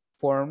different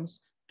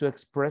forms to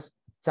express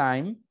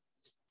time.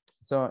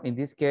 So in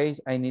this case,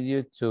 I need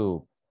you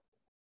to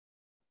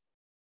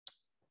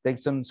take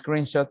some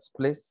screenshots,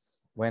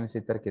 please. Voy a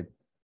necesitar que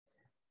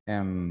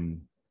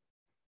tengan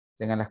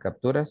las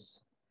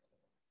capturas.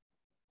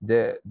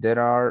 There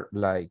are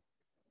like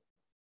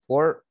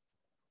 4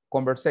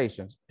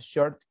 conversations,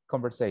 short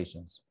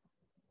conversations.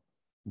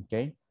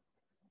 Okay.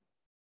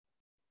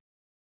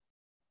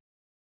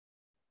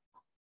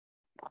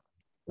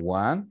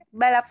 One.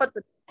 Va la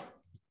foto.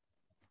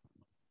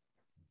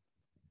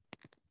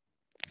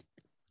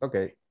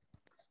 Okay.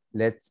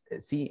 Let's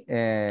see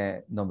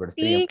number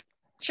 3.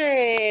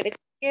 Teacher,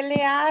 ¿qué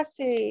le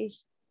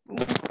haces?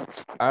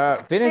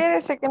 Finish.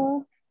 Espérese que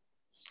no.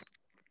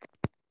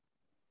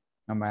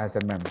 No me vas a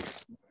hacer memo.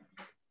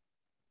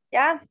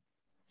 Ya.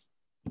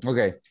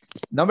 Okay.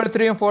 Number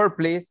 3 and 4,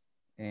 please.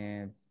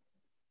 And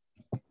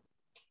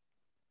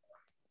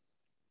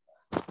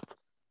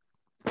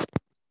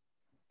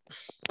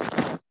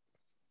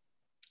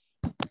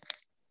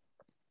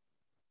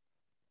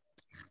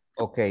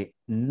Okay,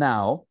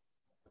 now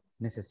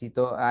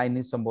I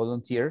need some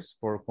volunteers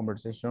for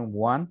conversation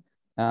one.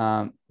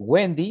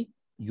 Wendy,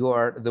 you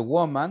are the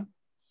woman.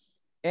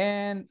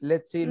 And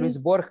let's see, Luis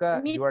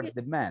Borja, you are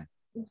the man.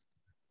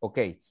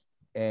 Ok.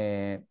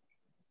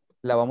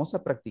 La vamos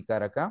a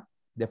practicar acá.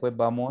 Después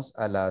vamos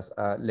a las...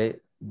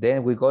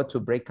 then we go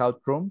to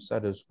breakout rooms, a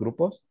los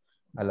grupos,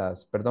 el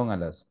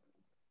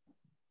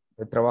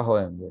trabajo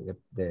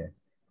de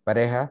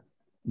pareja.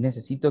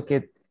 Necesito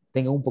que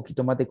tengan un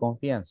poquito más de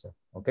confianza.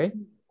 Ok.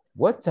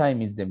 What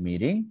time is the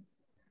meeting?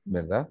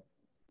 ¿Verdad?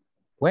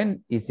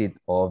 When is it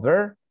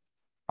over?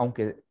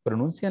 Aunque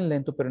pronuncian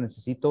lento, pero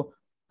necesito,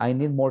 I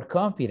need more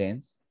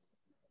confidence.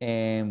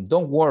 And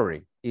don't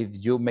worry if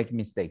you make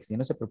mistakes. Y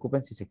no se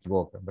preocupen si se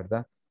equivocan,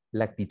 ¿verdad?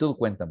 La actitud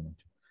cuenta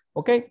mucho.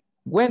 Ok,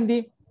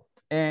 Wendy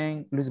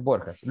and Luis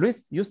Borjas.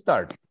 Luis, you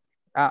start.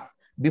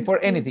 Before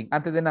anything,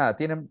 antes de nada,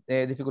 ¿tienen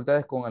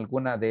dificultades con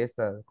alguna de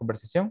esta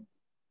conversación?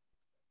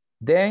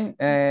 Then,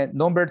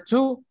 number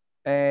 2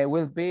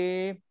 will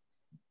be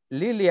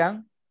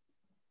Lilian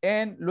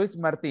and Luis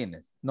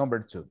Martinez,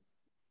 number 2.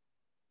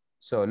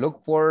 So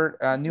look for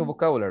a new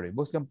vocabulary.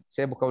 Busquen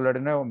si hay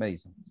vocabulario nuevo, me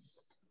dicen.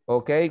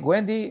 Okay,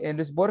 Wendy and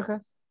Luis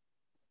Borjas.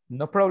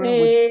 No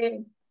problem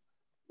with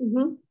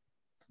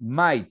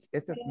might.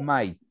 Este es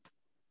might.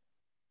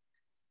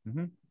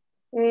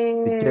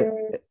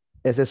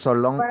 Ese so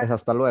long es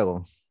hasta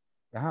luego.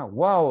 Ajá.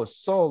 Wow,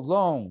 so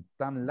long.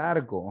 Tan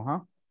largo.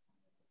 Ajá.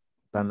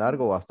 ¿Tan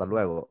largo o hasta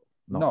luego?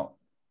 No.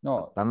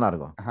 No. Tan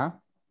largo.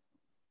 Ajá.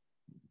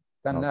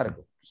 Tan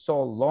largo.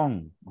 So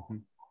long.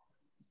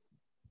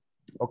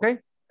 Okay.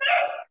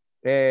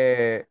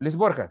 Luis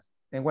Borjas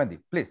and Wendy,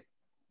 please.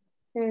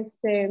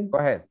 Go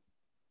ahead.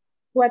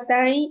 What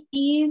time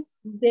is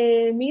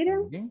the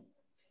meeting?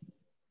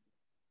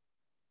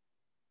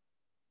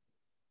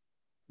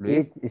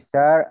 Luis. It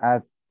start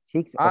at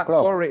 6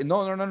 o'clock. Sorry.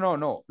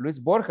 No. Luis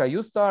Borja,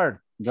 you start.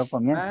 Yo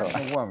comienzo.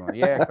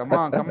 Yeah, come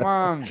on.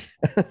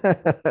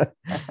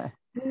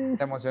 Se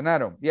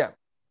emocionaron. Yeah.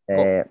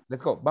 Go.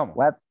 Let's go. Vamos.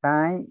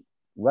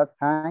 What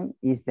time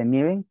is the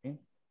meeting? Okay.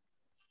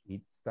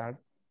 It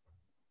starts.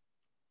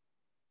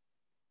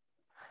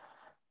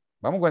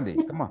 Vamos, Wendy.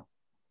 Come on.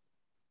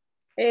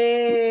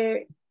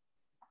 It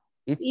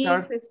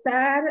starts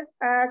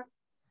at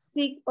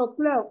 6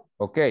 o'clock.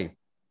 Okay.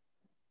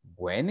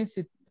 When is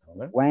it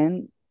over?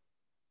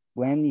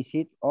 When is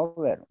it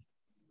over?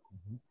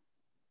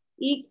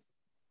 It's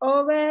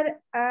over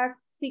at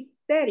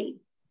 6:30.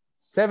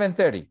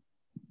 7:30.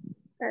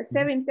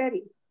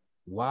 7:30.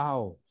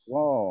 Wow.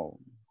 Wow.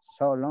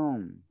 So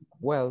long.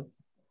 Well,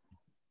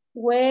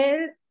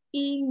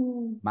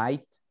 in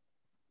might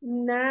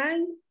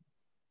 9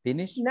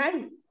 finish.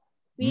 Might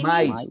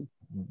finish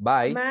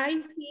by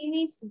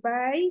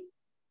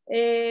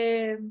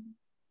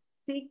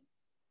 6.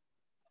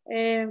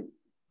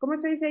 ¿Cómo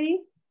se dice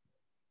ahí?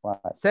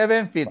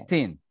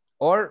 7:15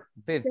 or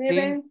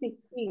 15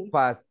 7:15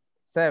 past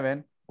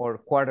 7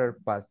 or quarter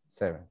past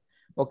 7.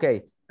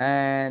 Okay,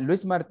 and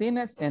Luis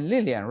Martinez and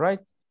Lilian, right?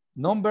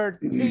 Number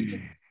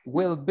 3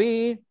 will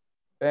be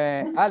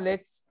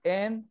Alex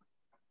and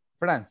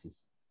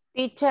Francis.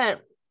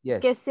 Teacher,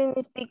 yes. ¿Qué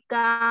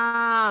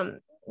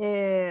significa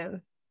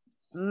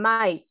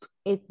might?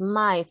 It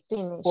might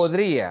finish.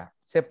 Podría,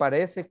 se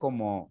parece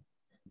como,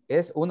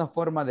 es una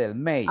forma del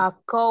may. A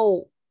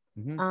cow.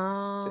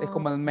 Es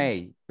como el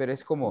may, pero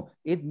es como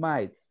it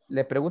might.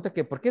 Le pregunta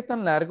que ¿por qué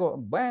tan largo?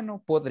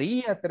 Bueno,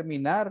 podría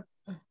terminar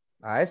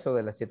a eso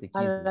de las 7:15.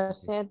 A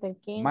las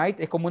 7:15. Might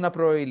es como una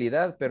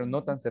probabilidad, pero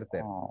no tan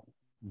certera.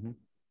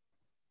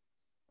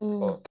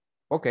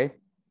 Okay.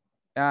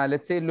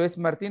 Let's say Luis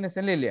Martinez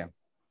and Lilia.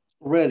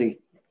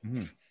 Ready.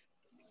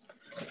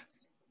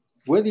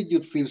 Where did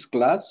you finish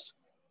class?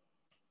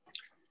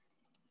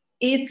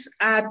 It's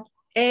at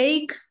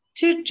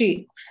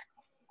 8:30.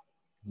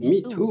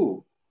 Me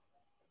too.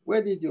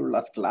 Where did you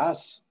last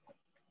class?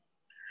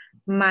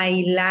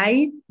 My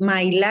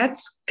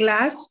last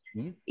class,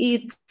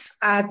 it's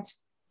at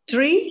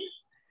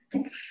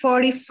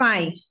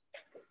 3:45.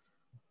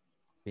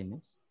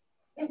 Finish.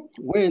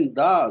 When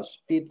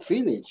does it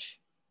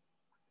finish?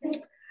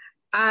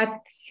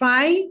 At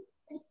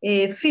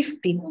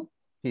 5:15.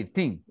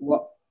 15.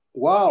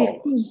 Wow.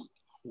 15.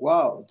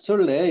 Wow, so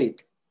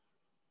late.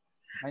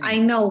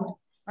 I know.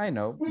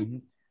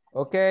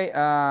 Okay,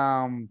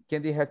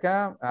 ¿quién dije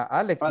acá?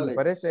 Alex, me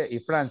parece, y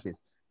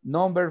Francis.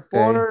 Number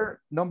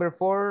 4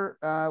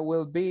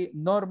 will be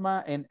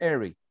Norma and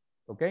Eric.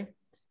 Okay?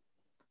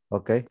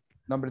 Okay.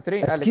 Number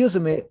 3, Excuse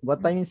Alex. me, what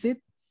time is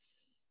it?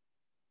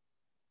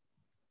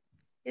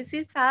 Is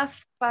it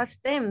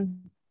 10:30?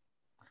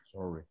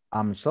 Sorry.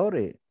 I'm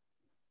sorry.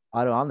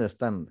 I don't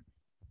understand.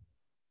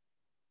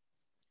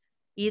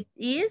 It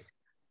is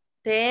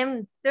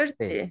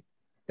 10:30.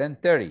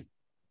 10:30.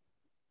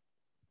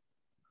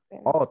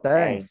 Oh,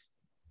 thanks.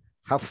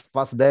 Half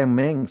past 10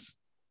 means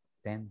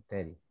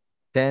 10:30.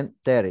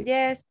 10:30.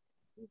 Yes.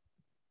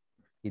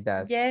 It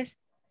does. Yes,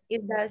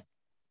 it does.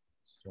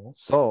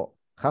 So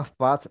half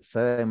past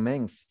 7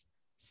 means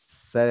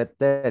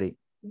 7:30.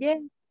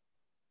 Yes.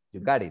 You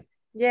got it.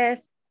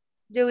 Yes.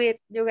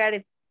 You got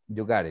it.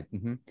 You got it.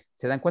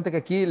 Se dan cuenta que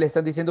aquí le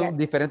están diciendo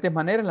diferentes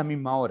maneras la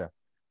misma hora.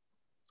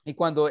 Y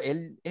cuando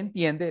él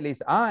entiende, le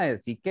dice,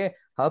 así que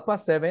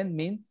 7:30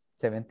 means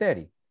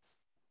 7:30.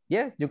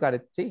 Yes, you got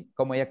it. Sí,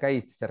 como ya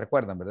caíste, se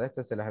recuerdan, ¿verdad?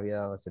 Esto se les había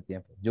dado hace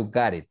tiempo. You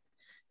got it.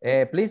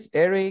 Please,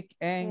 Eric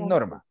and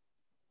Norma.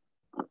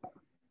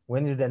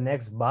 When is the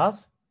next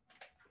bus?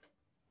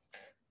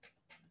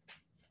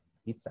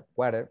 It's a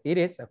quarter. It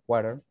is a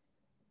quarter.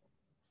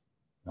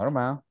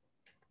 Norma.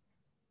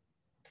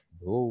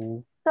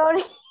 Oh.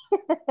 Sorry. ¿Qué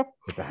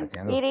estás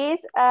haciendo? It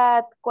is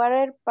at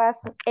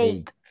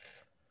 8:15.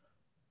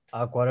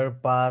 A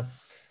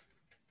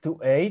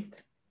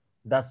 8:15.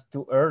 That's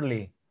too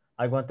early.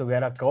 I want to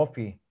get a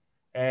coffee.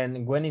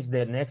 And when is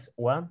the next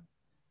one?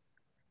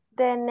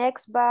 The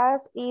next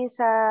bus is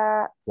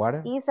at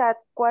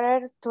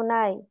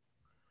 8:45.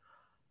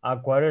 A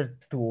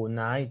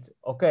 8:45.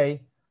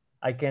 Okay,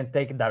 I can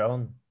take that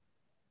on.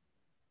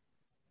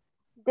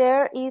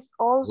 There is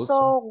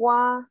also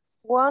one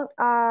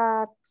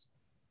at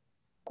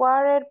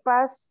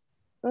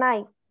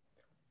 9:15.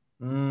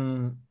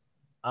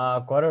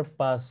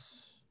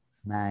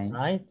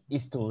 9:15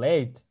 is too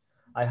late.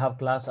 I have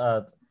class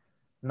at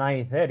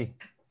 9:30.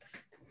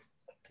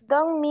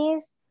 Don't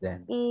miss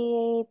Then.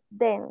 it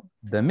then.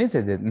 Don't miss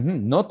it.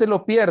 No te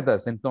lo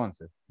pierdas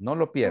entonces. No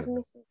lo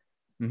pierdas.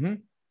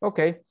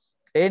 Okay.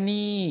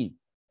 Any,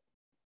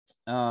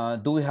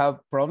 do we have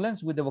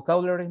problems with the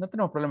vocabulary? No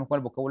tenemos problemas con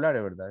el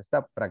vocabulario, ¿verdad?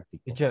 Está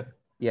práctico. Teacher.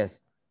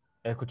 Yes.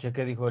 Escuché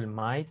que dijo el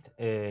might,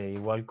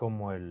 igual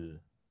como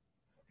el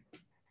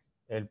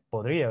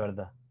podría,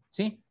 ¿verdad?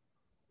 Sí.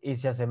 Y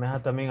se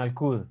asemeja también al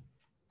could.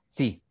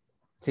 Sí,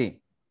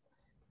 sí.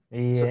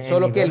 Y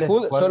solo que el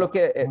could,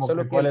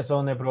 ¿cuáles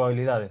son de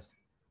probabilidades?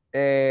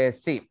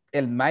 Sí,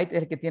 el might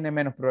es el que tiene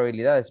menos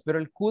probabilidades, pero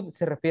el could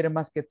se refiere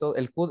más que todo,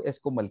 el could es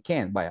como el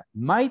can, vaya,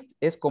 might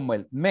es como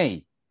el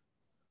may.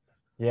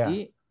 Yeah.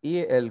 Y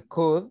el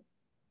could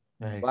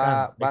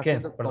va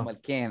siendo como el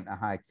can,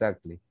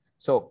 exactly.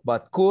 So,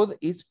 but could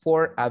is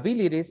for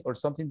abilities or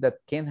something that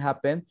can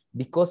happen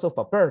because of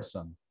a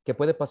person, que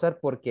puede pasar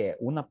porque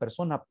una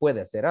persona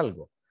puede hacer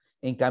algo.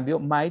 En cambio,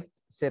 might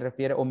se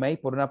refiere, o may,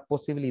 por una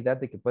posibilidad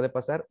de que puede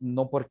pasar,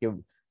 no porque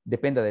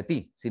dependa de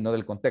ti, sino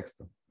del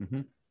contexto.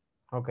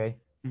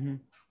 Okay.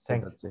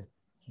 Thanks.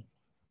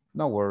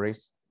 No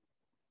worries.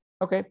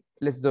 Okay,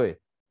 let's do it.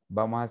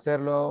 Vamos a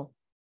hacerlo.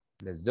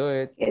 Let's do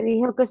it. Que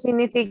dijo que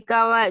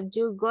significaba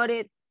you got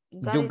it.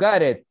 You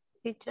got it.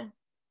 Teacher.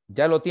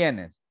 Ya lo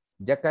tienes.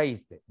 Ya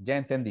caíste. Ya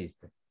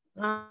entendiste.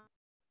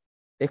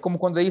 Es como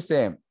cuando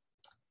dice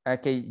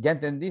que ya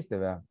entendiste,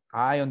 ¿verdad?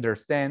 I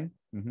understand.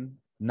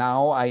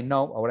 Now I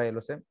know. Ahora ya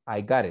lo sé.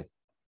 I got it.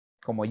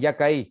 Como ya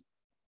caí.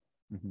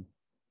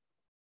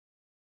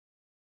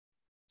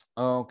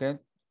 Okay.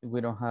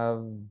 We don't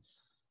have.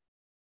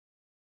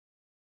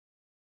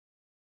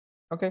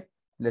 Okay.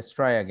 Let's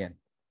try again.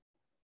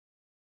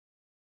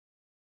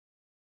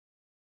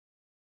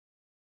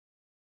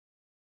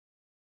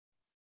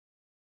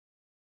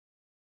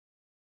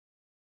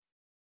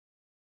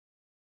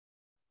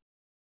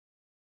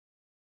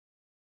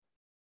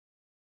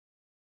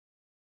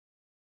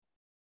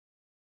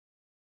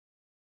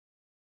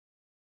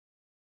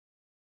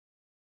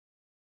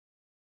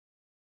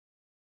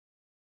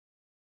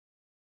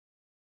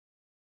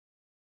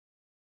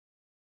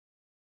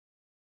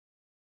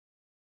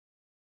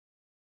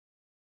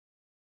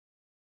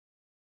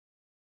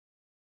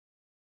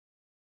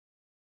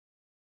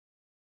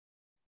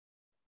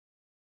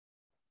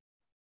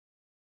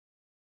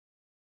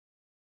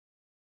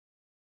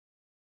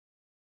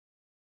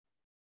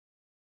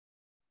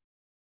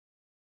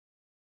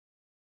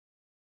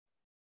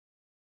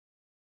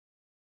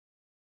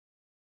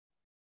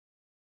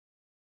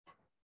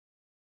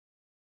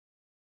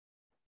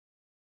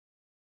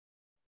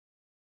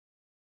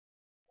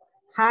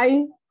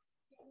 Hi.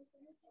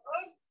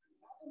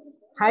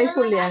 Hi,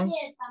 Julián.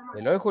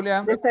 Hello,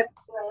 Julián.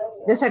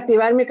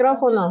 Desactivar el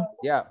micrófono.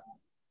 Yeah.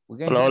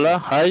 Hola,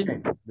 hi.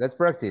 Let's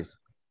practice.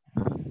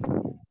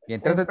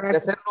 Bien, traten de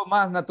hacerlo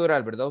más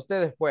natural, ¿verdad?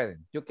 Ustedes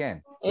pueden. You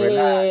can.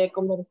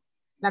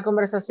 La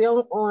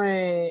conversación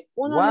 1,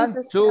 1,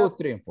 2,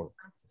 3, 4.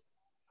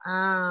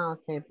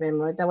 Ok,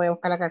 pero ahorita voy a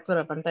buscar la captura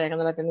de pantalla que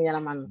no la tenía a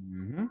la mano.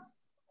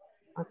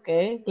 Ok,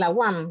 la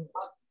 1.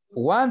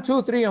 1,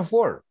 2, 3, and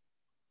 4.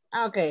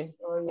 Ok.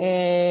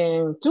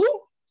 2.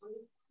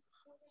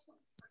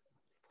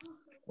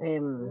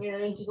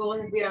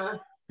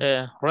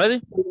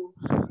 Ready?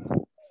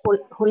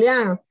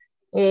 Julián.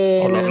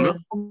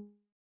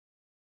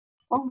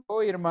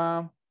 Oh,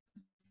 Irma.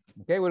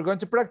 Okay, we're going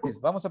to practice.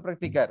 Vamos a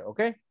practicar,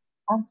 ¿ok?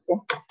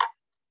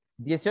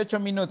 18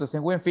 minutos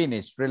en Win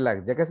Finish.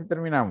 Relax, ya casi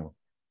terminamos.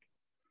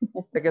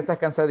 Sé que estás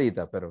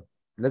cansadita, pero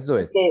let's do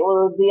it. Que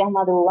 2 días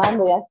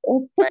madrugando ya.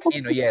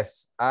 Imagino,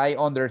 yes. I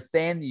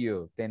understand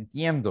you. Te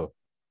entiendo.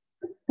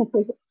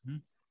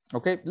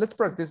 Okay, let's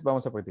practice.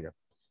 Vamos a practicar.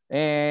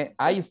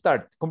 I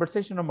start.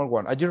 Conversation number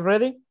 1. Are you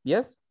ready?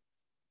 Yes?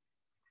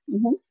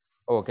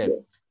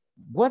 Okay.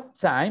 What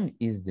time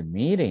is the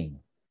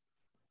meeting?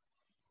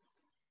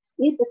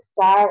 It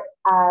start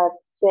at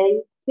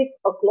say 6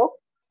 o'clock.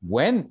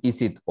 When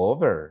is it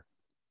over?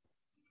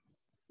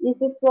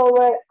 Is it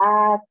over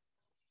at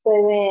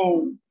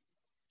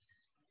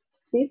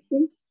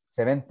 7:50?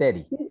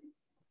 7:30.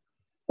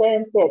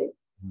 7:30.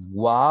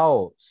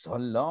 Wow, so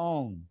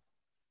long.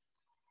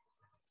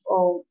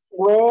 Oh,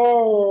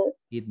 well,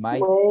 It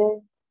might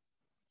it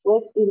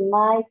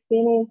might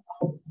finish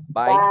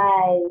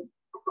by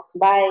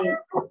by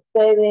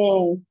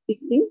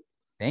 7:15.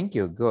 Thank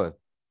you, good.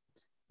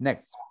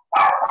 Next.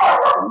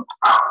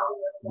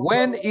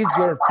 When is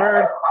your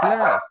first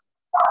class?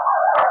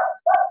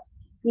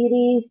 It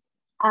is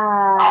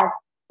at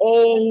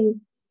 8.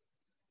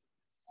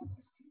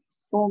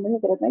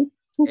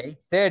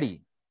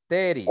 8:30.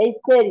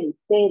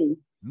 8:30.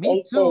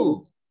 Me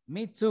too.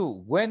 Me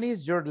too. When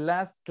is your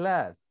last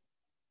class?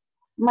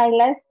 My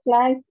last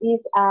class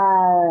is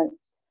at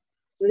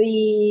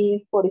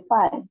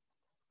 3:45.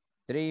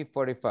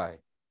 3:45.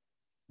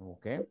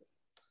 Okay.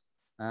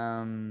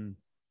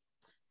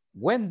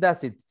 When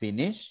does it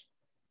finish?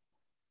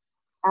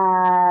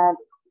 At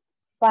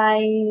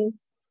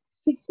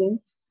 5:16.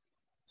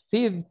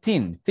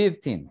 15.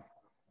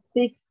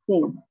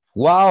 16.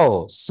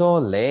 Wow, so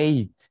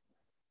late.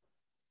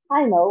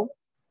 I know.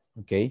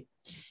 Okay.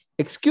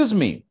 Excuse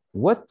me,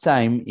 what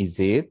time is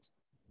it?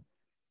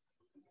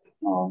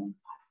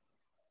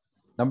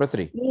 Number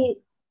 3.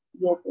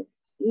 Yes,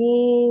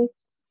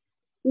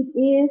 it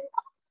is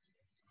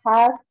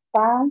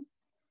 10:30.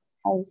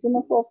 Ahí sí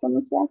no puedo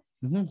pronunciar.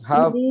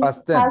 Half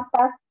past 10.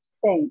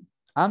 10:30.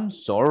 I'm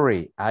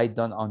sorry, I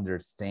don't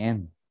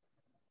understand.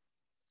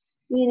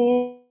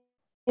 It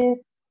is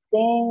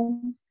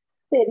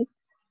 10:30.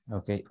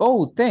 Okay.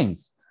 Oh,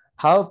 thanks.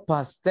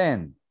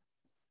 10:30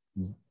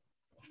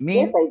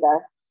 means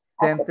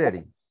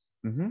 10:30.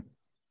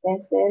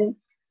 10:30.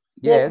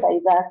 Yes, I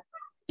does.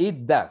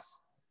 it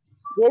does.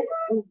 Yes,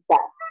 it does.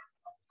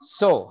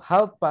 So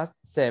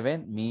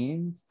 7:30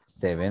 means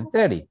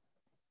 7:30.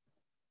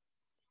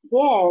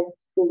 Yes,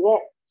 you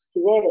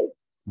get it.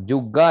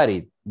 You got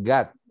it.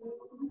 Got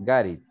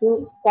it.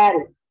 You got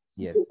it.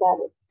 Yes. You got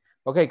it.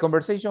 Okay,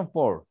 conversation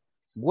 4.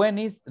 When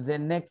is the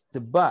next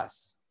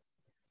bus?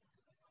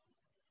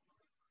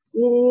 It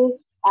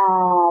is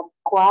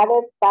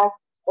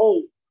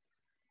 8:15.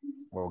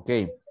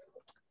 Okay.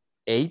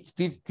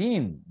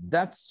 8:15.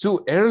 That's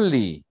too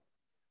early.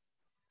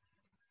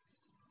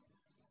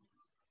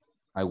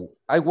 I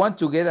want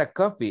to get a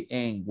coffee.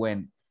 And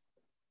when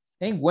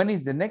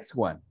is the next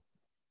one?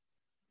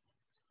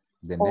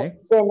 The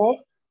next bus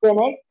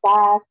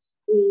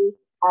is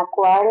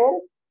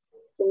 8:45.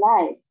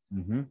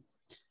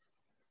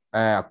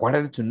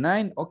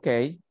 8:45.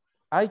 Okay.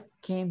 I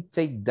can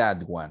take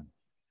that one.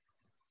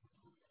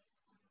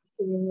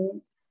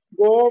 There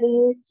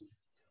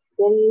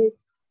is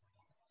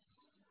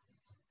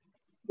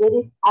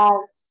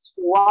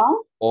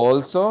one.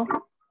 Also.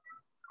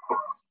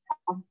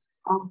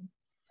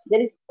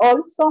 There is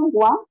also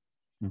one.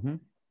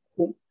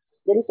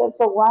 There is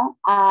also one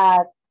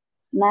at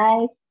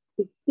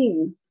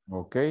 9:15.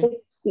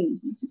 Okay.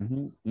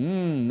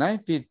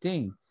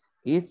 9:15.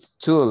 It's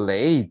too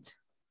late.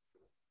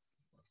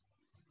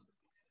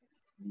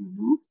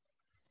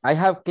 I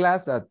have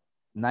class at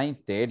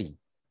 9:30.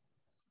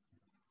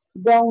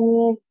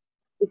 Don't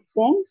miss it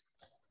then.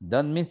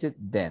 Don't miss it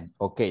then.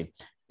 Ok.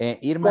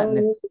 Irma,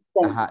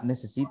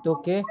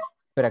 necesito que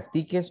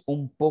practiques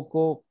un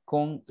poco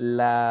con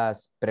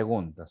las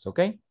preguntas, ¿ok?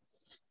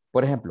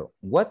 Por ejemplo,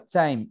 what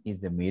time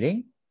is the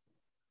meeting?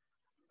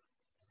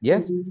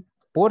 Yes.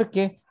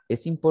 Porque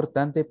es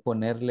importante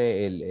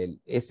ponerle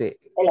el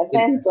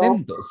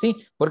acento. Sí,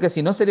 porque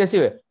si no sería así,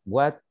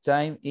 what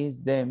time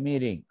is the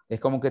meeting?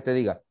 Es como que te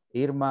diga,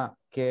 Irma,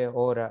 ¿qué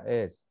hora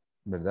es?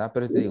 ¿Verdad?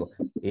 Pero te digo,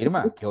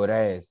 Irma, ¿qué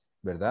hora es?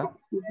 ¿Verdad?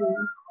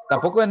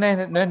 Tampoco no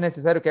es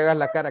necesario que hagas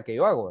la cara que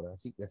yo hago, ¿verdad?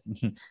 Así que,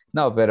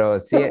 no, pero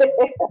sí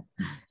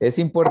es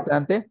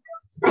importante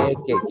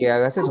que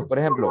hagas eso. Por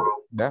ejemplo,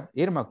 ¿verdad?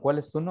 Irma, ¿cuál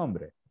es tu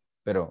nombre?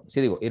 Pero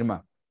sí digo,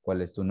 Irma,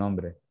 ¿cuál es tu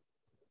nombre?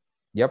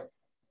 Yep.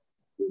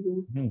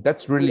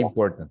 That's really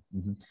important.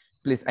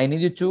 Please, I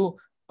need you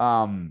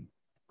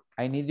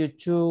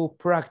to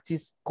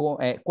practice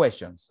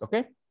questions,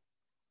 okay?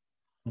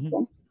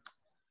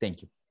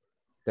 Thank you.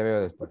 Te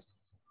veo después.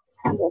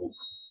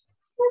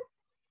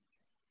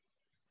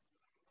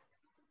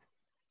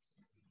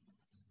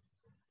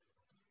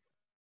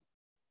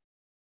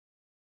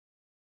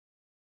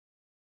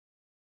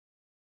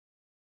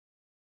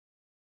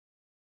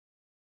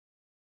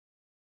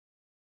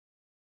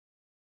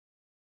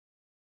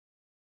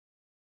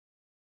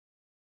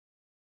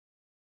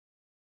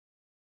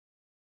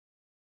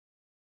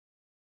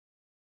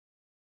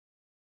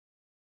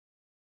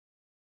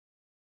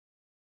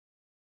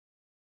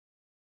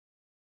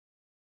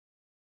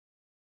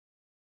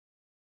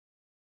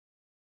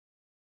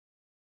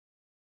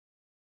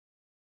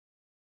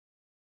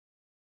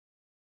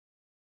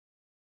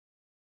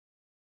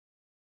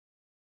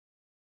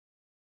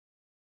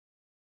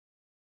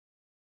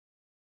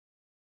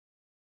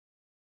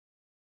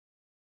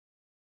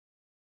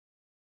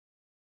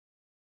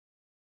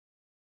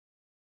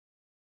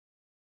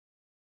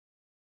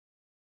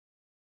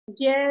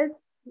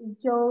 Yes,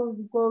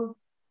 you go.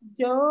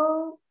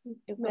 You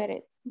get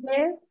it.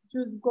 Yes,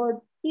 you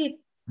got it.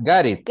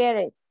 Got it. Get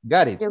it.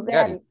 Got it. You Got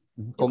got it.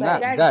 it. Con You A,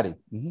 got it. got it.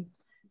 Mhm.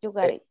 You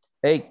got it.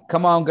 Hey,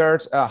 come on,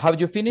 girls. Have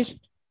you finished?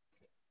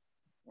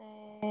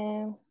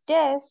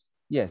 Yes.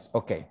 Yes,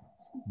 okay.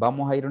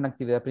 Vamos a ir a una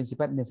actividad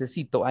principal.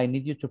 Necesito, I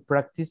need you to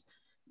practice.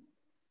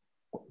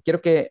 Quiero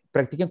que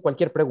practiquen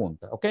cualquier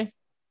pregunta, ¿ok?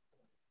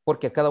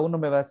 Porque cada uno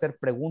me va a hacer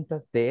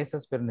preguntas de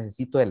esas, pero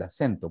necesito el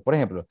acento. Por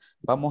ejemplo,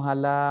 vamos a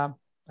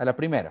la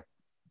primera.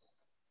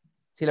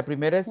 Si la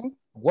primera es,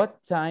 what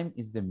time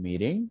is the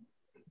meeting?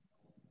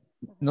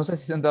 No sé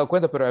si se han dado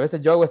cuenta, pero a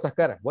veces yo hago estas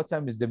caras. What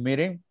time is the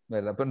meeting?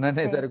 ¿Verdad? Pero no es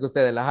necesario que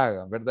ustedes las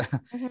hagan, ¿verdad?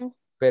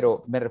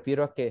 Pero me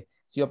refiero a que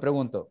si yo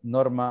pregunto,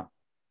 Norma,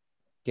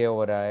 ¿qué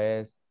hora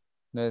es?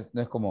 No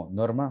es como,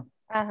 Norma,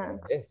 ¿qué hora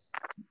es?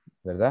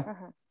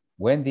 ¿Verdad?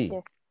 Wendy,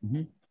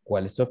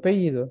 ¿cuál es su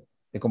apellido?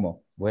 Es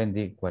como,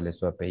 Wendy, ¿cuál es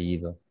su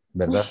apellido?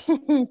 ¿Verdad?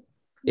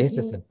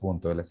 Ese es el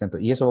punto del acento.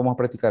 Y eso vamos a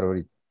practicar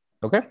ahorita.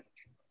 ¿Ok?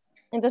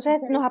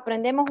 Entonces nos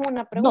aprendemos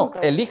una pregunta.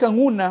 No, elijan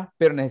una,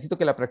 pero necesito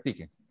que la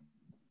practiquen.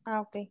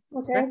 Ah, ok.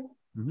 Okay.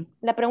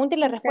 La pregunta y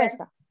la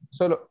respuesta.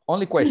 Solo,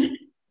 only question.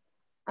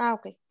 Ah,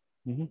 ok.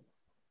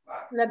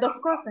 Las dos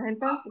cosas,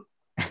 entonces.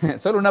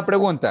 Solo una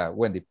pregunta,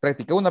 Wendy.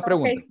 Practica una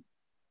pregunta.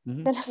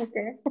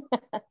 Okay.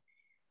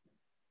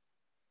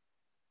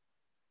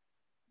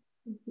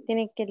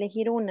 Tiene que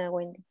elegir una,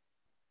 Wendy.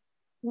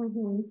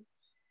 Una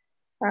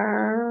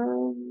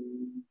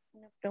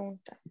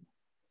pregunta.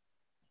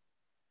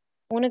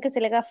 Una que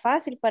se le haga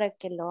fácil para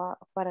que lo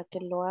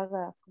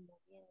haga como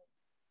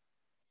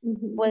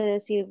bien. Puede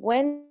decir,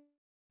 Wendy.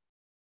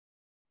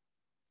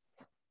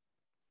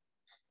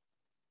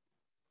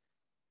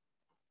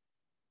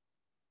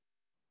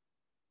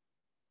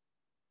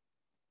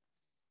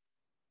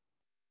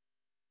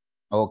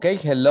 Okay,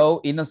 hello,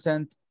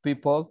 innocent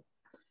people.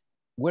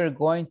 We're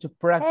going to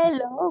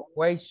practice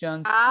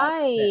questions.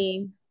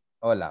 Hi.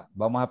 Hola,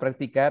 vamos a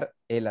practicar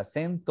el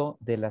acento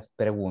de las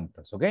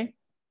preguntas, ¿ok?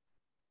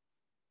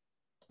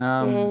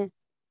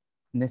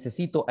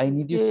 Necesito, I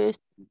need you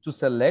to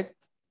select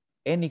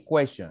any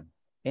question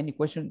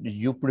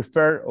you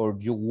prefer or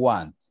you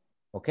want,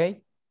 ¿ok?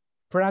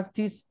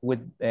 Practice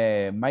with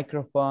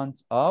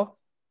microphones off,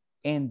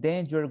 and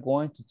then you're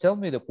going to tell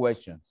me the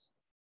questions.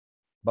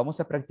 Vamos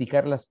a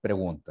practicar las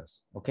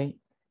preguntas, ¿ok?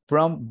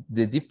 From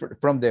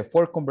the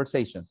four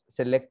conversations,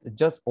 select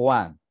just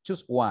one,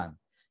 choose one.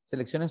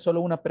 Seleccionen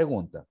solo una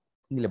pregunta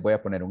y les voy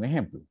a poner un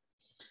ejemplo.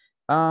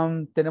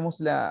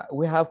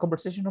 We have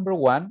conversation number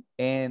 1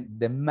 and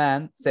the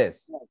man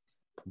says,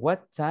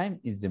 what time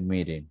is the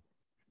meeting?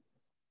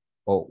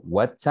 Oh,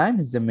 what time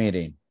is the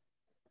meeting?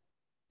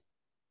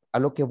 A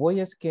lo que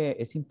voy es que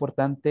es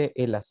importante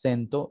el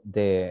acento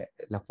de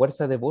la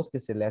fuerza de voz que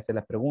se le hace a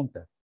la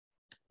pregunta.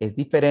 Es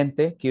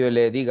diferente que yo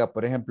le diga,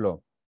 por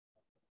ejemplo,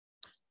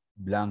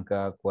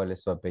 Blanca, ¿cuál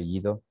es su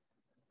apellido?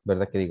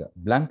 ¿Verdad que diga,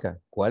 Blanca,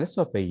 ¿cuál es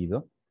su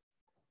apellido?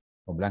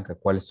 O Blanca,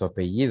 ¿cuál es su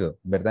apellido?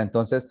 ¿Verdad?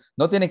 Entonces,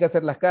 no tiene que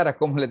hacer las caras,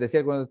 como les decía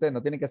algunos de ustedes,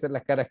 no tiene que hacer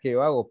las caras que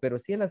yo hago, pero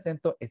sí el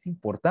acento es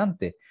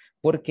importante,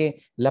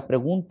 porque la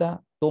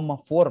pregunta toma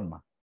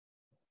forma,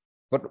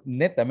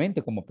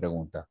 netamente como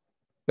pregunta.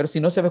 Pero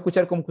si no se va a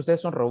escuchar como que ustedes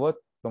son robots,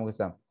 como que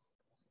están.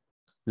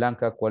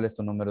 Blanca, ¿cuál es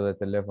tu número de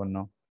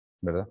teléfono?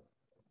 ¿Verdad?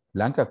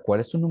 Blanca,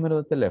 ¿cuál es su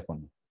número de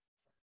teléfono?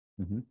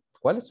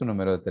 ¿Cuál es su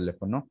número de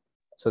teléfono?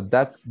 So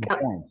that's the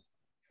point.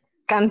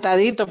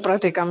 Cantadito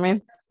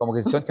prácticamente. Como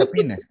que son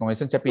chapines, como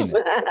dicen chapines.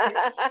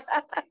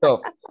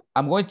 So,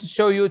 I'm going to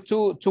show you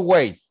two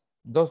ways.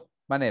 Dos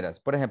maneras.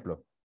 Por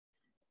ejemplo,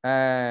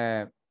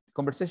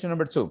 conversation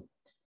number 2.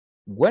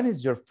 When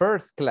is your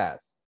first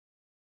class?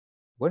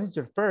 When is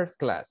your first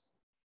class?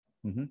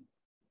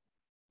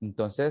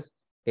 Entonces,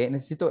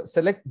 necesito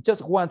select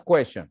just one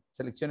question.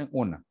 Seleccionen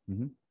una.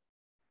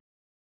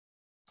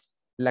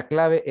 La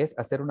clave es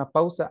hacer una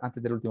pausa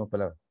antes de la última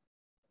palabra.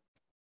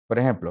 Por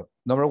ejemplo,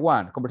 number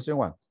 1, conversation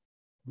 1.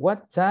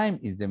 What time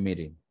is the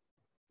meeting?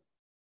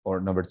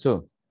 Or number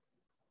 2.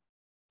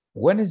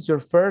 When is your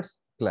first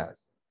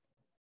class?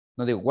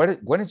 No digo,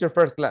 when is your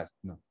first class?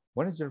 No.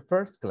 When is your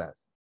first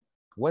class?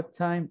 What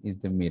time is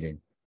the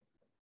meeting?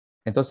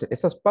 Entonces,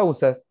 esas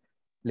pausas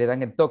le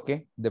dan el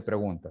toque de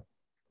pregunta.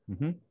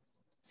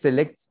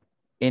 Select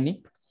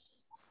any.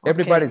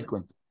 Everybody's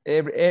going to.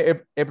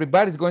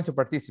 Everybody's going to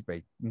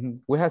participate.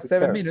 We have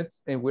 7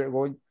 minutes and we're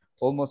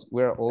almost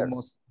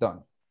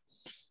done.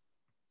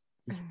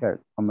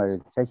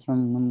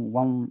 Conversation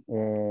one.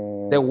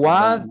 The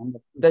one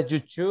that you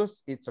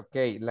choose, it's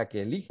okay. La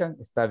que elijan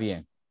está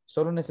bien.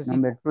 Solo necesito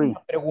una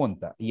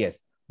pregunta.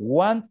 Yes.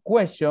 One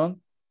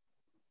question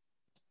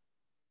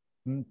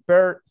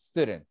per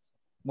student.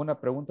 Una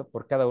pregunta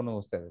por cada uno de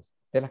ustedes.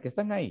 De las que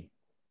están ahí.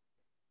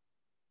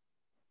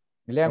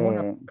 Lean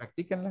una,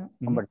 practíquenla.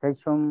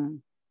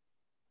 Conversation.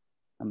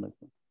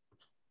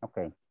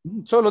 Okay.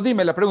 Solo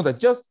dime la pregunta.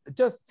 Just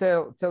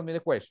tell me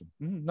the question.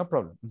 No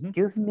problem.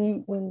 Excuse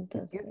me.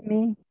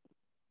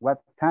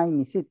 What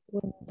time is it?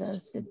 When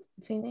does it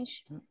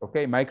finish?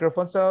 Okay,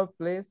 microphones off,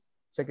 please.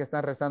 Sé que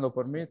están rezando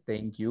por mí.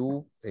 Thank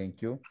you.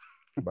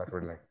 But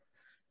relax.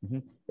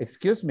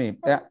 Excuse me.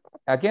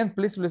 Again,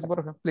 please,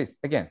 Borja, please,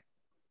 again.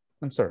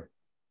 I'm sorry.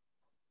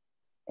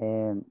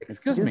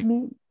 Excuse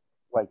me.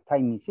 What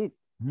time is it?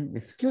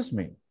 Excuse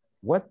me.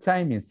 What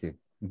time is it?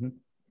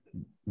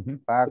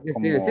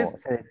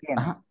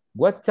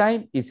 What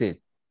time is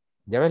it?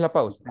 Ya ves la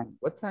pausa.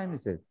 What time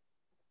is it?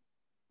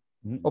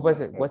 O puede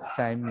ser, what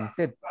time is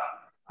it?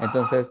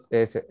 Entonces,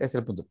 ese es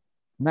el punto.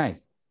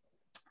 Nice.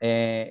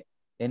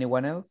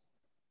 Anyone else?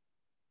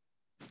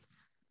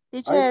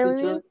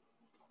 Teacher,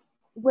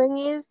 when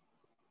is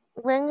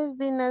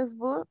the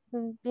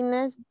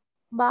next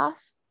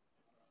bus?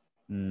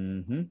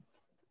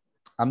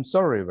 I'm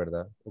sorry,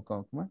 ¿verdad?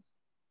 ¿Cómo es?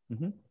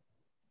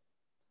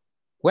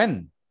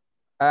 When?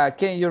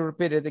 Can you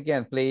repeat it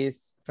again,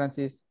 please,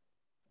 Francis?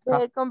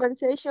 The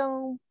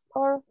conversation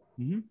for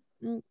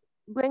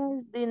when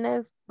is the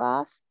next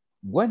bus?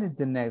 When is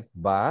the next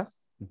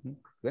bus?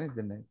 When is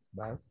the next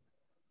bus?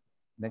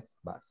 Next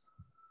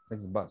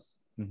bus.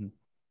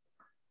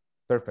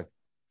 Perfect.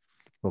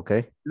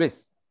 Okay.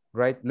 Luis,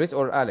 right? Luis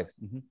or Alex?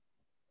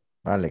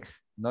 Alex.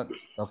 No,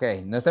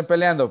 okay, no estén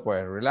peleando,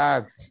 pues.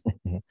 Relax.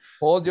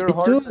 Hold your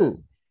horses.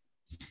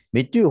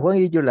 Me too. When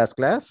is your last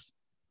class?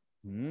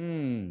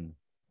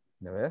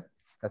 Ya ves,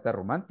 está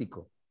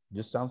romántico.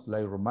 You sound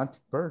like a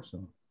romantic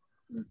person.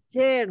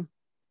 Teacher,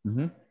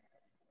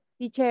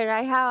 Teacher,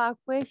 I have a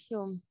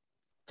question.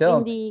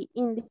 Tell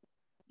in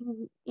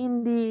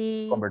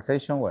the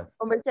conversation what?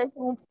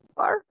 Conversation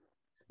part.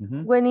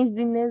 When is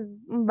the next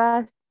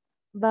bus?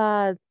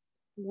 But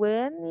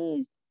when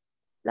is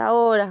la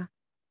hora?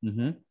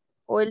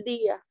 O el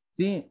día.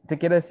 Sí, te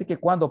quiere decir que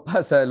cuando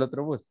pasa el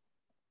otro bus.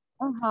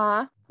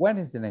 Ajá. When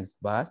is the next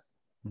bus?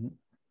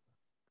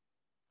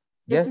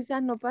 Que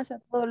quizás no pasa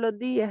todos los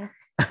días.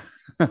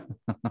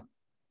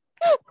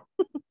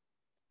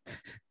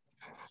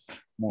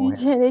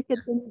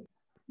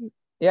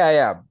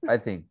 Yeah, I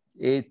think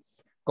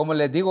it's, como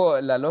les digo,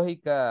 la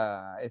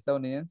lógica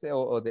estadounidense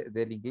o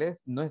del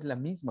inglés no es la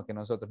misma que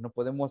nosotros. No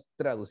podemos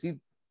traducir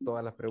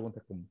todas las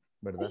preguntas como,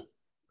 ¿verdad?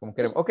 Como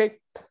queremos. Okay,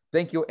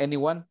 thank you.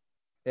 Anyone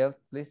else,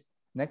 please?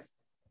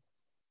 Next.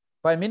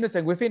 5 minutes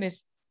and we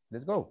finish.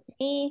 Let's go.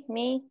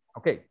 Me.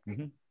 Okay.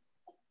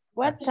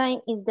 What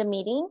time is the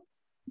meeting?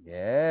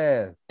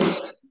 Yes.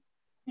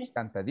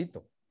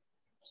 Cantadito.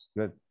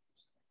 Good.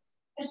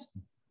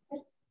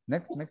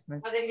 Next.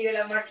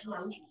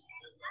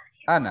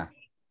 Ana.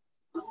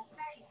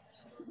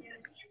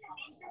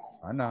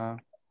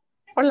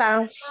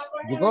 Hola.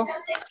 You go?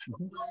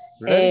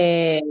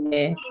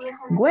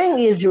 When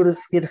is your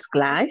first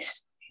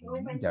class?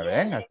 Ya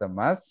ven, hasta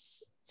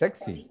más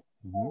sexy.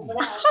 No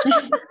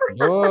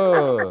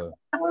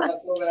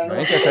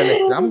hay que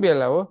hacerle cambio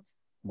la voz.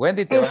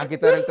 Wendy, te van a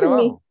quitar el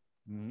trabajo.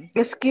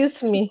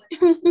 Excuse me.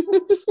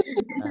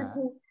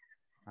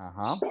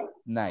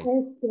 Nice.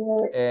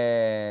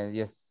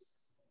 Yes.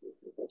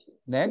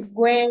 Next.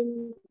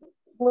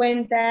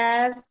 When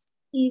does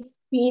is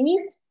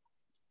finished?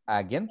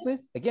 Again,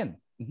 please. Again.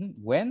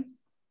 When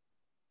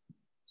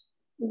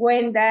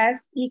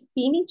does it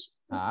finish?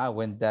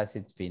 When does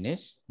it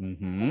finish?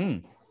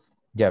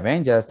 Ya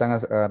ven, ya están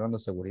agarrando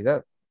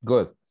seguridad.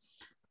 Good.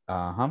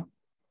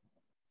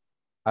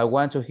 I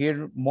want to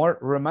hear more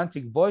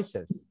romantic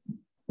voices.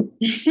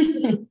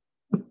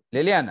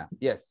 Liliana,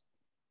 yes.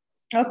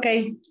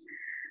 Okay.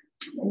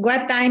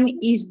 What time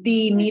is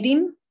the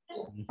meeting?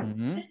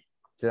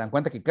 Se dan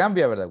cuenta que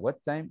cambia, ¿verdad?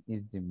 What time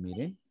is the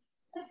meeting?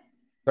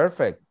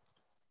 Perfect.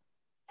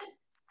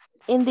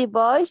 In the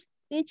voice,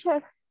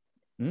 teacher.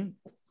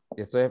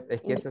 Eso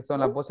es que esas son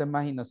las voces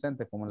más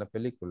inocentes como en la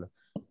película.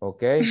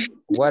 Ok.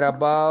 What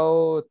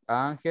about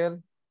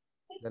Ángel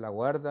de la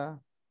Guarda?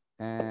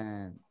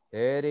 And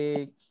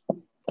Eric.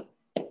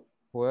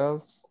 Who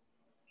else?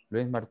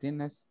 Luis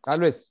Martínez.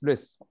 Luis.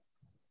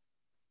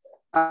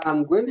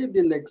 When is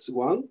the next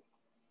one?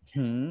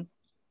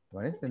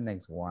 When is the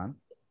next one?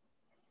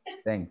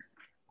 Thanks.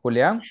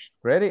 Julián,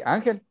 ready?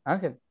 Ángel.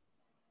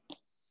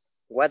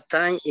 What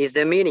time is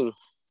the meeting?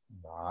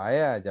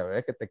 Vaya, ya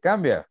ves que te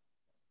cambia.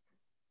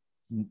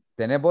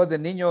 Tenés voz de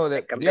niño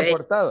bien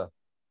portado.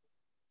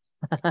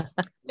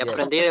 Ya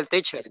aprendí del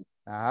teacher.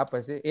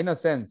 Pues sí.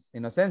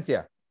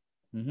 Inocencia.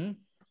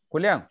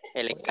 Julián.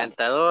 El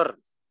encantador.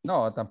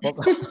 No,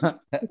 tampoco.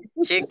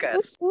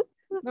 Chicas.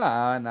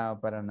 No,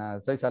 para nada.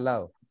 Soy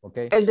salado, ¿ok?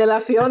 El de la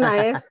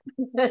Fiona es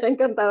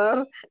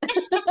encantador.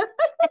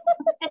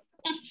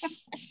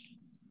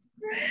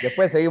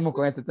 Después seguimos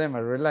con este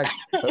tema. Relax.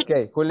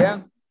 Ok,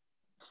 Julián.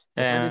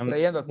 Me están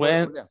distrayendo al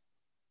pobre Julián.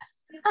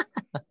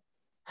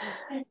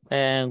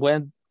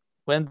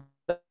 When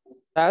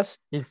does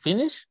it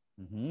finish?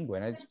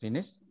 When it's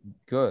finished.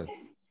 Good.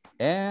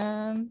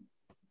 And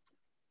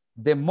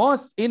the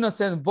most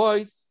innocent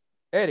voice,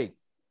 Eric.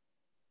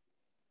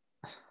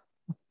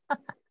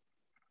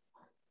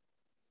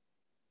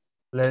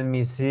 Let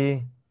me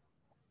see.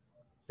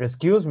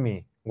 Excuse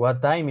me. What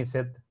time is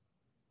it?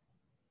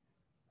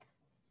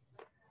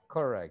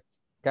 Correct.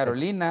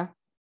 Carolina.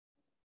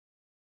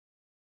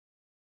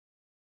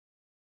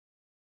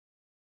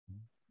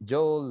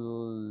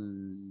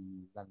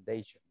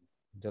 Jolandation.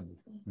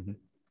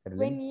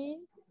 When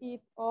is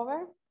it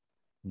over?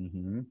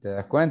 ¿Te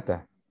das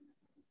cuenta?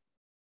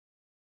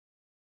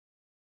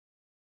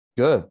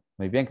 Good.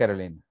 Muy bien,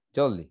 Carolina.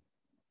 Jolly.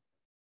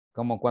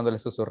 Como cuando le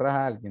susurras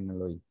a alguien en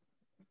el oído.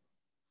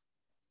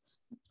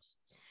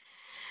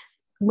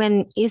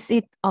 When is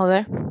it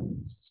over?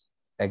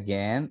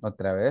 Again,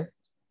 otra vez.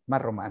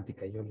 Más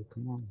romántica, Jolly.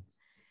 Come on.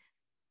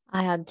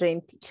 I have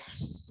dream, teacher.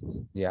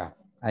 Yeah,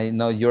 I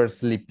know you're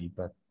sleepy,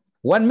 but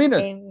 1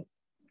 minute.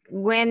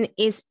 When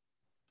is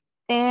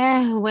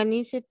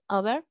it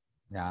over?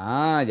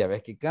 Ah, ya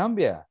ves que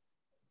cambia.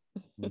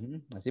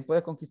 Así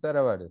puedes conquistar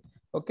a varios.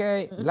 Ok,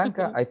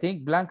 Blanca, I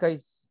think Blanca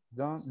is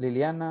done.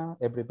 Liliana,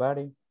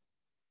 everybody.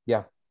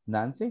 Yeah,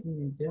 Nancy.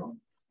 Yo.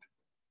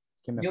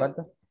 ¿Quién me Yo.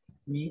 falta?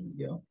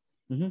 Yo.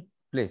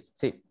 Please,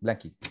 sí,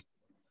 Blanquis.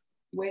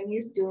 When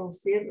is your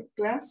first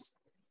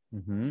class?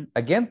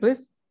 Again,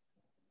 please.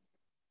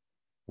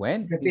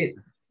 When? Repeat.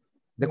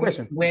 The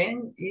question.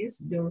 When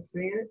is your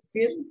first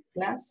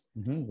class?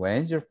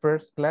 When is your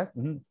first class?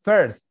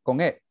 First, con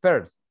E,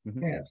 first.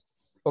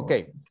 First.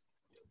 Okay,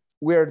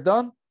 we're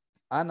done.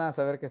 Ana, a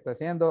saber qué está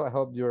haciendo. I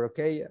hope you're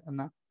okay,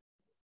 Ana.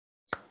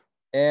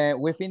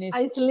 We finished.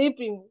 I'm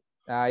sleeping.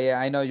 Yeah,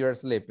 I know you're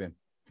sleeping.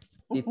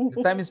 The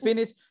time is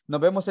finished.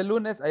 Nos vemos el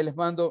lunes. Ahí les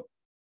mando.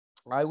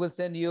 I will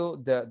send you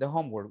the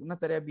homework. Una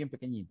tarea bien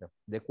pequeñita.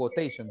 De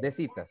quotation, de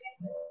citas.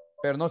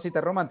 Pero no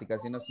citas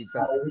románticas, sino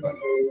citas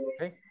textuales.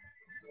 Okay.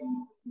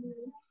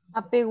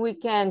 Happy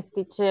weekend,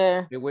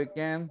 teacher. Happy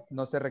weekend.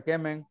 No se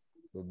requemen.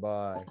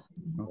 Goodbye.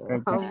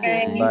 Okay.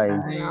 Okay. Bye. Bye.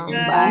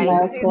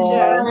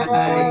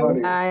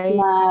 Bye.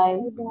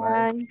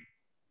 Bye.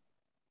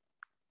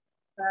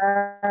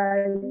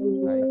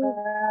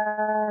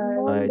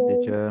 Bye,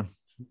 teacher.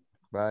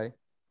 Bye.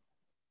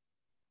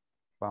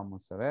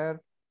 Vamos a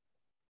ver.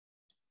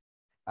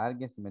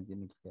 Alguien se me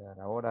tiene que quedar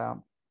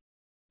ahora.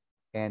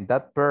 And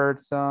that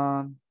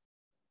person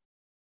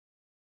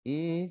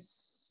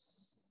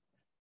is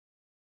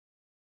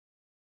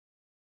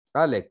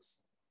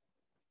Alex.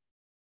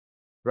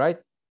 Right?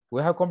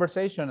 We have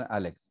conversation,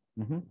 Alex.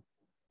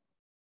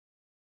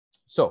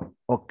 So.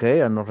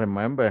 Okay, I don't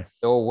remember.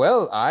 Oh,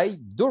 well, I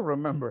do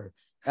remember.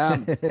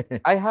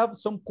 I have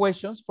some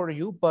questions for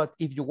you, but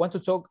if you want to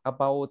talk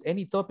about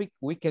any topic,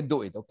 we can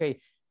do it,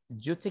 okay?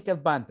 You take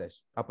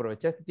advantage.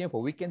 Aprovecha este tiempo.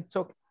 We can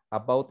talk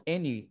about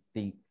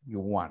anything you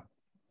want.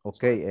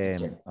 Okay,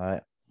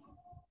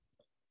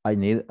 I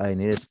need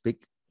to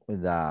speak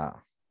with the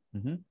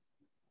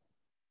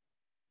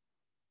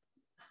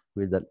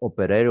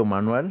operator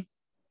manual.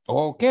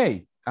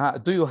 Okay.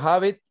 Do you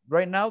have it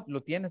right now?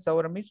 ¿Lo tienes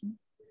ahora mismo?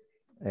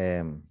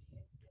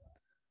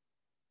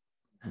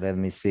 Let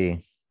me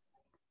see.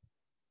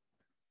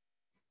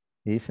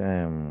 It's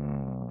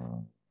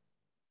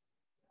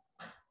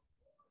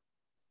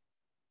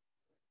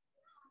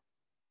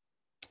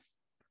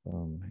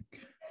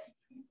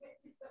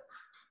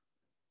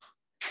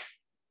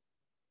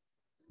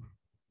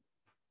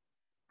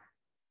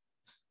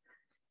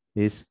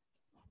is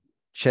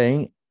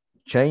chain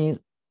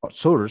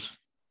source.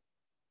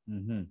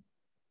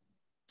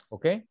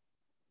 Okay.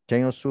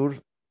 Chain of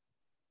source.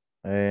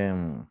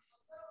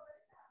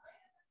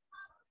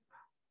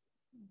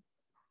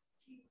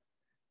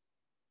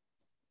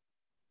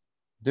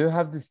 Do you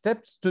have the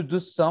steps to do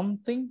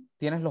something?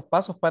 ¿Tienes los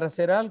pasos para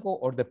hacer algo?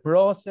 Or the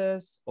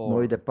process? Or...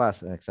 No, the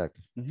past,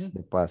 exactly.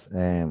 The past.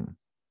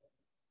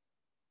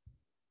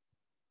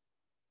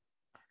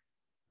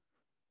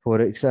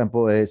 For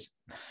example, is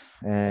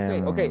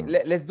okay,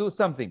 let's do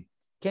something.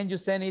 Can you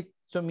send it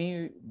to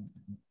me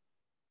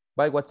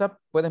by WhatsApp?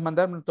 Puedes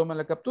mandarme, toma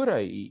la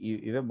captura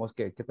y vemos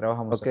que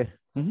trabajamos. Okay.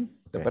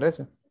 ¿Te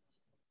parece?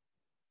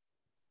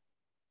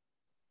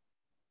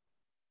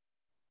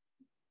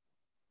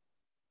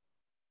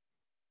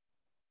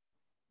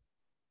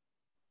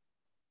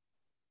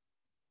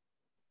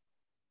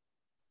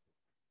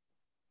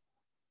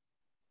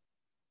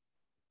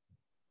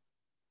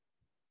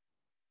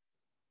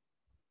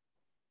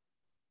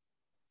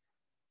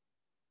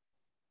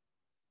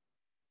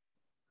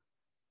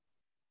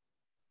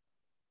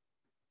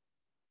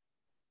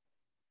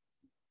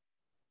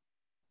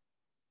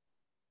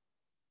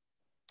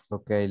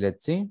 Okay,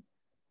 let's see.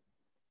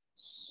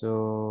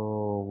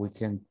 So we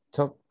can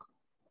talk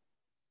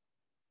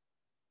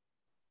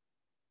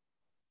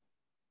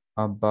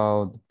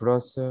about the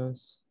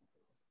process.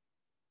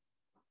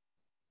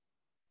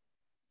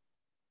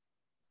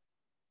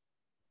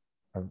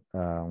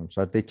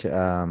 So teach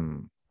a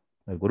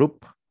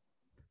group.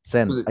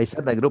 Send. I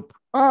sent a group.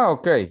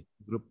 Okay.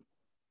 Group.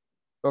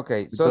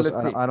 Okay. Because So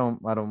let's see. I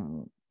don't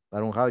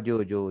have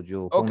your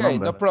phone okay,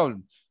 number. no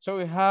problem. So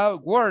we have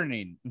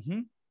warning.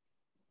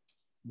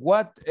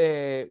 What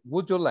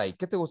would you like?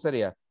 ¿Qué te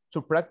gustaría?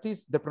 To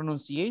practice the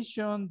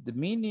pronunciation, the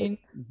meaning,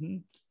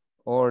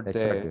 or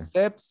the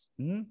steps?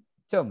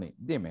 Tell me,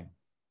 dime.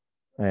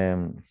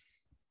 The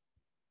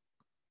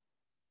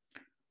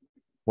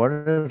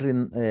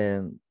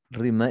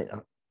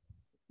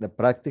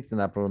practice and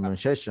the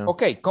pronunciation.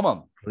 Okay, come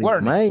on.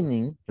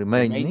 Remaining.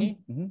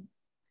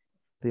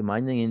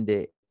 remaining in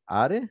the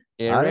area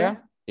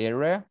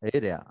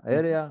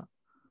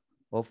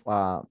of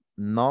a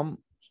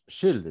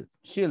non-shielded.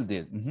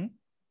 Shielded.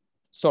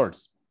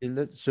 Source.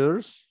 Shielded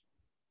source.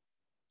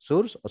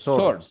 Source or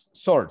source?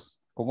 Source.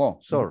 Con O.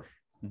 Source.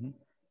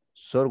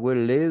 Source will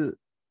lead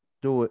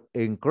to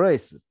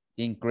increase.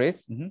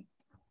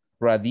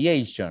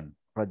 Radiation.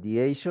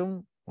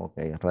 Radiation.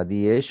 Okay.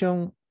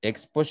 Radiation.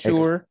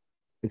 Exposure.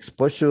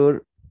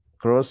 Exposure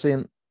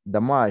crossing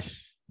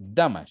damage.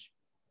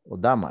 Or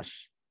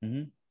damage.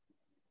 To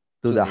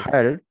the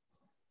health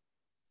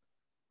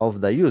of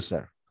the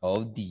user.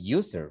 Of the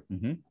user.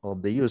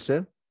 Of the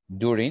user.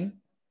 During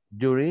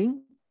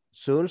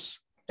source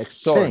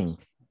exchange.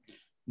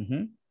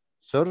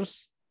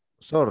 Source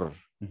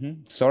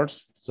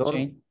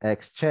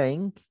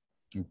exchange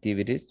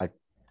activities.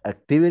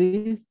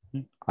 Activities.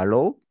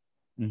 Allow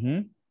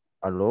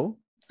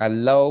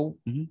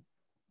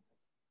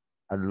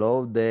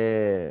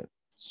the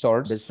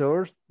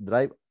source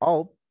drive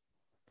out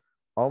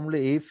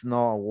only if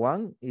no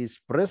one is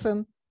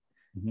present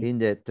in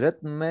the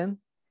treatment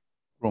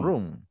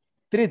room.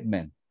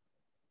 Treatment.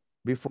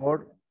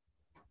 Before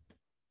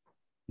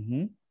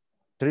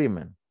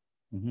treatment.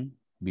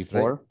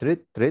 Before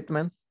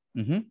treatment.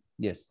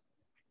 Yes.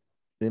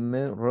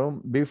 Treatment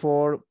room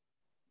before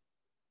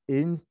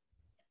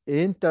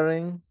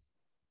entering.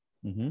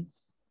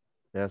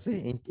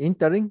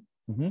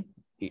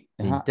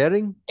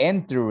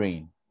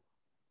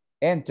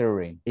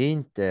 Entering.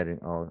 Entering.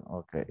 Oh,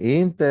 okay.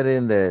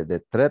 Entering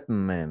the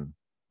treatment.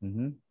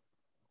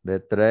 The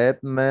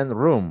treatment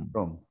room.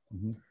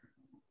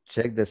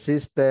 Check the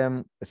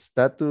system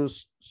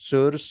status,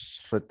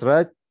 source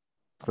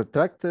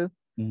retracted,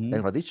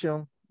 and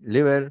addition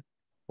level.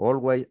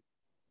 Always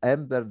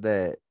enter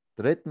the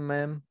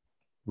treatment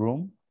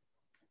room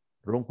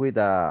with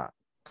a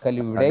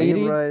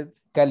calibrated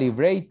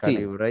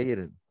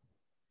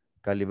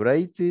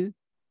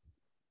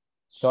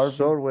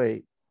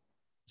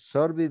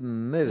survey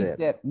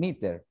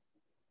meter.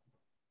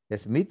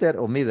 ¿Es meter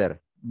o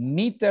meter?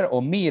 Meter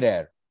o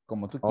meter,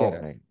 como tú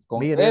quieras. Okay. Con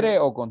Meter. R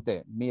o con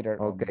T.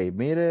 Meter. Okay,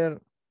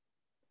 meter.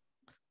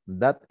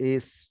 That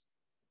is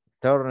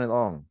turned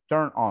on.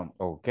 Turn on,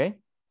 ok.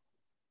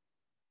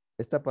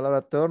 ¿Esta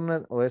palabra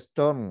turned o es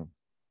turn?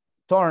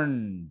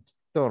 Turn.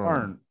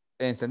 Turn.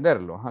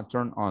 Encenderlo.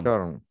 Turn on.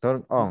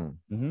 Turn on.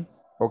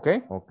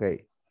 Ok.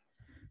 Okay.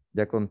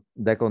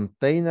 The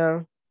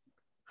container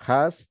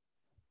has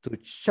two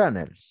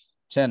channels.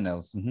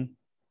 Channels.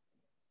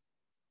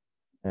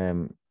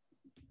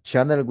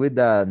 Channel with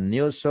the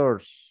news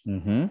source.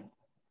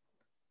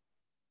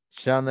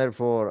 Channel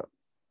for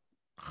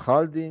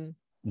holding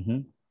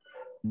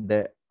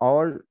the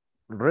all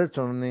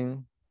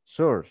returning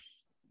source.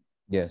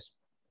 Yes.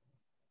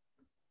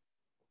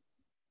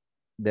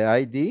 The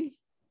ID.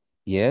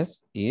 Yes,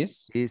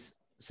 is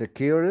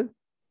secured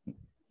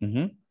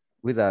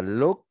with a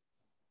lock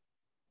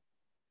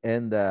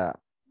and the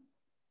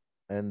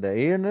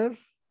inner.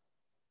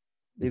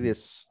 It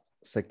is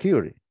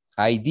secure.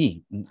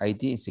 ID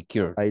is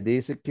secure. ID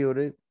is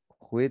secured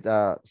with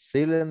a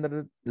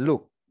cylinder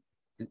lock.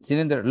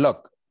 Cylinder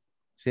lock.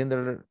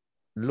 Cylinder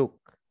lock.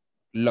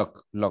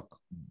 Lock.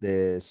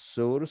 The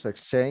source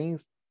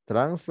exchange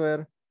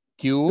transfer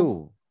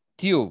tube.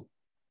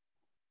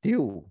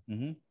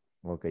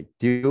 Okay.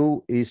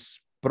 Tube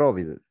is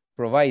provided.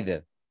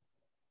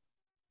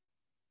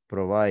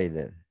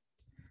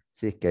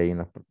 Sí, es que hay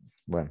una.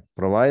 Bueno,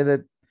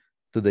 provided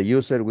to the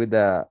user with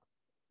the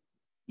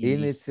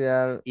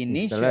initial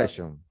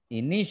installation.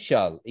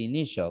 Initial.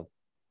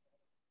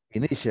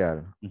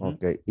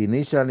 Okay.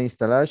 Initial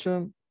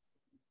installation.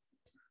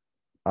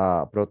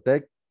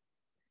 Protective.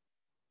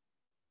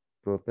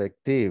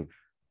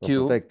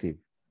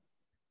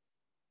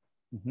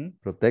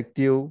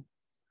 Protective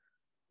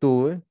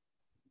tube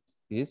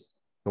is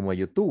como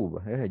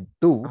YouTube.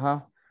 Tube.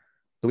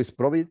 Tube is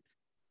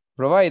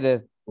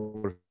provided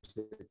for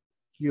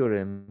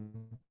securing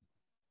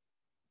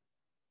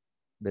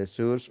the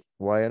source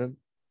wire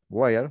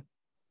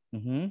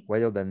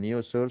of the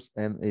new source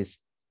and is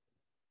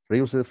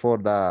reused for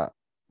the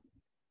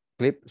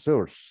clip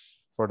source.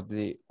 For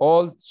the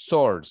old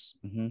source.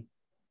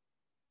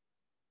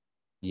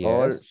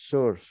 Yes.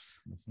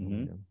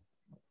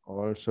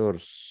 All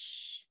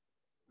source.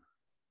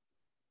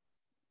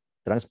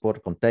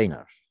 Transport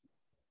containers.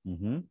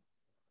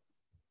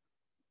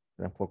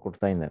 Transport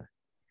container.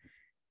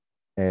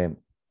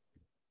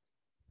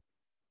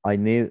 I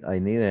need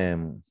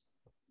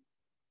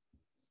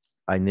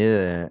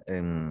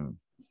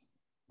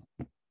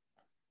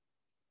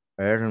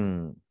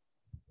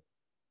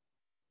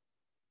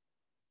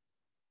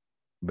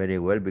very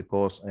well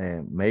because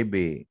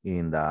maybe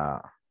in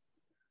the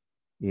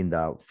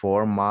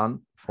 4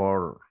 months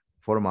or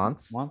 5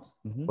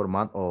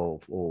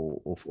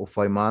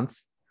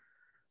 months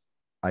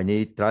I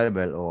need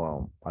travel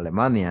or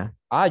Alemania.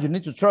 You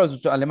need to travel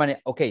to Alemania.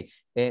 Okay.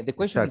 The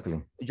question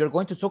exactly. is, you're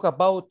going to talk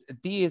about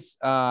this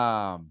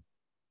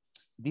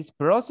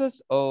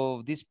process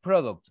of this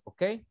product,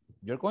 okay?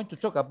 You're going to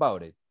talk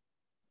about it.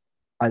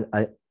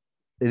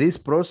 this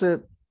process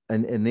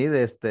and need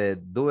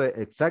do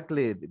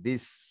exactly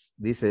this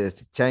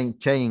is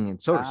change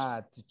source.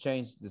 To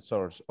change the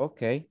source.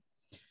 Okay.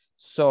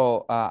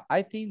 So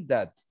I think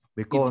that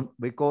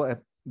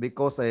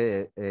because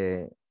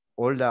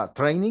all the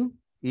training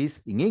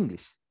is in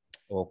English.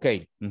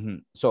 Okay.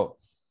 So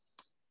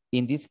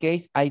in this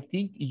case, I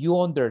think you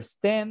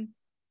understand,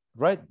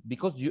 right?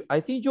 Because I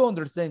think you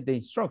understand the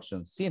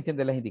instructions. Sí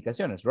entiende las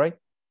indicaciones, right?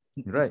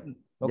 Right.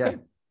 Okay. Yeah.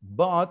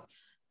 But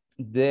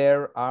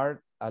there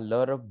are a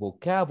lot of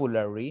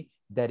vocabulary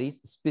that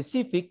is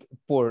specific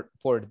for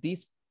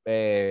these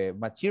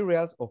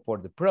materials or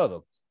for the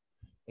products.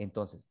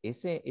 Entonces,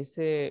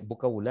 ese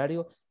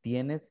vocabulario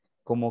tienes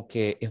como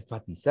que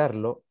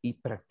enfatizarlo y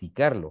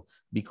practicarlo.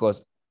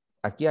 Because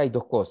aquí hay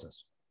dos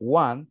cosas.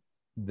 One,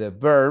 the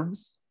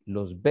verbs,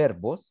 los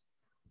verbos,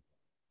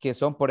 que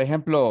son, por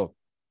ejemplo,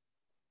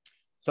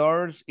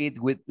 source it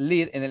with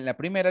lead, en la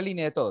primera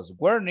línea de todos.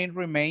 Warning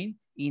remain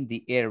in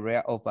the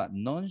area of a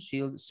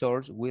non-shield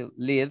source will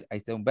lead, ahí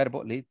está un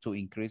verbo, lead to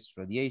increase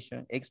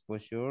radiation,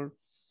 exposure.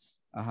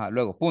 Ajá,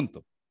 luego,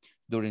 punto.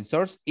 During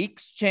source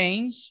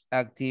exchange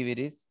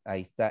activities,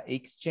 ahí está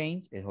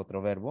exchange, es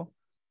otro verbo.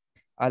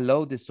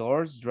 Allow the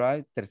source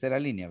drive, tercera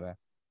línea, ¿verdad?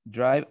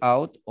 Drive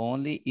out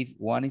only if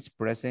one is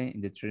present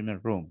in the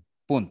treatment room.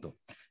 Punto.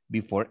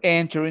 Before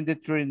entering the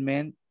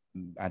treatment,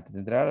 antes de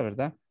entrar,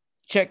 ¿verdad?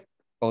 Check,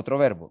 otro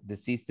verbo, the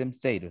system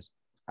status.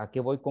 ¿A qué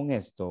voy con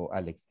esto,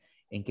 Alex?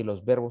 En que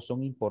los verbos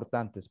son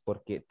importantes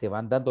porque te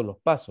van dando los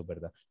pasos,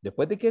 ¿verdad?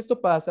 Después de que esto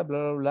pasa, bla,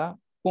 bla, bla,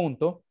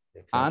 punto.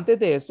 Exacto. Antes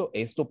de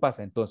esto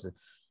pasa. Entonces,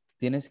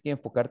 tienes que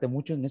enfocarte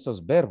mucho en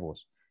esos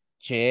verbos.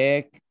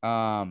 Check,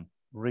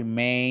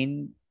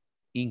 remain,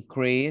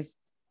 increased,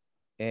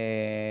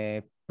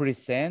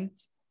 present.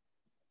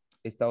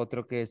 Está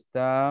otro que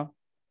está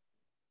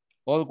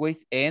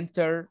always,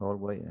 enter.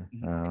 Always.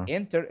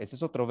 Enter, ese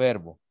es otro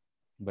verbo,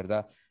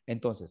 ¿verdad?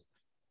 Entonces,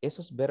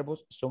 esos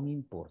verbos son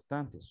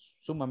importantes,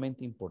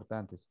 sumamente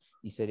importantes,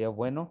 y sería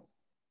bueno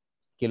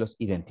que los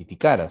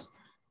identificaras.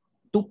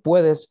 Tú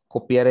puedes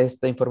copiar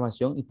esta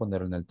información y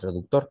ponerlo en el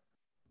traductor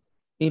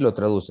y lo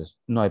traduces,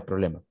 no hay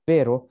problema.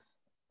 Pero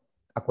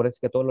acuérdense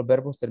que todos los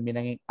verbos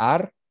terminan en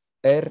ar,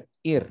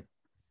 ir,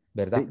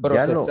 ¿verdad? Sí,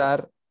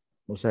 procesar.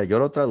 O sea,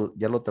 yo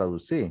ya lo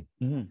traducí.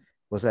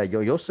 O sea,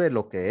 yo sé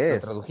lo que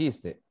es. Lo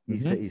tradujiste.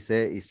 Y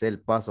sé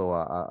el paso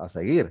a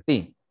seguir.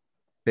 Sí.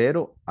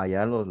 Pero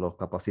allá los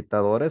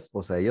capacitadores,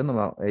 o sea, ellos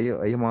van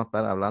a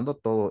estar hablando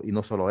todo, y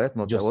no solo es,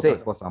 no yo otra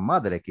sé. cosa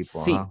más del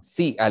equipo. Sí,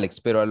 sí, Alex,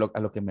 pero a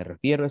lo que me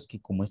refiero es que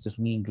como este es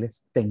un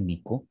inglés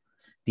técnico,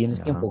 tienes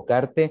que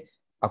enfocarte.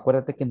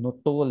 Acuérdate que no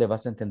todo le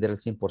vas a entender al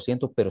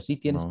 100%, pero sí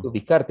tienes que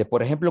ubicarte.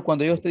 Por ejemplo,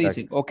 cuando ellos te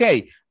dicen, ok,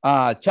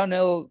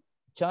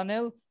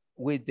 channel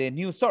with the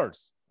new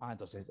source.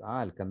 Entonces,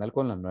 el canal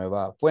con la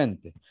nueva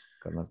fuente.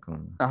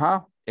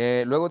 Ajá.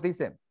 Luego te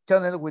dice,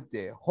 channel with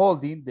the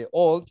holding, the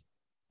old.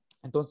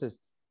 Entonces,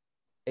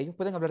 ellos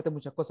pueden hablarte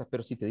muchas cosas,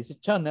 pero si te dice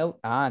channel,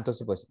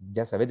 entonces pues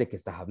ya sabes de qué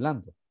estás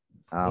hablando.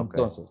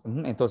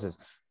 Entonces,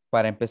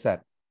 para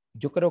empezar,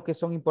 yo creo que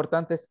son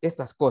importantes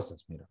estas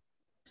cosas, mira.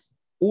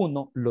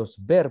 Uno,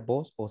 los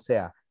verbos, o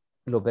sea,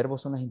 los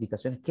verbos son las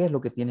indicaciones, qué es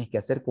lo que tienes que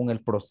hacer con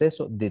el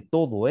proceso de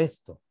todo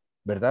esto,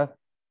 ¿verdad?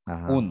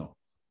 Uno,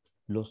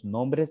 los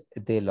nombres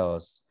de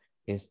las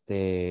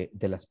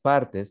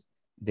partes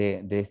de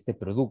este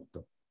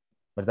producto,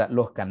 ¿verdad?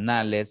 Los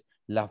canales,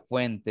 la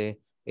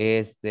fuente,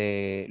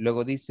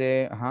 luego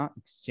dice,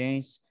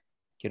 exchange,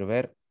 quiero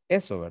ver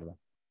eso, ¿verdad?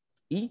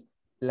 Y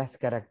las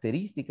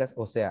características,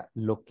 o sea,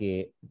 lo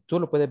que tú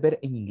lo puedes ver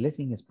en inglés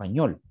y en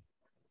español,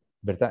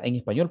 ¿verdad? En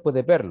español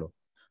puedes verlo,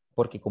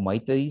 porque como ahí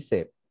te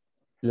dice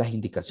las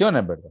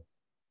indicaciones, ¿verdad?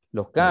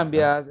 Los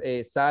cambias,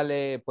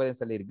 pueden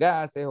salir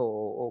gases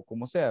o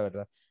como sea,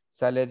 ¿verdad?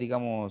 Sale,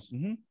 digamos,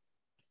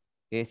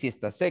 si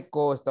está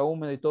seco, está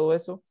húmedo y todo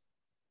eso,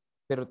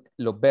 pero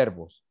los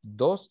verbos.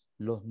 2,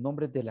 los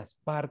nombres de las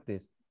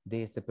partes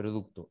de ese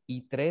producto.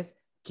 Y 3,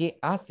 qué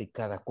hace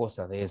cada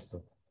cosa de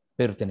esto.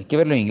 Pero tenés que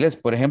verlo en inglés.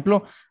 Por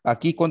ejemplo,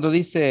 aquí cuando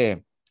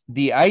dice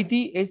the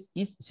ID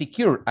is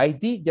secure.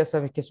 ID ya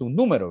sabes que es un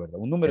número, ¿verdad?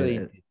 Un número de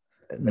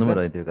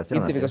identificación.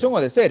 Identificación o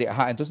de serie.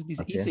 Entonces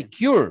dice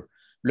insecure.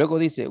 Luego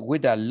dice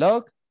with a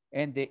lock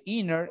and the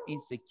inner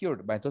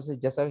insecure. Entonces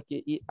ya sabes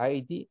que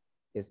ID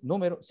es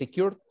número,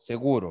 secure,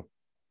 seguro.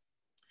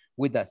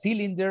 With a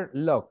cylinder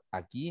lock.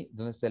 Aquí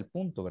donde está el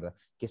punto, ¿verdad?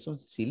 Que es un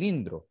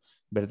cilindro,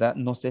 ¿verdad?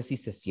 No sé si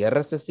se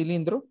cierra ese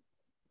cilindro,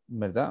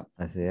 ¿verdad?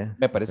 Así es.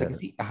 Me parece que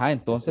sí.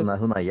 Entonces.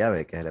 Es una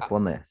llave que le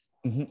pones.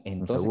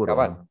 Entonces, seguro,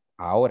 cabal.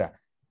 Ahora,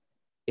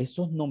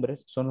 esos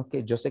nombres son los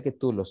que yo sé que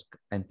tú los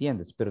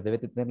entiendes, pero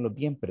debes de tenerlos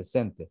bien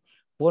presentes,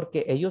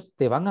 porque ellos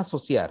te van a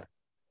asociar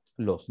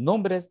los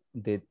nombres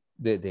de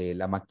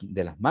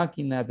las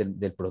máquinas,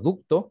 del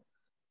producto,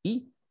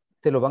 y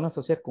te lo van a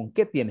asociar con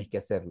qué tienes que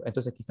hacerlo.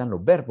 Entonces aquí están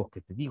los verbos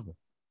que te digo,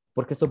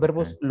 porque estos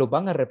verbos los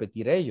van a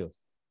repetir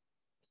ellos.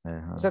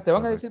 O sea, te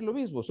van a decir lo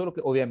mismo, solo que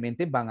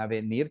obviamente van a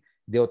venir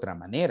de otra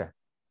manera.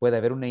 Puede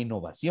haber una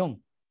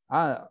innovación.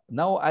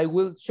 Now I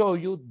will show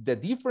you the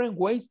different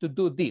ways to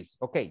do this.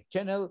 Okay,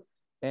 channel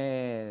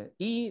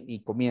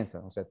y comienza.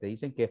 O sea, te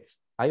dicen que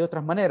hay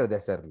otras maneras de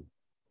hacerlo.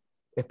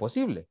 Es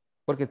posible,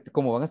 porque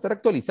como van a estar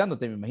actualizando,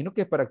 me imagino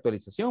que es para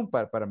actualización,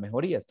 para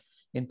mejorías.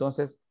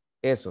 Entonces,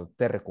 eso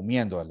te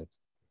recomiendo, Alex.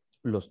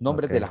 Los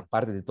nombres de las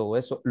partes de todo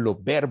eso,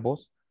 los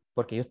verbos,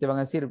 porque ellos te van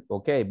a decir,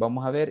 ok,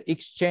 vamos a ver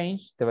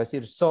exchange, te va a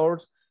decir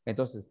source.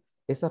 Entonces,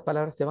 esas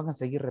palabras se van a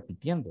seguir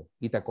repitiendo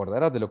y te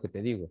acordarás de lo que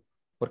te digo,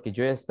 porque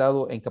yo he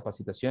estado en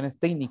capacitaciones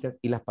técnicas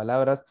y las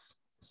palabras,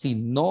 si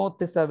no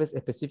te sabes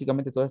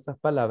específicamente todas esas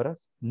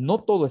palabras,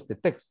 no todo este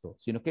texto,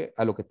 sino que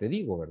a lo que te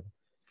digo, ¿verdad?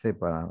 Sí,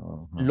 para...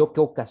 Lo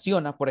que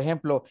ocasiona, por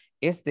ejemplo,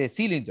 este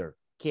cylinder,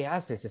 ¿qué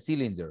hace ese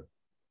cylinder?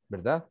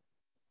 ¿Verdad?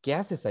 ¿Qué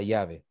hace esa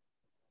llave?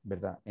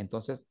 ¿Verdad?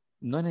 Entonces,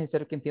 no es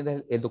necesario que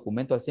entiendas el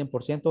documento al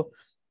 100%,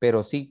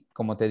 pero sí,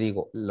 como te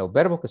digo, los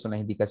verbos que son las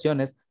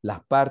indicaciones,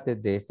 las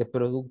partes de este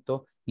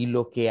producto y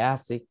lo que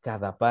hace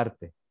cada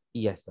parte.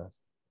 Y ya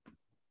estás.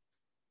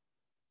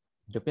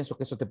 Yo pienso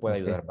que eso te puede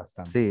ayudar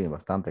bastante. Sí,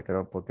 bastante,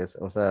 creo, porque,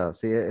 o sea,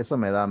 sí, eso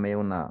me da a mí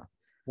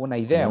una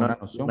idea, como una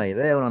noción. Una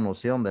idea, una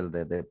noción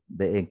de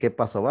en qué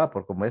paso va,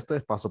 porque como esto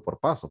es paso por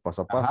paso,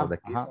 paso a paso. De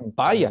aquí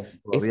Vaya,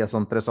 todavía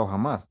son 3 hojas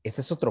más.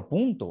 Ese es otro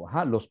punto,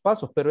 los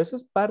pasos, pero eso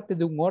es parte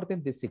de un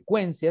orden de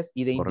secuencias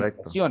y de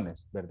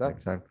indicaciones, ¿verdad?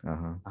 Exacto.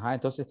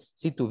 Entonces,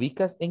 si te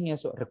ubicas en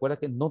eso, recuerda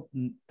que no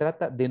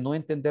trata de no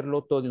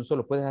entenderlo todo de un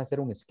solo, puedes hacer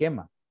un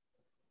esquema,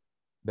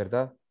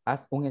 ¿verdad?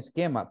 Haz un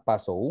esquema,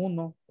 paso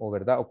 1, o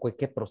verdad, o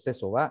qué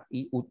proceso va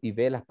y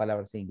ve las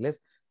palabras en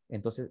inglés.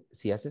 Entonces,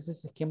 si haces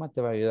ese esquema,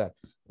 te va a ayudar.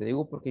 Te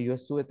digo porque yo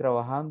estuve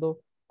trabajando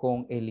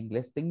con el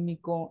inglés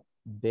técnico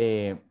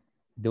de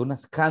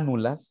unas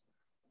cánulas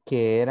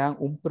que eran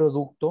un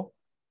producto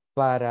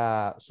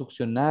para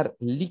succionar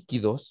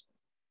líquidos.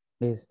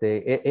 No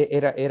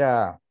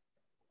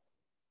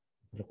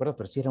recuerdo,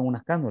 pero sí eran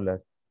unas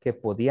cánulas que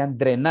podían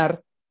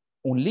drenar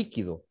un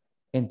líquido.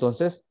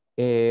 Entonces,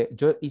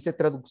 yo hice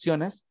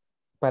traducciones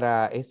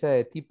para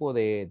ese tipo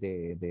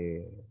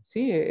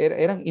sí,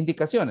 eran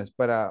indicaciones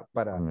para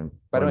un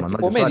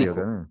equipo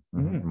médico.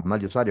 El manual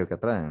de usuario que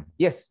traen.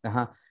 Yes,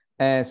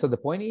 so the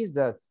point is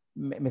that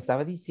me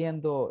estaba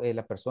diciendo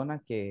la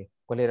persona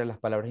cuáles eran las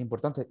palabras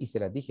importantes y se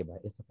las dije,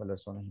 estas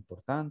palabras son las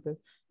importantes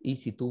y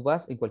si tú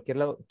vas en cualquier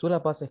lado, tú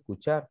las vas a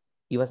escuchar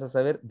y vas a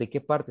saber de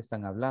qué parte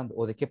están hablando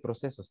o de qué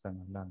proceso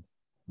están hablando,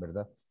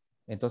 ¿verdad?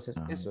 Entonces,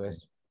 eso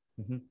es.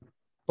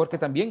 Porque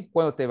también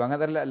cuando te van a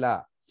dar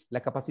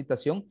la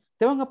capacitación,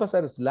 te van a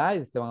pasar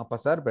slides, te van a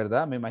pasar,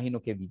 ¿verdad? Me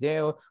imagino que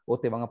video o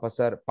te van a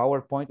pasar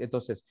PowerPoint.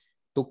 Entonces,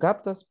 tú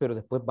captas, pero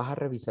después vas a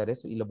revisar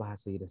eso y lo vas a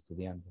seguir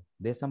estudiando.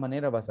 De esa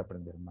manera vas a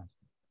aprender más.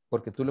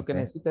 Porque tú lo que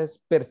necesitas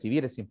es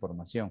percibir esa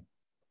información.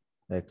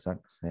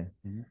 Exacto, sí.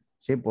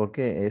 Sí,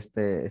 porque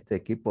este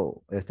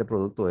equipo, este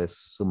producto es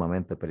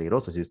sumamente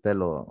peligroso. Si usted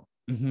lo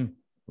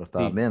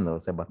está viendo,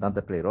 es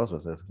bastante peligroso.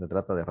 Se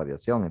trata de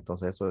radiación,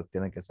 entonces eso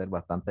tiene que ser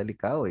bastante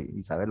delicado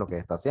y saber lo que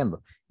está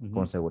haciendo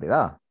con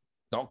seguridad.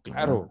 No,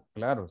 claro,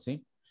 claro,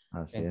 sí.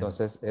 Así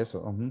entonces,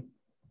 eso.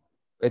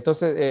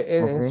 Entonces,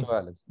 eso,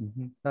 Alex.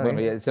 Bueno,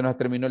 ya se nos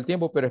terminó el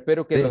tiempo, pero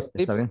espero que los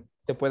tips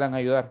te puedan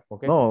ayudar.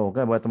 No,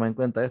 voy a tomar en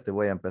cuenta esto y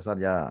voy a empezar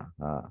ya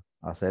a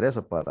hacer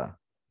eso para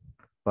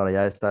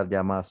ya estar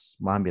ya más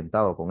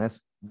ambientado con eso.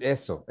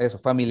 Eso,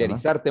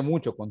 familiarizarte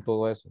mucho con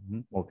todo eso.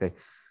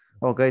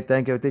 Okay,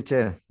 thank you,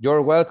 teacher.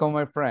 You're welcome,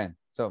 my friend.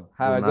 So,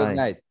 have a good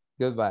night.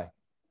 Goodbye.